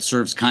and how it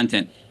serves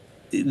content,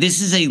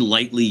 this is a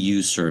lightly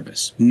used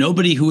service.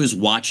 Nobody who is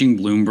watching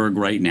Bloomberg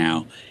right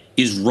now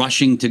is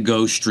rushing to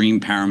go stream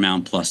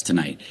Paramount Plus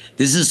tonight.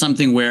 This is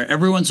something where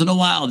every once in a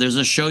while there's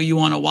a show you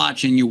want to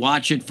watch and you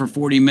watch it for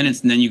 40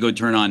 minutes and then you go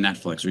turn on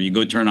Netflix or you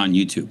go turn on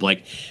YouTube.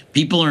 Like,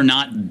 people are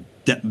not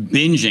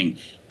binging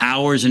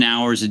hours and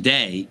hours a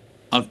day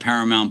of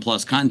Paramount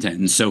Plus content.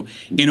 And so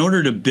in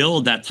order to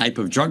build that type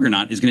of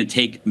juggernaut is going to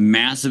take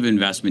massive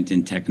investment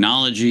in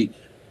technology,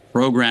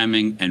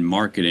 programming, and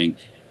marketing.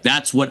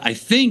 That's what I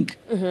think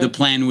the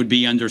plan would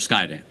be under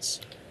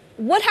Skydance.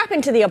 What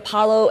happened to the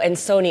Apollo and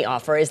Sony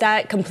offer? Is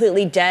that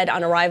completely dead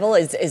on arrival?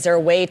 Is there a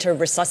way to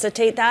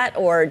resuscitate that,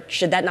 or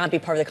should that not be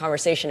part of the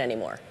conversation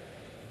anymore?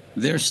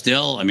 They're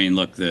still, I mean,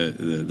 look,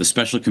 the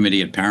special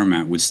committee at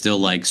Paramount would still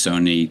like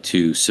Sony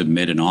to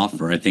submit an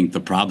offer. I think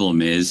the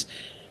problem is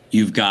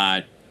you've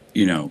got,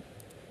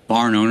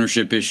 foreign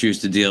ownership issues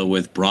to deal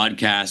with,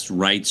 broadcast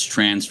rights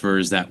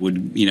transfers that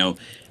would,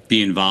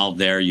 be involved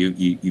there.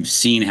 You've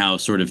seen how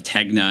sort of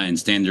Tegna and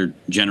Standard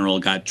General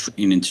got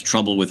into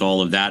trouble with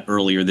all of that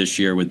earlier this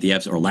year with the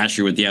last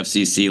year with the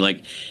FCC.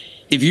 Like,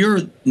 if you're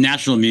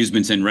National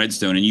Amusements and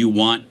Redstone and you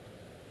want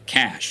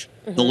cash,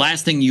 the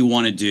last thing you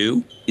want to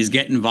do is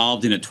get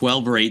involved in a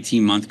 12 or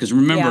 18 month, because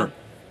remember,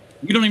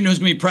 you don't even know who's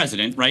going to be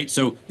president, right?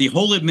 So the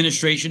whole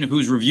administration of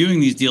who's reviewing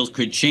these deals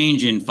could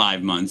change in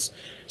 5 months.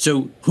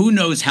 So who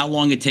knows how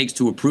long it takes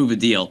to approve a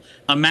deal.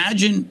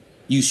 Imagine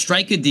you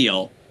strike a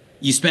deal,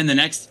 you spend the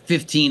next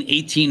 15,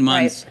 18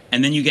 months,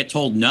 and then you get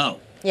told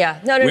no. Yeah,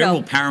 Where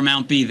will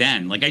Paramount be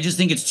then? Like, I just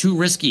think it's too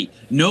risky.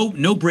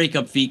 No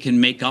breakup fee can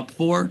make up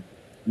for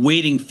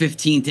waiting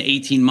 15 to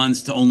 18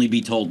 months to only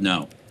be told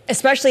no.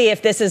 Especially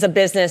if this is a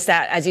business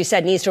that, as you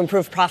said, needs to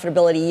improve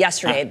profitability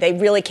yesterday. They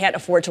really can't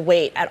afford to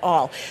wait at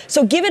all.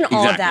 So given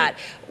all of that,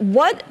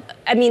 what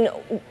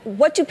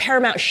do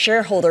Paramount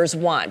shareholders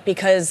want?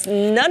 Because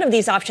none of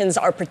these options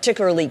are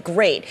particularly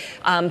great.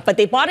 But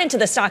they bought into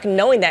the stock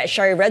knowing that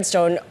Shari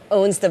Redstone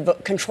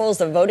controls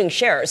the voting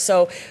shares.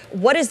 So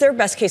what is their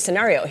best case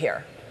scenario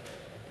here?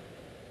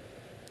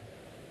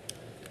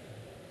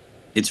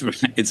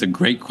 It's a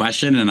great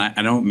question, and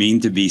I don't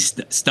mean to be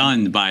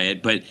stunned by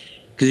it, but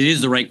because it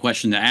is the right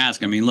question to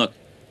ask. I mean, look,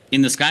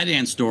 in the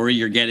Skydance story,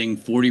 you're getting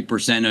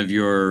 40% of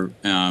your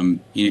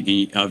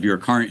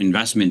current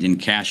investment in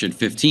cash at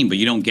 15, but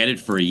you don't get it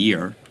for a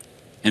year.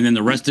 And then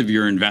the rest of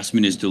your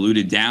investment is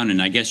diluted down.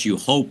 And I guess you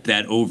hope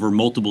that over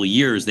multiple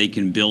years, they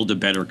can build a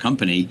better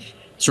company,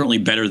 certainly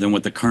better than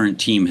what the current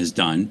team has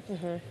done.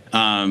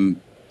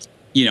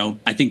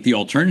 I think the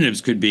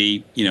alternatives could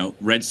be,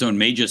 Redstone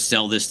may just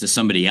sell this to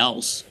somebody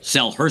else,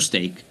 sell her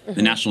stake,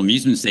 the National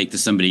Amusement stake, to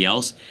somebody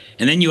else.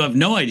 And then you have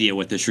no idea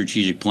what the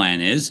strategic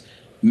plan is.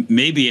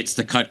 Maybe it's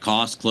to cut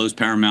costs, close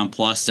Paramount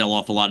Plus, sell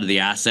off a lot of the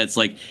assets.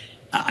 Like,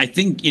 I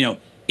think,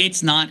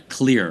 it's not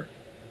clear.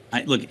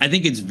 I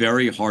think it's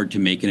very hard to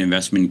make an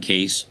investment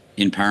case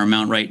in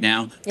Paramount right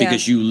now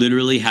because you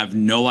literally have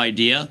no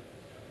idea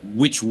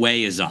which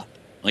way is up.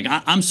 Like,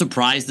 I'm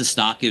surprised the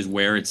stock is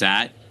where it's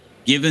at.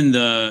 Given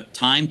the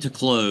time to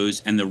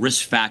close and the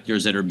risk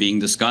factors that are being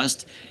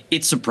discussed,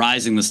 it's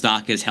surprising the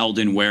stock is held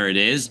in where it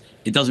is.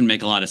 It doesn't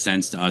make a lot of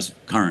sense to us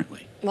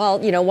currently. Well,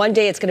 one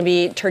day it's going to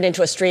be turned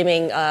into a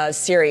streaming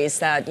series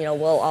that,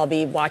 we'll all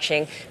be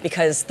watching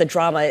because the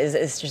drama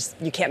is just,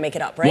 you can't make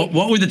it up, right?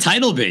 What would the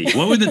title be?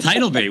 What would the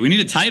title be? We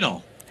need a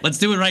title. Let's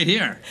do it right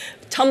here.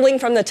 Tumbling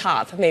from the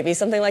top, maybe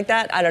something like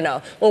that. I don't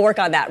know. We'll work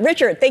on that.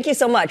 Richard, thank you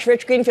so much.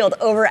 Rich Greenfield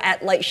over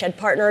at Lightshed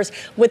Partners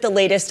with the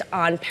latest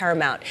on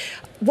Paramount.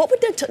 What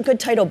would the good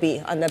title be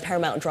on the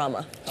Paramount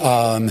drama?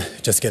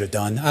 Just get it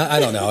done. I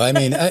don't know.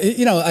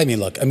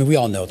 Look, we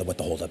all know what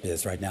the holdup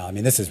is right now.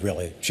 This is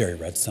really Shari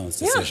Redstone's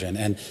decision,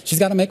 and she's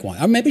got to make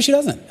one. Or maybe she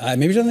doesn't.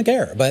 Maybe she doesn't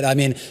care. But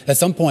at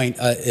some point,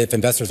 if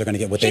investors are going to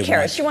get what they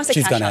want, she wants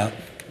to cash out.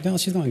 No,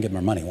 she's going to give them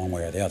her money one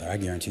way or the other. I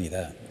guarantee you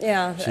that.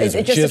 Yeah, she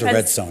is a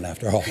Redstone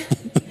after all.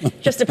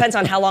 Just depends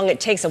on how long it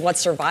takes and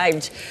what's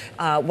going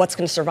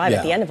to survive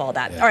at the end of all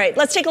that. All right,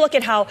 let's take a look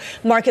at how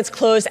markets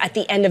closed at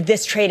the end of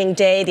this trading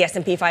day. The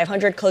S&P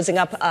 500 closing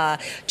up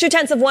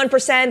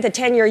 0.2%. The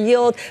 10-year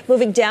yield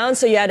moving down.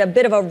 So you had a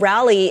bit of a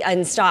rally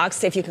in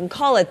stocks, if you can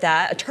call it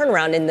that, a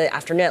turnaround in the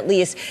afternoon at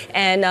least.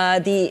 And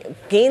the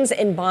gains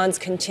in bonds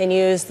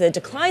continues. The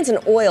declines in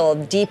oil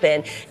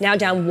deepen, now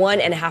down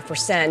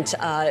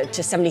 1.5%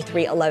 to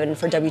 73.11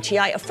 for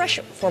WTI, a fresh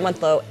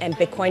 4-month low, and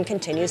Bitcoin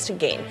continues to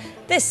gain.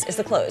 This is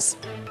the close.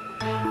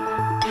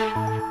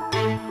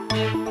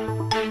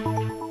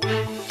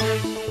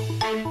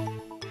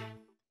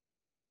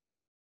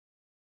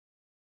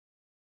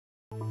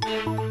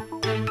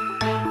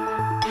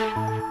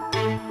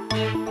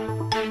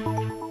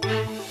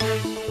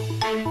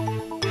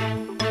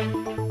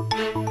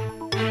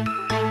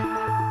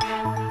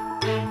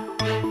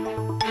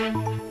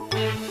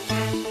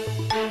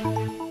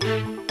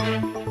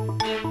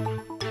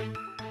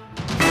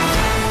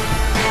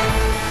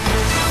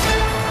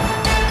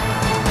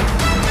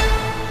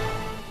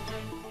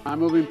 I'm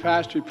moving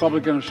past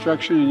Republican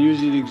obstruction and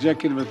using the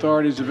executive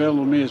authorities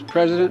available to me as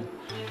president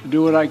to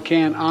do what I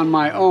can on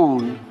my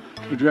own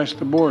to address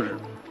the border.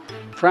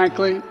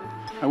 Frankly,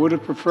 I would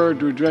have preferred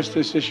to address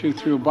this issue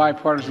through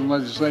bipartisan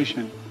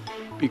legislation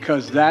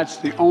because that's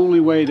the only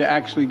way to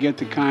actually get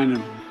the kind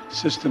of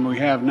system we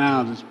have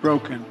now that's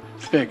broken,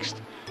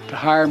 fixed, to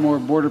hire more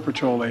Border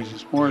Patrol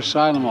agents, more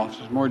asylum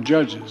officers, more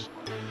judges.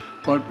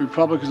 But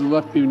Republicans have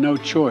left me no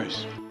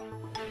choice.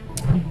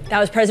 That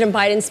was President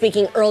Biden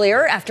speaking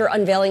earlier after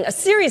unveiling a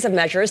series of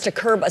measures to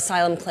curb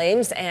asylum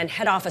claims and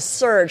head off a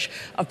surge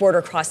of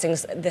border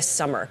crossings this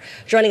summer.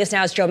 Joining us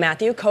now is Joe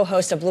Mathieu,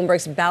 co-host of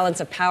Bloomberg's Balance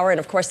of Power. And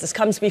of course, this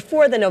comes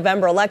before the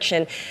November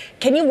election.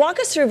 Can you walk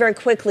us through very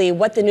quickly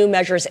what the new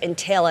measures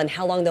entail and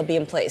how long they'll be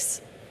in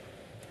place?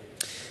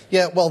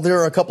 Yeah, well, there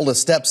are a couple of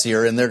steps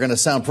here, and they're going to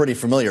sound pretty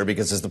familiar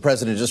because, as the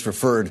president just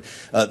referred,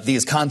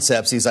 these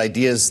concepts, these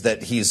ideas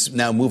that he's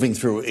now moving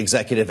through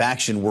executive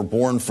action were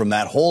born from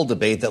that whole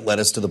debate that led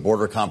us to the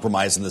border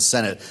compromise in the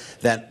Senate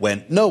that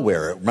went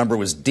nowhere. Remember, it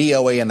was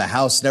DOA in the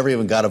House, never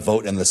even got a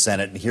vote in the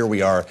Senate, and here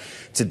we are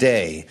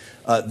today.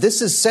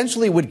 This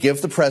essentially would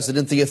give the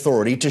president the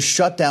authority to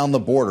shut down the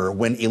border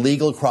when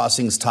illegal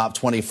crossings top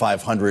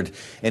 2,500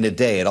 in a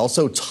day. It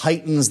also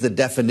tightens the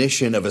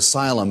definition of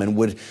asylum and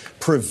would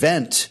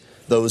prevent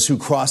those who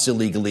cross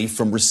illegally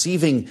from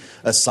receiving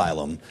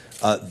asylum.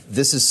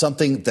 This is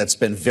something that's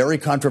been very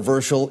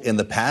controversial in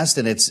the past,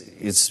 and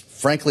it's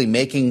frankly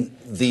making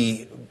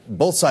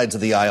both sides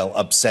of the aisle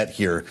upset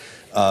here.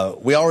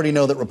 We already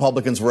know that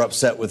Republicans were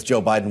upset with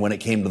Joe Biden when it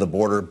came to the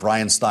border.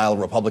 Brian Stile,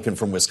 Republican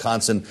from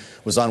Wisconsin,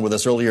 was on with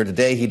us earlier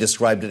today. He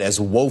described it as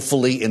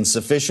woefully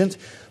insufficient.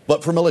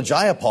 But Pramila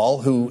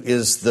Jayapal, who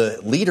is the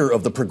leader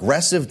of the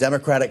Progressive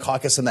Democratic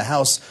Caucus in the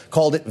House,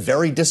 called it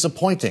very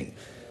disappointing.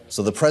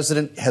 So the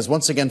president has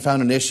once again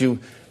found an issue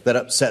that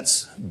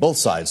upsets both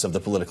sides of the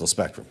political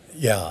spectrum.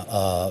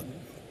 Yeah,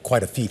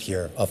 quite a feat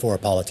here for a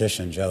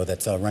politician, Joe,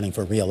 that's running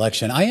for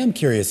re-election. I am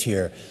curious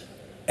here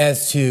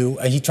as to,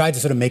 he tried to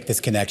sort of make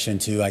this connection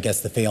to, I guess,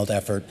 the failed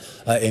effort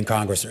in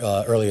Congress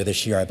earlier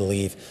this year, I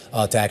believe,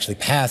 to actually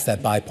pass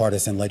that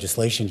bipartisan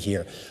legislation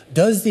here.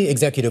 Does the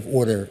executive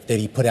order that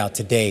he put out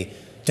today,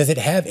 does it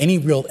have any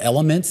real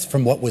elements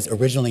from what was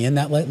originally in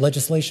that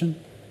legislation?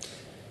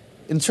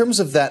 In terms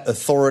of that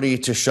authority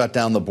to shut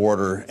down the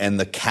border and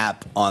the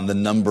cap on the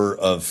number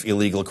of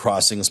illegal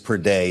crossings per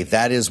day,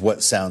 that is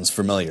what sounds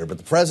familiar. But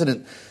the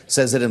president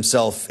says it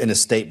himself in a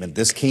statement.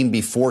 This came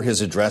before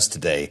his address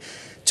today.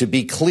 To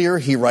be clear,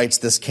 he writes,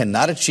 this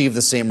cannot achieve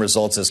the same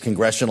results as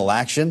congressional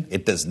action.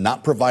 It does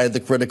not provide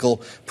the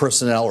critical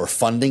personnel or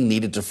funding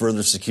needed to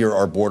further secure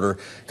our border.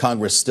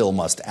 Congress still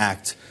must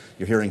act.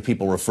 You're hearing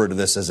people refer to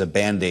this as a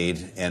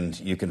Band-Aid, and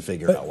you can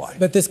figure out why.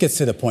 But this gets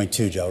to the point,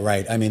 too, Joe,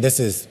 right? I mean, this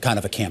is kind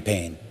of a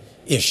campaign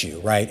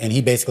issue, right? And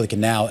he basically can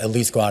now at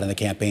least go out on the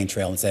campaign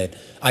trail and say,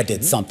 I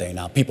did something.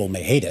 Now, people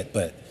may hate it,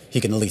 but he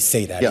can at least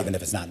say that, even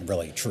if it's not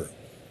really true.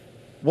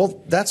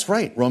 Well, that's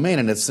right, Romaine,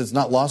 and it's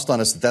not lost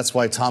on us that that's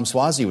why Tom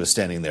Suozzi was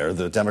standing there,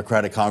 the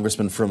Democratic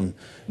congressman from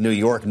New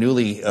York,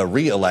 newly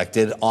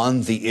reelected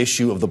on the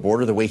issue of the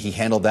border. The way he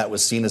handled that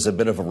was seen as a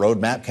bit of a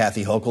roadmap.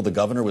 Kathy Hochul, the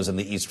governor, was in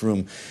the East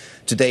Room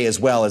today as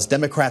well, as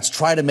Democrats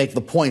try to make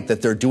the point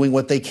that they're doing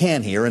what they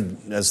can here.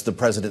 And as the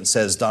president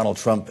says, Donald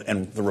Trump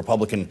and the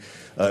Republican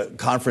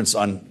conference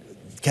on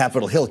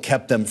Capitol Hill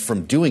kept them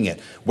from doing it.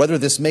 Whether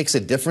this makes a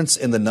difference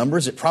in the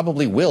numbers, it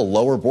probably will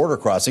lower border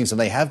crossings, and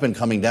they have been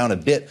coming down a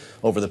bit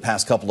over the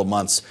past couple of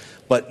months.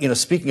 But, you know,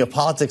 speaking of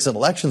politics and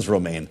elections,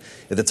 Romaine,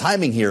 the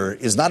timing here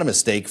is not a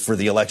mistake for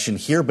the election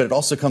here, but it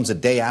also comes a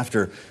day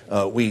after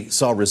we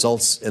saw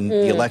results in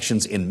the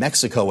elections in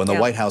Mexico, and the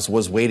White House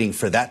was waiting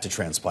for that to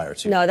transpire,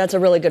 too. No, that's a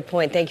really good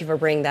point. Thank you for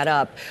bringing that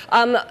up.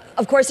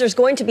 Of course, there's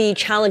going to be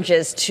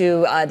challenges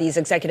to these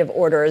executive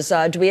orders.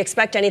 Do we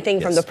expect anything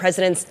from the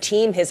president's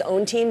team, his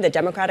own team, the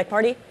Democratic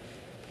Party?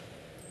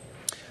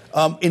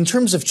 In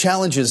terms of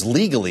challenges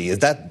legally,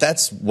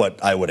 that's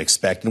what I would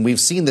expect. And we've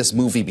seen this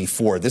movie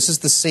before. This is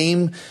the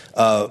same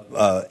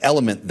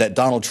element that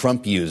Donald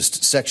Trump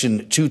used,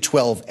 Section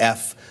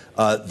 212F,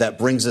 that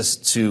brings us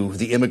to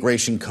the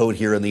immigration code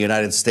here in the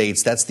United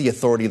States. That's the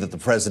authority that the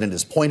president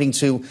is pointing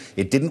to.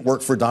 It didn't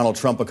work for Donald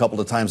Trump a couple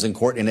of times in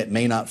court, and it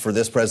may not for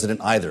this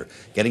president either.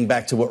 Getting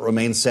back to what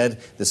Romaine said,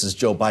 this is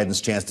Joe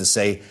Biden's chance to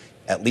say,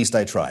 at least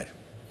I tried.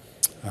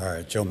 All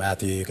right, Joe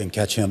Mathieu, you can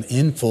catch him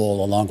in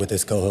full along with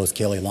his co-host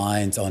Kelly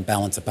Lyons on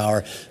Balance of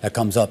Power. That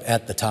comes up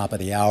at the top of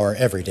the hour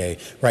every day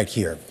right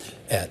here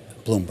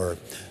at Bloomberg.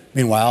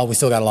 Meanwhile, we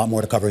still got a lot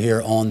more to cover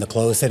here on The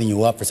Close, setting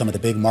you up for some of the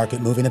big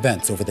market-moving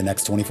events over the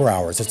next 24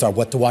 hours. It's our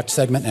What to Watch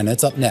segment, and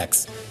it's up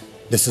next.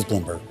 This is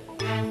Bloomberg.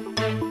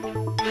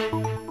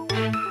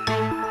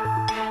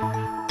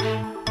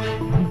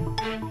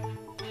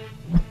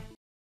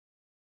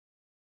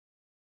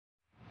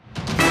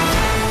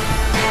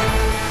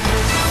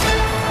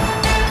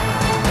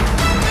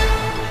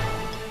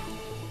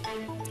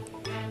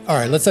 All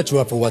right, let's set you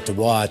up for what to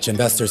watch.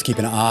 Investors keep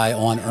an eye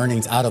on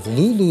earnings out of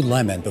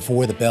Lululemon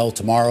before the bell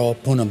tomorrow.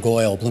 Poonam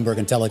Goyal, Bloomberg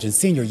Intelligence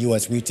senior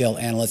U.S. retail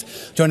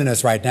analyst, joining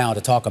us right now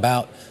to talk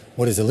about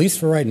what is, at least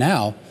for right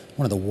now,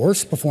 one of the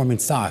worst performing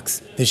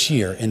stocks this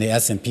year in the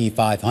S&P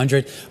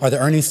 500. Are the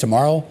earnings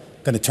tomorrow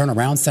going to turn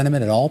around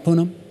sentiment at all,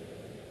 Poonam?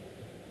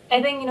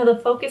 I think, the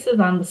focus is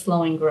on the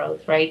slowing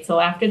growth, right? So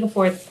after the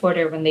fourth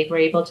quarter, when they were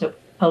able to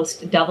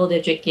post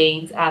double-digit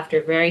gains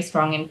after very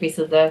strong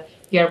increases the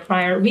year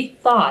prior, we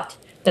thought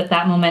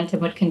that momentum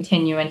would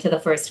continue into the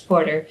first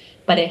quarter,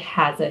 but it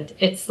hasn't.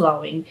 It's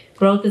slowing.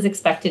 Growth is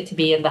expected to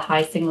be in the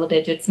high single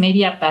digits,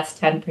 maybe at best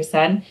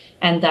 10%,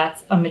 and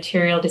that's a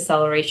material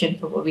deceleration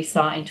from what we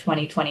saw in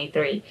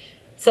 2023.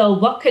 So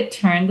what could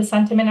turn the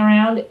sentiment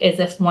around is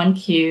if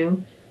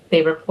 1Q,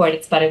 they report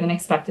it's better than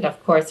expected,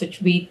 of course,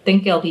 which we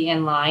think it'll be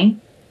in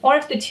line, or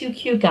if the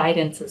 2Q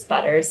guidance is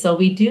better. So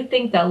we do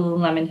think that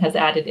Lululemon has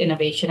added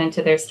innovation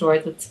into their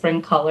stores with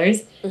spring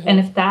colors. Mm-hmm. And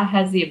if that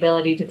has the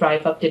ability to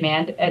drive up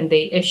demand and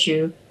they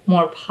issue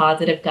more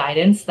positive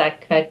guidance,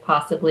 that could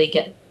possibly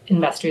get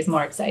investors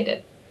more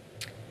excited.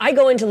 I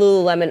go into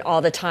Lululemon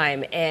all the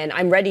time and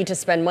I'm ready to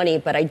spend money,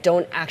 but I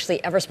don't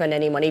actually ever spend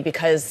any money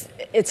because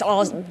it's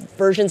all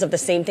versions of the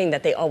same thing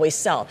that they always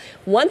sell.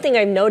 One thing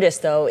I've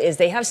noticed, though, is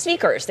they have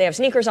sneakers. They have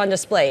sneakers on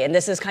display, and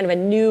this is kind of a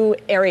new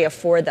area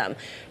for them.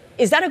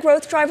 Is that a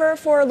growth driver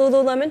for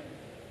Lululemon?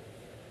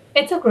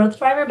 It's a growth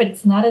driver, but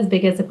it's not as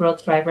big as a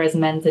growth driver as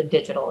men's and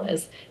digital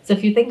is. So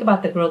if you think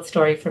about the growth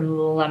story from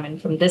Lululemon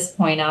from this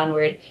point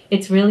onward,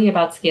 it's really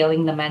about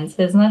scaling the men's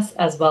business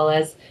as well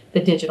as the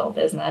digital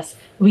business.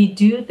 We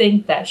do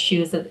think that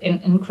shoes is an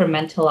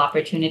incremental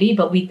opportunity,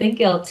 but we think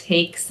it'll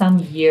take some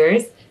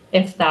years,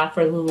 if that,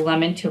 for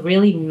Lululemon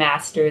to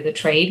master the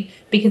trade,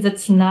 because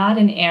it's not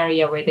an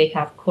area where they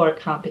have core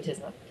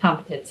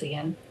competency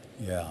in.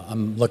 Yeah,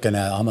 I'm on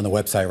the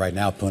website right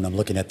now, Poon. I'm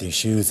looking at these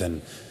shoes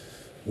and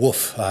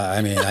woof.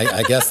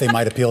 I guess they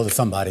might appeal to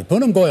somebody.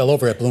 Poonam Goyal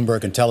over at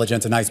Bloomberg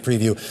Intelligence, a nice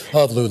preview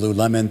of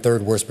Lululemon,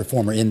 third worst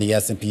performer in the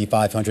S&P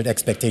 500.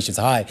 Expectations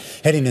high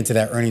heading into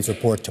that earnings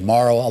report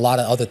tomorrow. A lot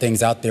of other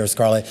things out there,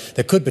 Scarlett,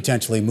 that could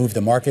potentially move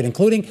the market,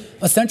 including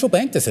a central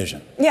bank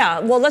decision. Yeah,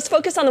 well, let's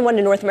focus on the one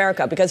in North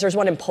America because there's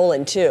one in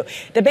Poland, too.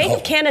 The Bank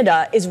of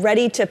Canada is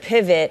ready to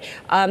pivot.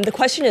 The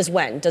question is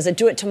when? Does it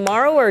do it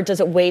tomorrow or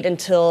does it wait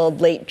until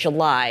late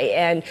July?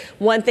 And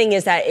one thing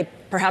is that it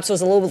perhaps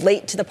was a little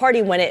late to the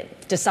party when it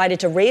decided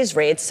to raise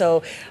rates.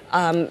 So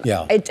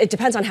it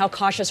depends on how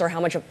cautious or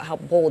how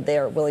bold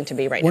they're willing to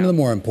be right now. One of the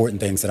more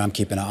important things that I'm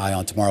keeping an eye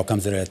on tomorrow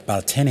comes at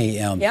about 10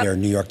 a.m. here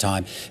in New York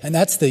time, and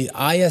that's the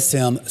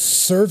ISM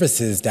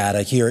services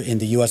data here in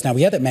the U.S. Now,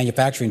 we had that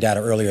manufacturing data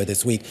earlier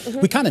this week.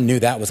 Mm-hmm. We kind of knew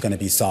that was going to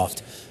be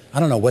soft. I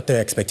don't know what their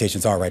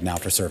expectations are right now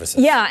for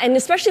services. Yeah, and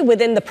especially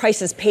within the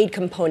prices paid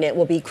component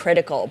will be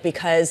critical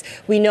because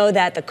we know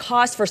that the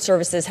cost for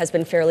services has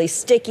been fairly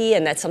sticky,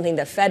 and that's something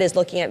the Fed is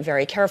looking at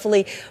very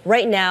carefully.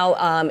 Right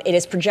now, it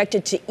is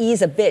projected to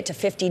ease a bit to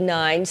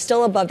 59,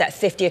 still above that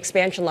 50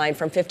 expansion line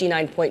from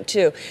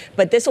 59.2.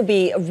 But this will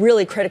be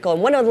really critical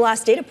and one of the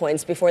last data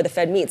points before the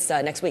Fed meets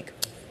next week.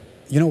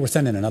 We're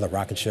sending another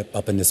rocket ship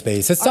up into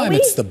space. This time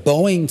it's the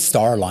Boeing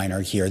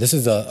Starliner here. This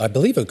is, I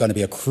believe, going to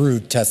be a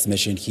crewed test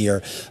mission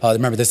here.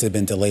 Remember, this had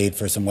been delayed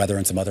for some weather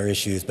and some other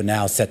issues, but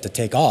now set to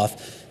take off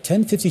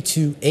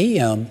 10:52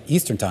 a.m.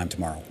 Eastern time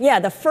tomorrow.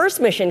 Yeah, the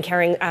first mission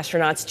carrying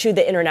astronauts to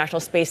the International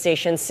Space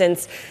Station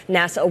since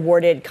NASA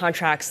awarded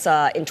contracts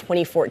in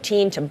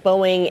 2014 to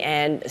Boeing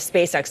and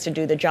SpaceX to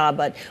do the job.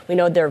 But we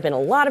know there have been a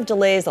lot of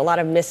delays, a lot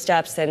of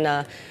missteps,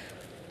 and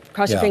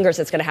cross your fingers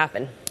it's going to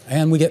happen.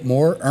 And we get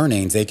more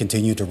earnings. They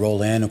continue to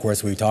roll in. Of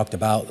course, we talked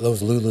about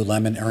those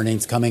Lululemon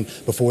earnings coming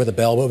before the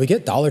bell, but we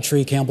get Dollar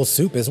Tree Campbell's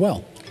Soup as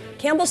well.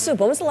 Campbell's Soup.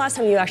 When was the last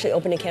time you actually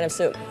opened a can of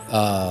soup?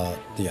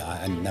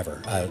 I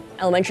never.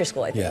 Elementary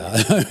school, I think.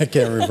 Yeah, I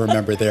can't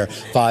remember there.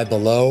 Five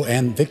Below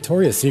and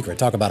Victoria's Secret.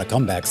 Talk about a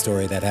comeback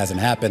story that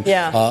hasn't happened.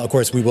 Yeah. Of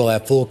course, we will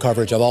have full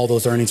coverage of all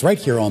those earnings right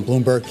here on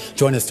Bloomberg.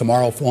 Join us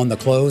tomorrow on The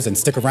Close and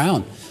stick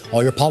around.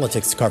 All your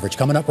politics coverage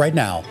coming up right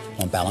now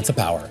on Balance of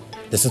Power.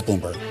 This is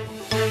Bloomberg.